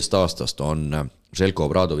 1992. aastast on Željko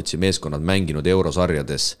Obradovitši meeskonnad mänginud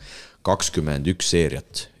eurosarjades 21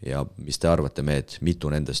 seeriat ja mis te arvate, mehed, mitu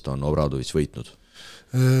nendest on Obradovitš võitnud?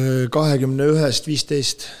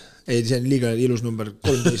 21-15. Ei, see on liiga ilus number,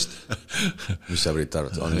 13. Mis sa, Priit,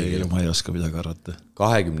 arvad? Ma ei oska midagi arvata.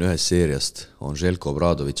 21 seeriast on Željko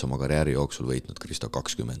Obradovitš oma karjääri jooksul võitnud, Kristo,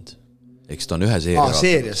 20. Eks ta on ühe seeria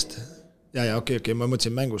seeriast. Ja, okei, ma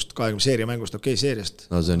mõtlesin mängust, 20 seeria mängust, seeriast.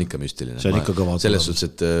 No see on ikka müstiline. See on ikka kõva. Selles suhtes,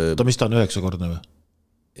 et... mis ta on 9-kordne või?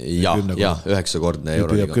 Ja 9-kordne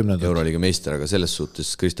Euroliiga meister, aga selles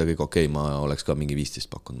suhtes Krista kõik okei, ma oleks ka mingi 15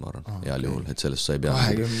 pakkunud, ma arvan, heal juhul, et sellest sai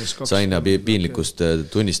sain piinlikkust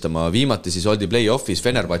tunnistama. Viimati siis oldi play-offis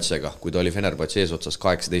Fenerbahčega, kui ta oli Fenerbahče eesotsas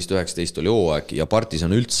 18-19 oli hooaeg ja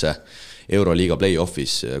Partisan üldse Euroliiga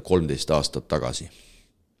play-offis 13 aastat tagasi.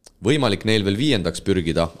 Võimalik neil veel 5.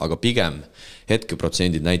 pürgida, aga pigem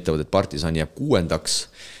hetkeprotsendid näitavad, et Partisan jääb 6.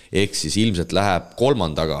 ehk siis ilmselt läheb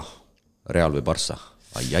 3. Real või Barça.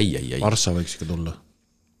 Ai. Barça võiks ikka tulla.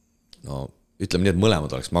 No ütleme nii, et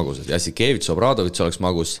mõlemad oleks magusad. Jasikevitš, Obradovitš oleks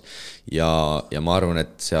magus ja ma arvan,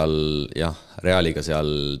 et seal Realiga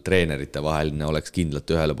seal treenerite vaheline oleks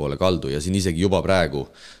kindlalt ühele poole kaldu ja siin isegi juba praegu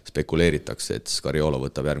spekuleeritakse, et Scariolo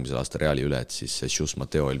võtab järgmisel aasta Reali üle, et siis Jesus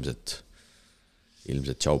Mateo ilmselt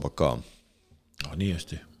tšaubak ka. Nii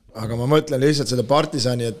hästi. Aga ma mõtlen lihtsalt seda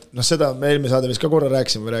Partisani, et seda me eelmine saade vist ka korra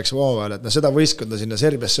rääkisime omavahel, et seda võistkonda sinna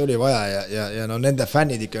Serbiasse oli vaja ja nende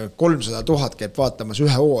fännid ikka 300 000 käib vaatamas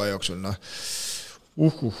ühe hooaja jooksul,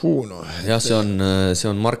 Jah,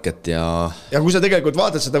 see on market ja kui sa tegelikult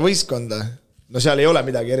vaatad seda võistkonda, seal ei ole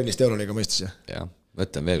midagi erilist Euroliiga mõistes. Jah,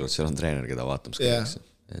 mõtlen veel kord, seal on treener, keda vaatamas käiakse.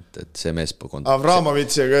 Et see meeskond...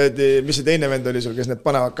 Avramovitš ja mis see teine vend oli sul, kes need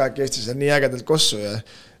panevad kahek Eestis nii ägedalt kossu ja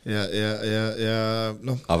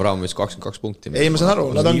Avramovitš 22 punkti. Ei, ma saan aru,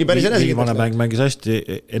 nad ongi päris viimane mäng mängis hästi,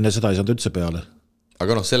 enne seda ei saanud üldse peale.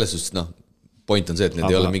 Aga selles suhtes, point on see, et need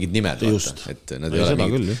ei ole mingid nimed. Et need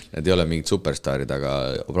ei ole mingid superstaarid,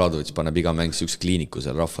 aga Obradovitš paneb iga mäng siukse kliiniku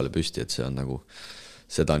seal rahvale püsti, et see on nagu,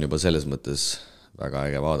 seda on juba selles mõttes väga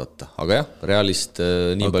äge vaadata. Aga jah, Realist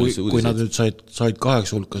nii palju uudiseid. Kui nad nüüd said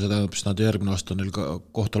 8 hulka, see tähendab, siis nad järgmine aasta neil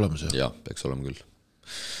koht olemas. Jah, peaks olema küll.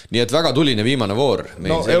 Nii et väga tuline viimane voor.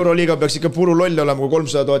 Euroliiga peaks ikka puru loll olema, kui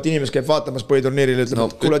 300 000 inimest käib vaatamas põhiturniiril, ütleme,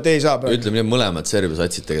 et kuule, te ei saa. Ütleme nii, mõlemad Serbia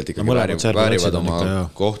satsid tegelikult ikkagi väärivad oma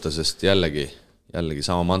kohta, sest jällegi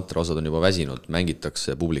sama mantra osad on juba väsinud,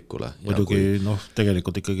 mängitakse publikule. Muidugi,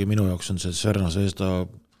 tegelikult ikkagi minu jaoks on see Sverna Zvezda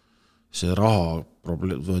see raha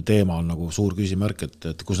teema on nagu suur küsimärk,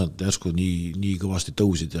 et kus nad järsku nii kõvasti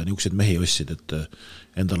tõusid ja niisugused mehi ostsid, et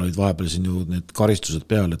endal olid vahepeal siin ju need karistused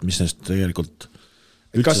peal, et mis neist tegelikult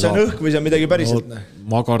kas see on õhk või see on midagi päriselt?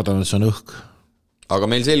 Ma kardan, et see on õhk. Aga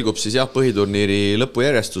meil selgub siis põhiturniiri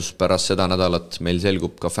lõpujärjestus pärast seda nädalat, meil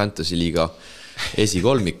selgub ka Fantasy Liiga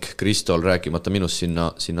esikolmik, Kristol rääkimata minust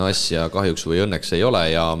sinna asja kahjuks või õnneks ei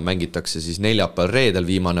ole ja mängitakse siis neljapäeval reedel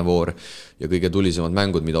viimane voor ja kõige tulisemad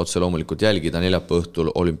mängud, mida otse loomulikult jälgida neljapäeva õhtul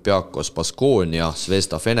Olympiakos Baskonia,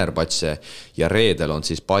 Zvezda Fenerbahče ja reedel on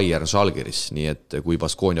siis Bayern Žalgiris, nii et kui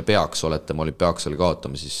Baskonia peaks oletama Olympiakosel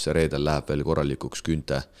kaotama, siis reedel läheb veel korralikuks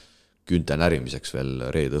künte närimiseks veel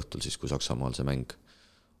reede õhtul, siis kui Saksamaal see mäng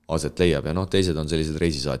aset leiab ja teised on sellised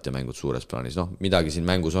reisisaatja mängud suures plaanis. Midagi siin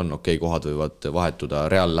mängus on, kohad võivad vahetuda.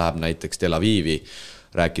 Real läheb näiteks Tel Avivi,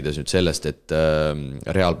 rääkides nüüd sellest, et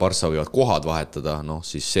Real Barça võivad kohad vahetada,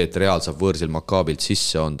 siis see, et Real saab võõrsil Maccabilt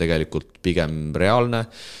sisse, on tegelikult pigem reaalne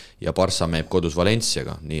ja Barça meeb kodus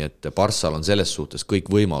Valenciaga, nii et Barçal on selles suhtes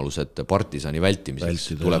kõik võimalused Partisani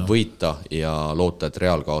vältimiseks. Tuleb võita ja loota, et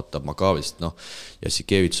Real kaotab Maccabilst.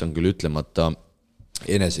 Jasikevitš on küll ütlemata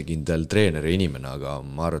enesekindel treener ja inimene, aga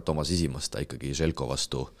ma arvan, et oma sisimast ta ikkagi Željko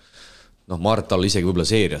vastu, ma arvan, et tal isegi võib-olla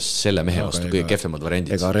seerias selle mehe vastu kõige kehvemad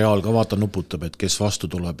variandid. Ega Real ka vaata nuputab, et kes vastu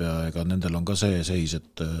tuleb ja ega nendel on ka see seis,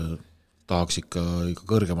 et tahaks ikka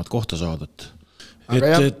kõrgemat kohta saada,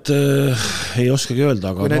 et ei oskagi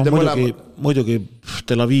öelda, aga muidugi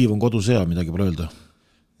Tel Aviv on kodus hea, midagi pole öelda.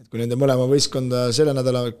 Kui nende mõlema võistkonda selle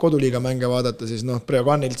nädala koduliiga mänge vaadata, siis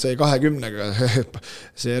Breoganilt sai 20-ga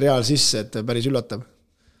see Real sisse, et päris üllatab.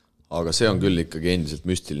 Aga see on küll ikkagi endiselt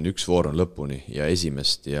müstiline, üks voor on lõpuni ja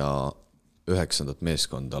esimest ja 9.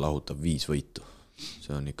 meeskonda lahutab 5 võitu.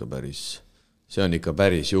 See on ikka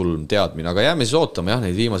päris julm teadmine, aga jääme siis ootama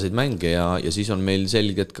neid viimaseid mänge ja siis on meil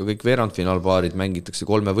selge, et ka kõik veerandfinaalpaarid mängitakse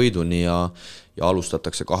 3 võiduni ja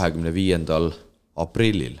alustatakse 25.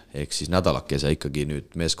 aprillil, ehk siis nädalakese ikkagi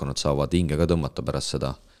nüüd meeskonnad saavad hinge ka tõmmata pärast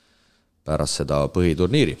seda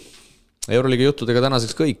põhiturniiri. Euroliiga juttudega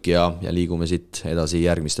tänaseks kõik ja liigume siit edasi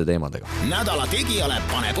järgmiste teemadega. Nädala tegijale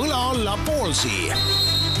paneb õla alla Ballsi.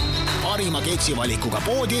 Parima keksivalikuga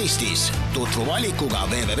pood Eestis. Tutvu valikuga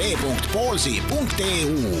www.ballsi.eu.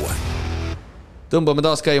 Tõmbame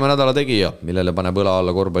taas käima nädala tegija, millele paneb õla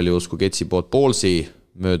alla korvpalliusku ketsipood Ballsi.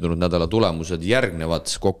 Möödunud nädala tulemused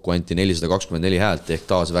järgnevad, kokku anti 424 häält ehk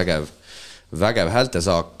taas vägev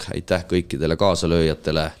häältesaak. Aitäh kõikidele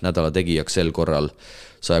kaasalööjatele, nädala tegijaks sel korral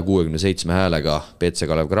 167 häälega PC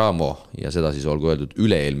Kalev Cramo ja seda siis olgu öeldud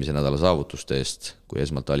üle-eelmise nädala saavutuste eest, kui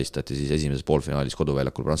esmalt alistati siis esimeses poolfinaalis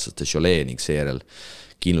koduväljakul prantslaste Cholet ning seejärel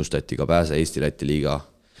kindlustati ka pääse Eesti-Läti liiga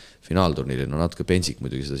finaalturniiril. No natuke pensik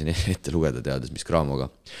muidugi seda siin ette lugeda teades, mis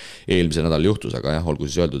Cramoga eelmise nädal juhtus, aga jah, olgu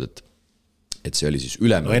siis öeldud, et see oli siis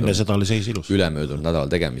ülemöödunud nädal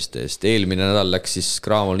tegemiste eest. Eelmine nädal läks siis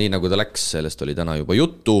Cramol nii nagu ta läks, sellest oli täna juba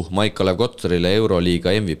juttu. Maik-Kalev Kottarile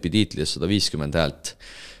Euroliiga MVP tiitlides 150 häält.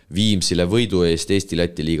 Viimsile võidu eest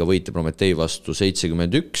Eesti-Läti liiga võite Prometei vastu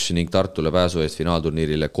 71 ning Tartule pääsu eest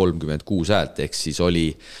finaalturniirile 36 häält. Ehk siis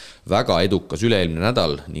oli väga edukas üle-eelmine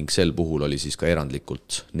nädal ning sel puhul oli siis ka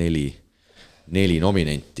erandlikult 4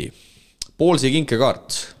 nominenti. Ballsi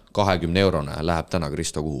kinkekaart 20 eurone läheb täna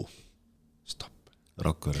Kristo kuhu?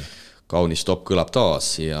 Rakkari. Kaunis stopp kõlab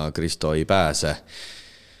taas ja Kristo ei pääse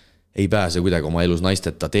kuidagi oma elus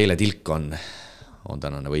naisteta. Teele Tilk on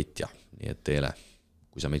tänane võitja, nii et Teele,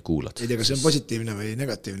 kui sa meid kuulad. Ei tea, kas see on positiivne või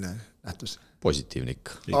negatiivne nähtus? Positiivne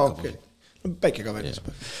ikka. Okay. No, päike ka väljas.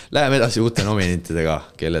 Läheme edasi uute nominentidega,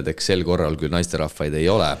 kelledeks sel korral küll naisterahvaid ei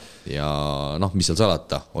ole ja mis seal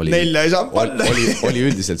salata? Nelja ei saa panna. Oli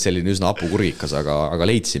üldiselt selline üsna apukurikas, aga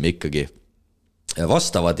leidsime ikkagi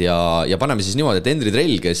vastavad ja paneme siis niimoodi, et Endri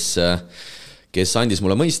Trell, kes andis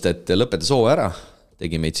mulle mõista, et lõpetas hoo ära,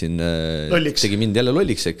 tegi mind jälle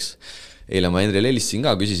lolliks, eks. Eile ma Endrile helistasin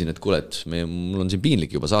ka, küsisin, et kuule, et mul on siin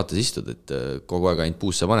piinlik juba saates istud, et kogu aeg ainult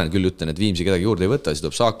puusse panen, küll ütlen, et Viimsi kedagi juurde ei võta, siis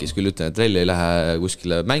tuleb saakis, küll ütlen, et Trell ei lähe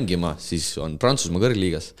kuskile mängima, siis on Prantsusmaa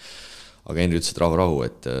kõrgliigas. Aga Endri ütles, et rahu,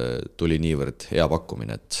 et tuli niivõrd hea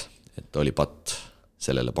pakkumine, et oli patt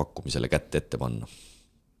sellele pakkumisele kätte ette panna.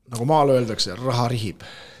 Nagu maal öeldakse, raha rihib.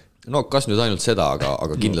 No kas nüüd ainult seda,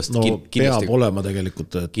 aga kindlasti peab olema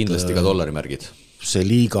tegelikult, et kindlasti ka dollarimärgid. See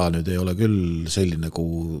liiga nüüd ei ole küll selline,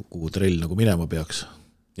 kuhu Trell nagu minema peaks.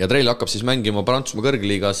 Ja Trell hakkab siis mängima Prantsusmaa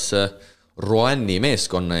kõrgliigas Roanne'i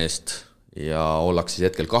meeskonna eest ja ollakse siis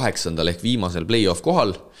hetkel 8. ehk viimasel play-off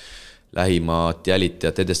kohal. Lähimat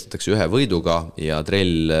jälitajat edestatakse ühe võiduga ja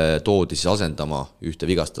Trell toodi siis asendama ühte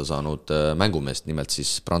vigasta saanud mängumeest, nimelt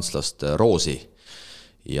siis prantslast Roosi.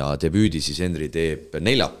 Ja debüüdi siis Endri teeb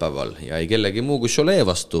neljapäeval ja ei kellegi muu kui Cholet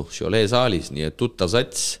vastu, Cholet saalis, nii et tuttav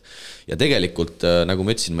sats. Ja tegelikult, nagu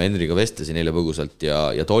ma ütlesin, ma Endriga vestlesin eile põgusalt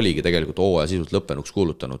ja ta oligi tegelikult hooaja sisult lõppenuks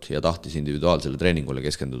kuulutanud ja tahtis individuaalsele treeningule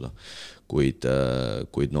keskenduda. Kuid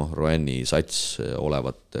Roanne'i sats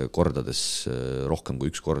olevat kordades rohkem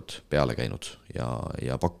kui üks kord peale käinud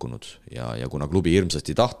ja pakkunud ja kuna klubi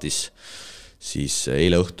hirmsasti tahtis, siis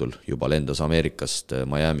eile õhtul juba lendas Ameerikast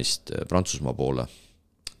Miamist Prantsusmaa poole.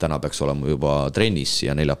 Täna peaks olema juba trennis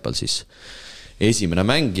ja neljapäeval siis esimene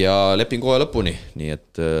mäng ja leping hooaja lõpuni, nii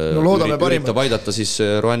et üritab aidata siis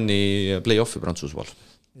Roanne'i play-offi Prantsusmaal.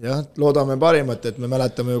 Jah, loodame parimat, et me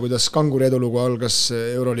mäletame ju, kuidas Kanguri edulugu algas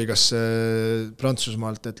Euroliigas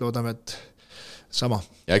Prantsusmaalt, et loodame, et sama.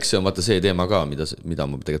 Ja eks see on vaata see teema ka, mida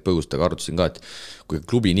ma tegelikult põgustega arutasin ka, et kui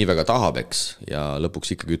klubi nii väga tahab, eks, ja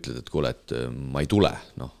lõpuks ikkagi ütled, et kuule, et ma ei tule,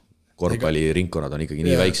 korvpalliringkonnad on ikkagi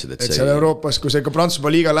nii väiksed, et seal Euroopas, kui see ka Prantsusmaa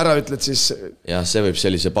liigal ära ütled, siis jah, see võib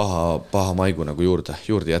sellise paha maigu nagu juurde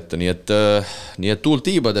jätta, nii et tuult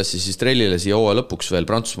tiibades siis Trellile siia hooaja lõpuks veel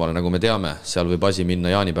Prantsusmaale, nagu me teame, seal võib asi minna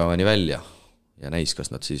jaanipäevani välja ja näis, kas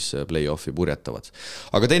nad siis play-offi purjetavad.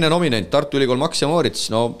 Aga teine nominent, Tartu Ülikool Max ja Moorits,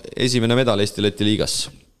 esimene medal Eesti-Läti liigas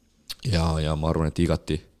ja ma arvan, et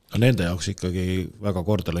igati nende jaoks ikkagi väga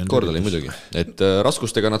kordale muidugi, et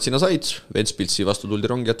raskustega nad sinna said, Ventspilsi vastu tuldi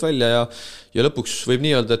rongijat välja ja lõpuks võib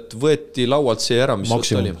nii öelda, et võeti laualt see ära, mis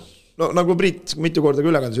oli. No nagu Priit mitu korda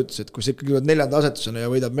ka ülekandes ütles, et kui see ikkagi 4. asetusena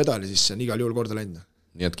ja võidab medali, siis see on igal juhul korda läinud.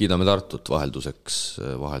 Nii et kiidame Tartut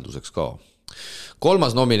vahelduseks ka.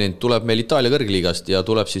 3. nominent tuleb meil Itaalia kõrgliigast ja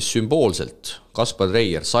tuleb siis sümboolselt Kaspar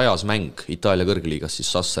Reier, 100. mäng Itaalia kõrgliigas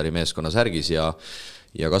siis Sassari meeskonna särgis ja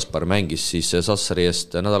Kaspar mängis siis Sassari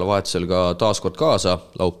eest nädalavahetusel ka taaskord kaasa.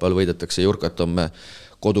 Laupäeval võidetakse Jurkatomme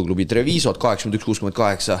koduklubi Trevisot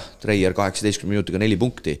 81-68, Reier 18 minutiga 4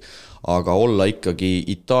 punkti, aga olla ikkagi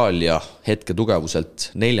Itaalia hetke tugevuselt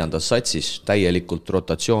 4. satsis, täielikult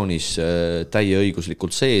rotatsioonis,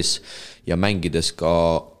 täieõiguslikult sees ja mängides ka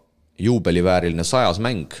juubelivääriline 100.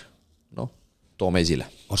 mäng, toome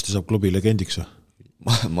esile. Varsti saab klubi legendiks.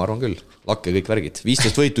 ma arvan küll, lakke kõik värgid.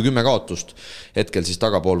 15 võitu, 10 kaotust. Hetkel siis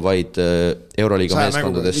tagapool vaid Euroliiga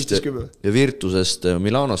meeskondadest ja Virtusest,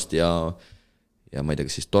 Milanost ja ma ei tea,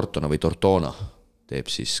 kas siis Tortona või Tortona teeb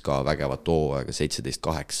siis ka vägevat hooaega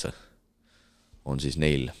 17-8 on siis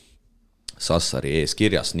neil Sassari ees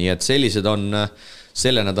kirjas. Nii et sellised on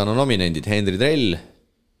selle nädala nominendid Henri Trell,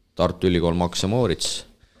 Tartu Ülikool Max ja Moorits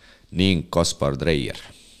ning Kaspar Treier.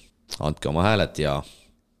 Andke oma hääled ja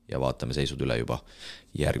vaatame seisud üle juba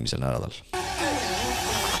järgmisel nädalal.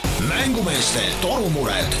 Mängumeeste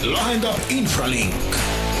torumured lahendab Infralink.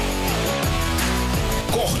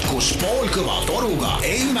 Koht, kus poolkõva toruga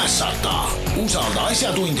ei mässata. Usalda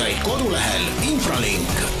asjatundjaid kodulehel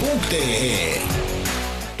infralink.ee.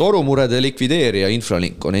 Torumurede likvideerija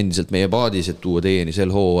Infralink on endiselt meie paadis, et tuua teieni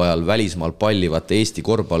sel hooajal välismaal pallivate Eesti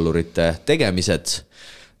korvpallurite tegemised.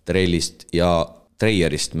 Trellist ja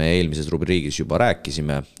Treierist me eelmises rubriigis juba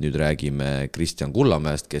rääkisime, nüüd räägime Kristjan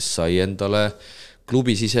Kullamäest, kes sai endale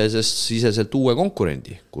klubi siseselt uue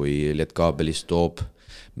konkurendi, kui Lietkabelis toob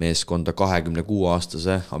meeskonda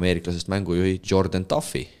 26-aastase ameeriklasest mängujuhi Jordan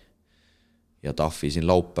Tuffi. Ja Tuffi siin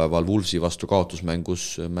laupäeval Wolvesi vastu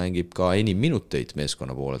kaotusmängus mängib ka enim minuteid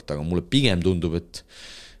meeskonna poolelt, aga mulle pigem tundub, et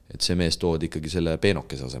see mees toodi ikkagi selle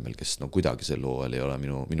peenokese asemel, kes kuidagi sel hooajal ei ole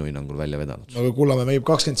minu hinnangul välja vedanud. No kui Kullamäe mängib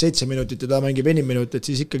 27 minutit ja ta mängib enim minutit,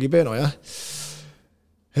 siis ikkagi peeno, jah.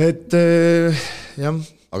 Et jah.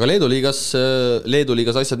 Aga Leedu liigas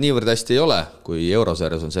asjad niivõrd hästi ei ole, kui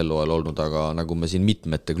Eurosarjas on sel hooajal olnud, aga nagu me siin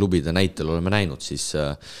mitmete klubide näitel oleme näinud, siis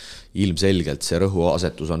ilmselgelt see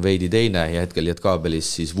rõhuasetus on veidi teine ja hetkel Lietkabelis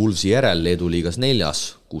siis Wolvesi järel Leedu liigas 4,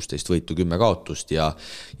 16 võitu, 10 kaotust ja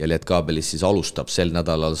Lietkabelis siis alustab sel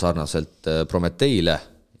nädalal sarnaselt Prometeile,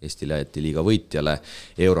 Eesti-Läti liiga võitjale,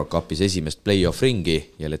 Eurocupis esimest play-off ringi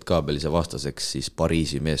ja Lietkabelise vastaseks siis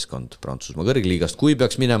Pariisi meeskond Prantsusmaa kõrgliigast. Kui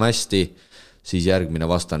peaks minema hästi, siis järgmine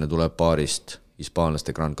vastane tuleb paarist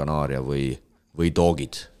hispaanlaste Gran Canaria või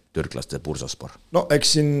Doogid, türklaste Bursaspor. No eks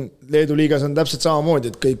siin Leedu liigas on täpselt samamoodi,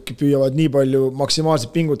 et kõik püüavad nii palju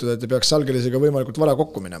maksimaalselt pingutada, et peaks Salgerisega võimalikult vara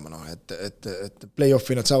kokku minema, et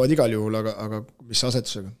play-offi nad saavad igal juhul, aga mis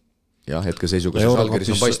asetusega? Jah, hetkeseisuga Salgeris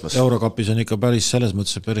on paistmas. Eurocupis on ikka päris selles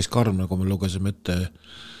mõttes päris karm, nagu me lugesime ette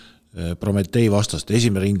Prometei vastast.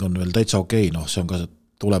 Esimene ring on veel täitsa okei, see on ka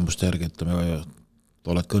tulemuste järgi, et me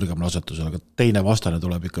oled kõrgemal asetusel, aga teine vastane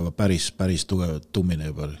tuleb ikka päris tugev tummine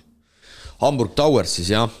juba. Hamburg Towers siis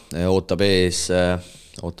ootab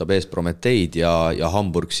ees Prometeid ja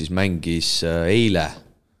Hamburg siis mängis eile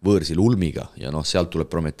võõrsil Ulmiga ja sealt tuleb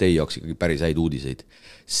Prometei jaoks ikkagi päris häid uudiseid.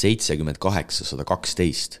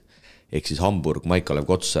 78-112 ehk siis Hamburg, Maikalev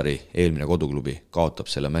Kotsari eelmine koduklubi kaotab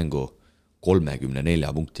selle mängu 34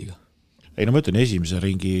 punktiga. Ei ma ütlen, esimese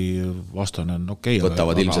ringi vastane on okei.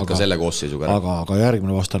 Võtavad ilmselt ka selle koosseisuga. Aga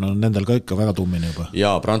järgmine vastane on nendel ka ikka väga tummine juba.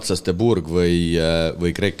 Ja prantslaste Burg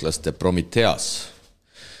või kreeklaste Prometheas.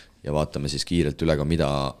 Ja vaatame siis kiirelt üle ka mida...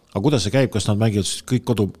 Aga kuidas see käib, kas nad mängivad kõik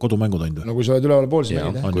kodumängud ainult? No kui sa oled üleval pool, siis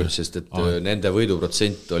mängid. Sest et nende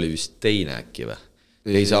võiduprotsent oli vist teine äkki või?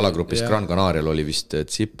 Teise alagrupis Gran Canarial oli vist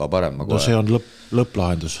Zippa parem. No see on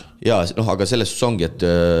lõpplahendus. Ja, aga selles ongi, et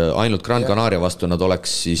ainult Gran Canaria vastu nad oleks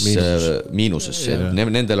siis miinuses.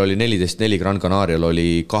 Nendel oli 14-4, Gran Canarial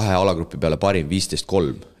oli 2 alagrupi peale parim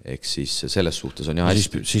 15-3. Ehk siis selles suhtes on jah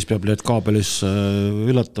hästi. Siis peab Lietkabelis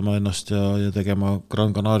üllatama ennast ja tegema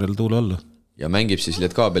Gran Canarial tuule alla. Ja mängib siis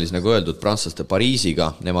Lietkabelis, nagu öeldud, prantslaste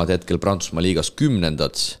Pariisiga. Nemad hetkel Prantsusmaa liigas 10.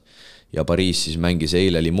 ja Pariis siis mängis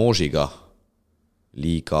eile Limožiga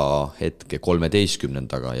liiga hetke 13.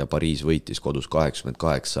 ja Pariis võitis kodus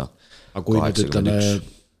 88. Aga kui nüüd ütleme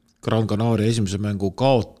Gran Canaria esimese mängu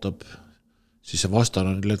kaotab, siis see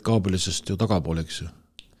vastane on Lietkabelisest ju tagapooleks.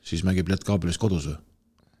 Siis mängib Lietkabelis kodus või?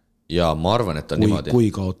 Ja ma arvan, et on niimoodi. Kui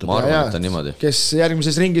kaotab. Ma arvan, et on niimoodi. Kes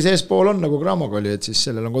järgmises ringis eespool on, nagu Gramoga oli, et siis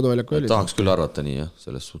sellel on koduväljaku oli. Tahaks küll arvata nii,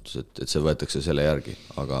 selles suhtes, et see võetakse selle järgi,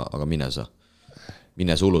 aga mine sa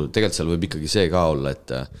ulu. Tegelikult seal võib ikkagi see ka olla,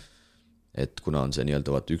 et kuna on see nii-öelda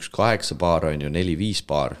 1-8 paar on ju 4-5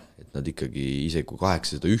 paar, et nad ikkagi isegi kui 8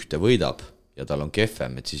 seda ühte võidab ja tal on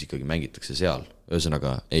kehvem, et siis ikkagi mängitakse seal.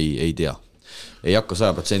 Ühesõnaga ei tea. Ei hakka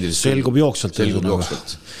 100%. Selgub jooksvalt.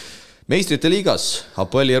 Meistrite liigas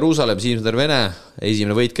Hapoel Jeruusalemm, Siimsader Vene,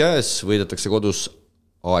 esimene võit käes, võidetakse kodus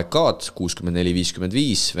AEK-d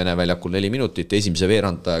 64-55, Vene väljakul 4 minutit, esimese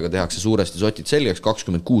veerandajaga tehakse suuresti sotid selgeks,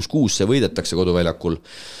 26-6 see võidetakse koduväljakul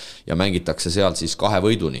ja mängitakse seal siis 2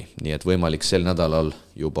 võiduni, nii et võimalik sel nädalal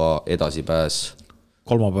juba edasi pääs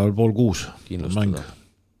kolmapäeval 5:30 mäng.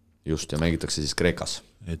 Just, ja mängitakse siis Kreekas.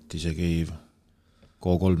 Et isegi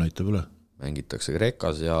K3 näitab üle. mängitakse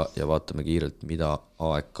Kreekas ja vaatame kiirelt, mida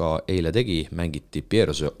AEK eile tegi. Mängiti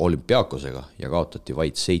Pierose Olümpiakosega ja kaotati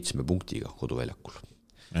vaid 7 punktiga koduväljakul.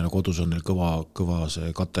 Ja no kodus on neil kõva see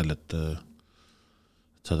katel, et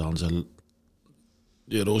seda on seal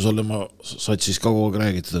Jeruusalemma satsis ka kogu aeg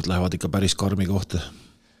räägitud, et lähevad ikka päris karmi kohta.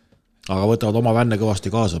 Aga võtavad oma vänne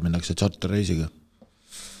kõvasti kaasa, minnakse charterreisiga.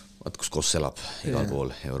 Vaat kus Koss elab igal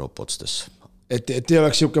pool Euroopa otstes. Et ei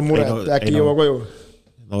oleks siuke mure, et äkki jõua koju.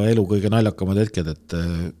 No elu kõige naljakamad hetked,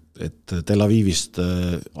 et Tel Avivist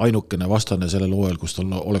ainukene vastane sellel hooajal, kus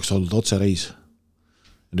oleks olnud otsereis.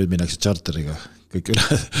 Nüüd minnakse charteriga. Kõik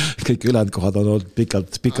ülejäänud kohad on olnud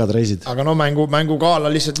pikad reisid. Aga no mängu kaal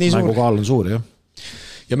on lihtsalt nii suur. Mängu kaal on suur, jah.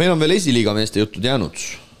 Ja meil on veel Eesti-Liiga meeste jutud jäänud.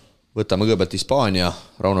 Võtame kõigepealt Hispaania.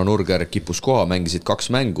 Rauno Nurger kippus koha, mängisid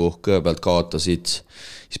 2 mängu. Kõigepealt kaotasid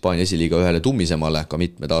Hispaania esiliiga ühele tummisemale, ka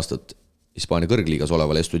mitmed aastad Hispaania kõrgliigas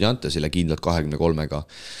olevale Estudiantesile kindlalt 23-ga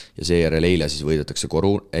ja seejärel eile siis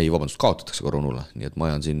kaotatakse Korunule, nii et ma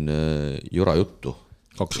ajan siin jura juttu.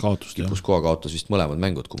 2 kaotust, jah. Kippus koha kaotas vist mõlemad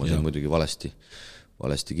mängud, kui ma siin muidugi valesti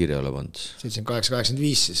kirja ole pannud.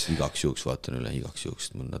 78-85 siis. Igaks juhuks vaatan üle,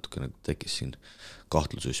 mul natukene tekkis siin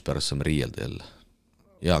kahtlus, just pärast saame riielda jälle.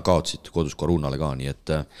 Ja kaotsid kodus Korunale ka, nii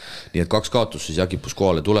et 2 kaotus siis kippus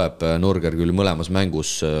kohale tuleb. Nurger küll mõlemas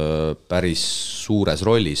mängus päris suures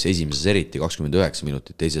rollis, esimeses eriti 29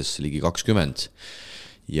 minutit, teises ligi 20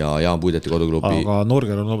 ja Jaan Puideti koduklubi. Aga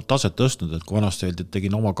Nurger on taset tõstnud, et kui vanasti öeldi, et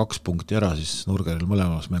tegin oma 2 punkti ära, siis Nurgeril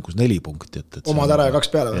mõlemas mängus 4 punkti. Omad ära ja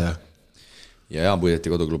 2 peale või? Ja Jaan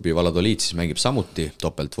Puideti koduklubi Valladolid siis mängib samuti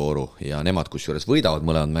topeltvooru ja nemad kusjuures võidavad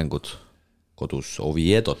mõlemad mängud kodus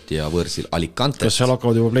Oviedot ja võõrsil Alicantet. Kas seal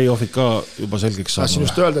hakkavad juba play-offid ka juba selgeks saama? Tahtsin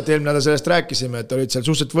just öelda, et eelmine nädal sellest rääkisime, et olid seal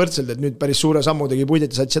suhteliselt võrdselt, et nüüd päris suure sammu tegi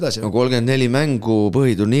Puideti sats edasi. No 34 mängu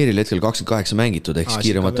põhiturniiril, hetkel 28 mängitud, ehk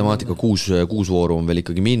kiire matemaatika 6 vooru on veel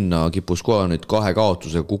ikkagi minna. Kippus koha nüüd 2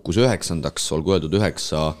 kaotusega, kukkus 9-ndaks, olgu öeldud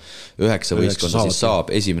 9 võistkonda siis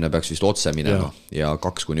saab. Esimene peaks vist otse minema ja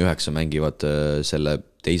 2-9 mängivad selle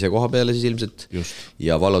teise koha peale siis ilmselt.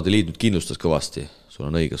 Ja Valladolid nüüd kindlustas kõvasti. Sul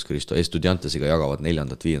on õigus, Kristo, Estudiantesiga jagavad 4.,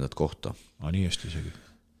 5. kohta. Nii hästi isegi.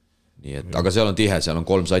 Nii et, aga seal on tihe, seal on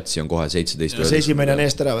 3 satsi, on kohe 17. See esimene on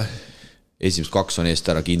eest ära või? Esimest 2 on eest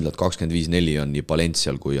ära kindlalt, 25-4 on nii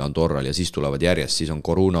Palencial kui Andorral ja siis tulevad järjest, siis on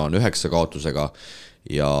Coruna on 9 kaotusega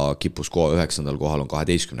ja kippus koha 9. kohal on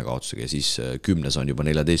 12 kaotusega ja siis 10 on juba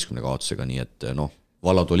 14 kaotusega, nii et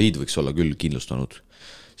Valladolid võiks olla küll kindlustanud.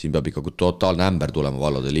 Siin peab ikka totaalne ämber tulema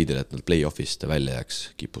Valladolidile, et nad play-offist välja jääks.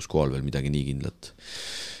 Kippus kohal veel midagi nii kindlat.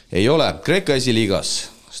 Ei ole. Kreeka esiliigas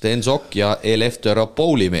Stensok ja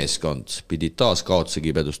Eleftheropouli meeskond pidid taas kaotuse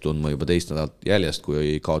kibedust tundma juba teist nädalat jäljest,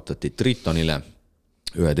 kui kaotati Tritonile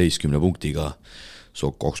 11 punktiga.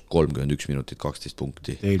 Sok 31 minutit, 12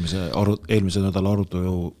 punkti. Eelmise nädala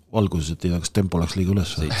arutelu valguses, et kas tempo läks liiga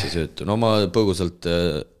üles. 7 söötu. No ma põgusalt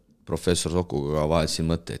professor Sokuga vahetasin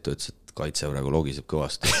mõtte, et ütles, et kaitse praegu logiseb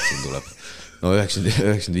kõvasti, et siin tuleb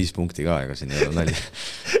 95 punkti ka, ega siin ei ole nali.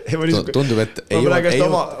 Tundub, et ei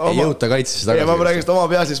jõuta kaitses tagasi. Ma praegust oma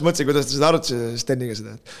peas siis mõtlesin, kuidas ta seda arutasid Steniga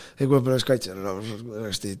seda, et kui praegust kaitse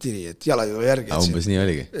on tiri, et jala ju järgi. Umbes nii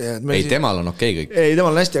oligi. Ei, temal on okei kõik. Ei,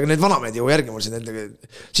 temal on hästi, aga need vanameed ju järgi mul siin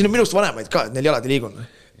on minust vanemaid ka, et neil jalad ei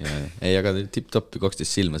liigunud. Ei, aga tipp-top 12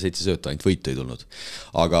 silma, 7 söötu, ainult võitu ei tulnud.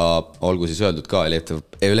 Aga olgu siis öeldud ka,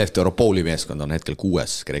 Eleftheropouli meeskond on hetkel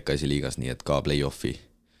 6 Kreeka esiliigas, nii et ka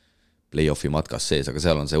play-offi matkas sees, aga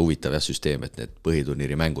seal on see huvitav süsteem, et need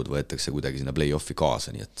põhiturniiri mängud võetakse kuidagi sinna play-offi kaasa,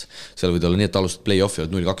 nii et seal võid olla nii, et alustad play-offi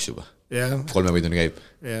oled 0-2 juba. 3 võiduni käib.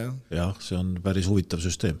 Jah, see on päris huvitav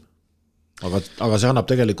süsteem. Aga see annab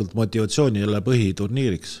tegelikult motivatsiooni jälle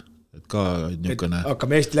põhiturniiriks. Et ka niukene...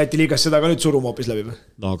 Hakkame Eesti-Läti liigas seda ka nüüd suruma hoopis läbi või?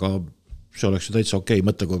 No aga see oleks ju täitsa okei.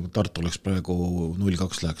 Mõtle, kui Tartu oleks praegu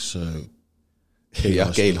 0-2 läheks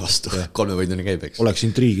Keil vastu. 3 võiduni käib, eks. Oleks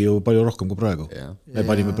intriigi ju palju rohkem kui praegu. Me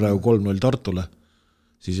panime praegu 3-0 Tartule,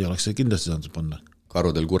 siis ei oleks see kindlasti saanud panna.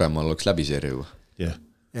 Karudel Kuremaal oleks läbi seeria juba.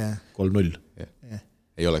 3-0.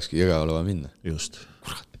 Ei olekski jõga oleva minna. Just.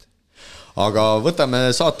 Kurat. Aga võtame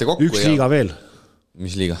saate kokku. Üks liiga veel.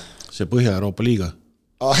 Mis liiga? See Põhja-Euroopa liiga.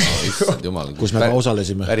 Kus me ka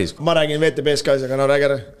osalesime. Ma räägin VTB-s ka, aga no räägi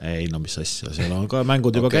ära. Ei, no mis asja, seal on ka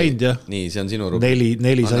mängud juba käinud ja nii, see on sinu rubriik.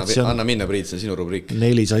 Anna minna, Priit, see on sinu rubriik.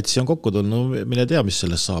 4 satsi on kokku tulnud, no mine tea, mis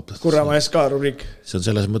sellest saab. Kurrama SK rubriik. See on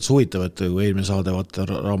selles mõttes huvitav, et kui eelmine saade vaata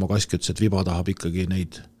Raamo Kask ütles, et Viba tahab ikkagi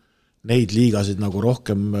neid liigasid nagu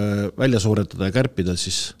rohkem välja suuretada ja kärpida,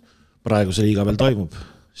 siis praegu see liiga veel toimub.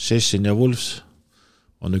 Šešin ja Wolves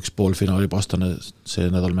on üks poolfinaali vastane, see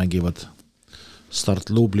nädal mängivad Start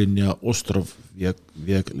Lublin ja Ostrov ja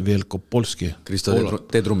Velkopolski. Kristo,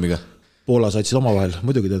 teed rummiga? Poola saatsid oma vahel,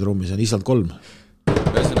 muidugi teed rummi, see on Island 3.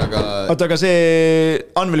 Oota, aga see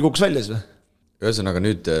Anvil kuks väljas või? Ühesõnaga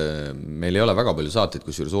nüüd meil ei ole väga palju saateid,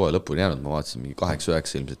 kus juures hooaja lõpuni jäänud, ma vaatasin mingi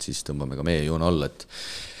 8-9 ilmselt, siis tõmbame ka meie joone alla,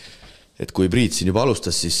 et kui Priit siin juba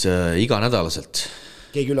alustas, siis iganädalaselt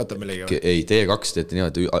keegi üllatab millega? Ei, T2 teete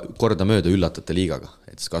niimoodi, korda mööda üllatate liigaga.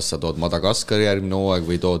 Et kas sa tood Madagaskari järgmine hooaeg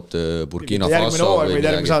või tood Burkina Faso või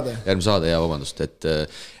järgmine saade, ja vabandust,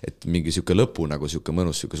 et mingi siuke lõpu nagu siuke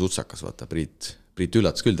mõnus, siuke sutsakas, vaata, Priit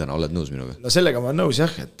üllatas küll täna, oled nõus minuga? No sellega ma olen nõus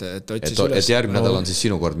jah, et otsis üles. Et järgmine nädal on siis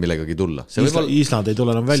sinu kord millegagi tulla. Island ei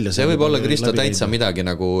tule enam välja. See võib olla Kristo täitsa midagi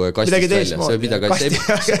nagu kastist välja.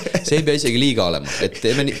 See ei pea isegi liiga olema. Et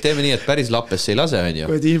teeme nii, et päris lappesse ei lase, on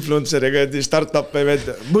ju. Kui influencer ja startup ei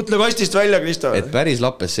vend. Mõtle kastist välja, Kristo. Et päris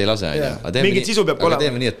lappesse ei lase, on ju. Mingit sisu peab olema. Aga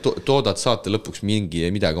teeme nii, et toodad saate lõpuks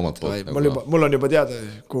midagi omalt poolt. Mul on juba teada,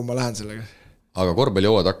 kuhu ma lähen sellega. Aga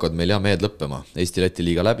korvpallihooajad hakkavad meil mehed lõppema. Eesti-Läti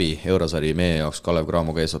liiga läbi, eurosari meie jaoks Kalev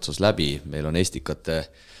Cramoga eesotsas läbi. Meil on Estikate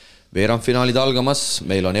veerandfinaalid algamas,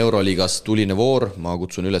 meil on Euroliigas tuline voor. Ma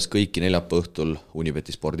kutsun üles kõiki neljapäeva õhtul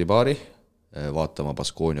Unibeti spordibaari vaatama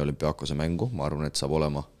Baskonia Olümpiakose mängu. Ma arvan, et saab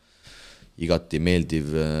olema igati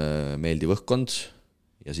meeldiv õhkkond.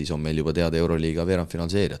 Ja siis on meil juba teada Euroliiga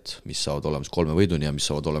veerandfinaalseeriad, mis saavad olema 3 võiduni ja mis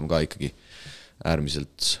saavad olema ka ikkagi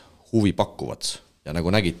äärmiselt huvi pakkuvad. Ja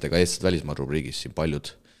nagu nägite ka eestlased välismaa rubriigis, siin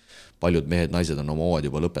paljud mehed, naised on oma hooajad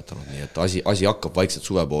juba lõpetanud, nii et asi hakkab vaikselt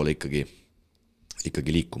suve poole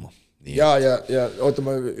ikkagi liikuma. Nii. Ja oota,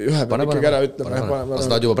 ma ühe peal ikkagi ära ütlema.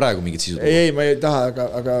 Sa tahad juba praegu mingit sisu? Ei, ma ei taha,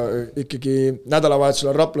 aga ikkagi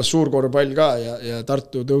nädalavahetusel on Raplas suurkorvpall ka ja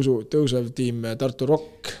Tartu tõusev tiim Tartu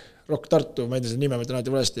Rock Tartu, ma ei tea, see nime mõtlen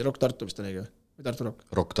alati valesti, Rock Tartu vist on õige. Tartu Rock.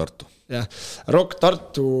 Rock Tartu. Jah, Rock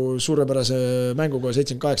Tartu suurepärase mänguga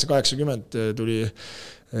 78-80 tuli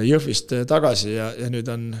Jõhvist tagasi ja nüüd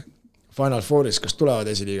on Final Fouris, kas tulevad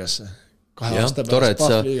esiliigasse? 2 aasta pärast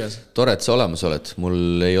Pahvliigas. Tore, et sa olemas oled,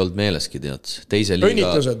 mul ei olnud meeleski tead.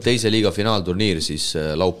 Teise liiga finaalturniir siis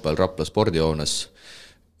laupäeval Rapla spordihoones,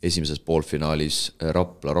 esimeses poolfinaalis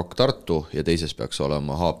Rapla Rock Tartu ja teises peaks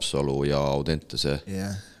olema Haapsalu ja Audentese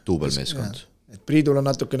duubelmeeskond. Et Priidul on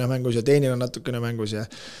natukene mängus ja teinil on natukene mängus ja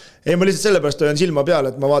ei, ma lihtsalt sellepärast hoian silma peal,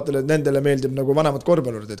 et ma vaatan, et nendele meeldib nagu vanemad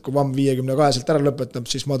korvpallurid, et kui VAM 52 ära lõpetab,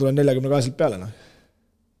 siis ma tulen 42 peale.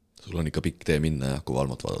 Sul on ikka pikk tee minna ja kui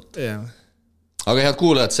Valmot vaadata. Ja. Aga head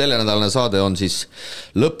kuulajad, selle nädalane saade on siis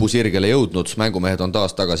lõpusirgele jõudnud. Mängumehed on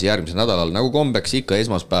taas tagasi järgmisel nädalal, nagu kombeks ikka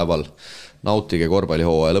esmaspäeval. Nautige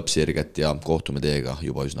korvpallihooaja lõppsirget ja kohtume teiega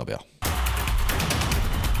juba üsna pea.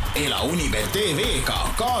 Ela Unibet TV-ga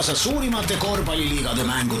kaasa suurimate korvpalliliigade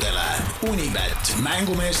mängudele. Unibet,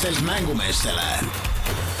 mängumeestelt mängumeestele.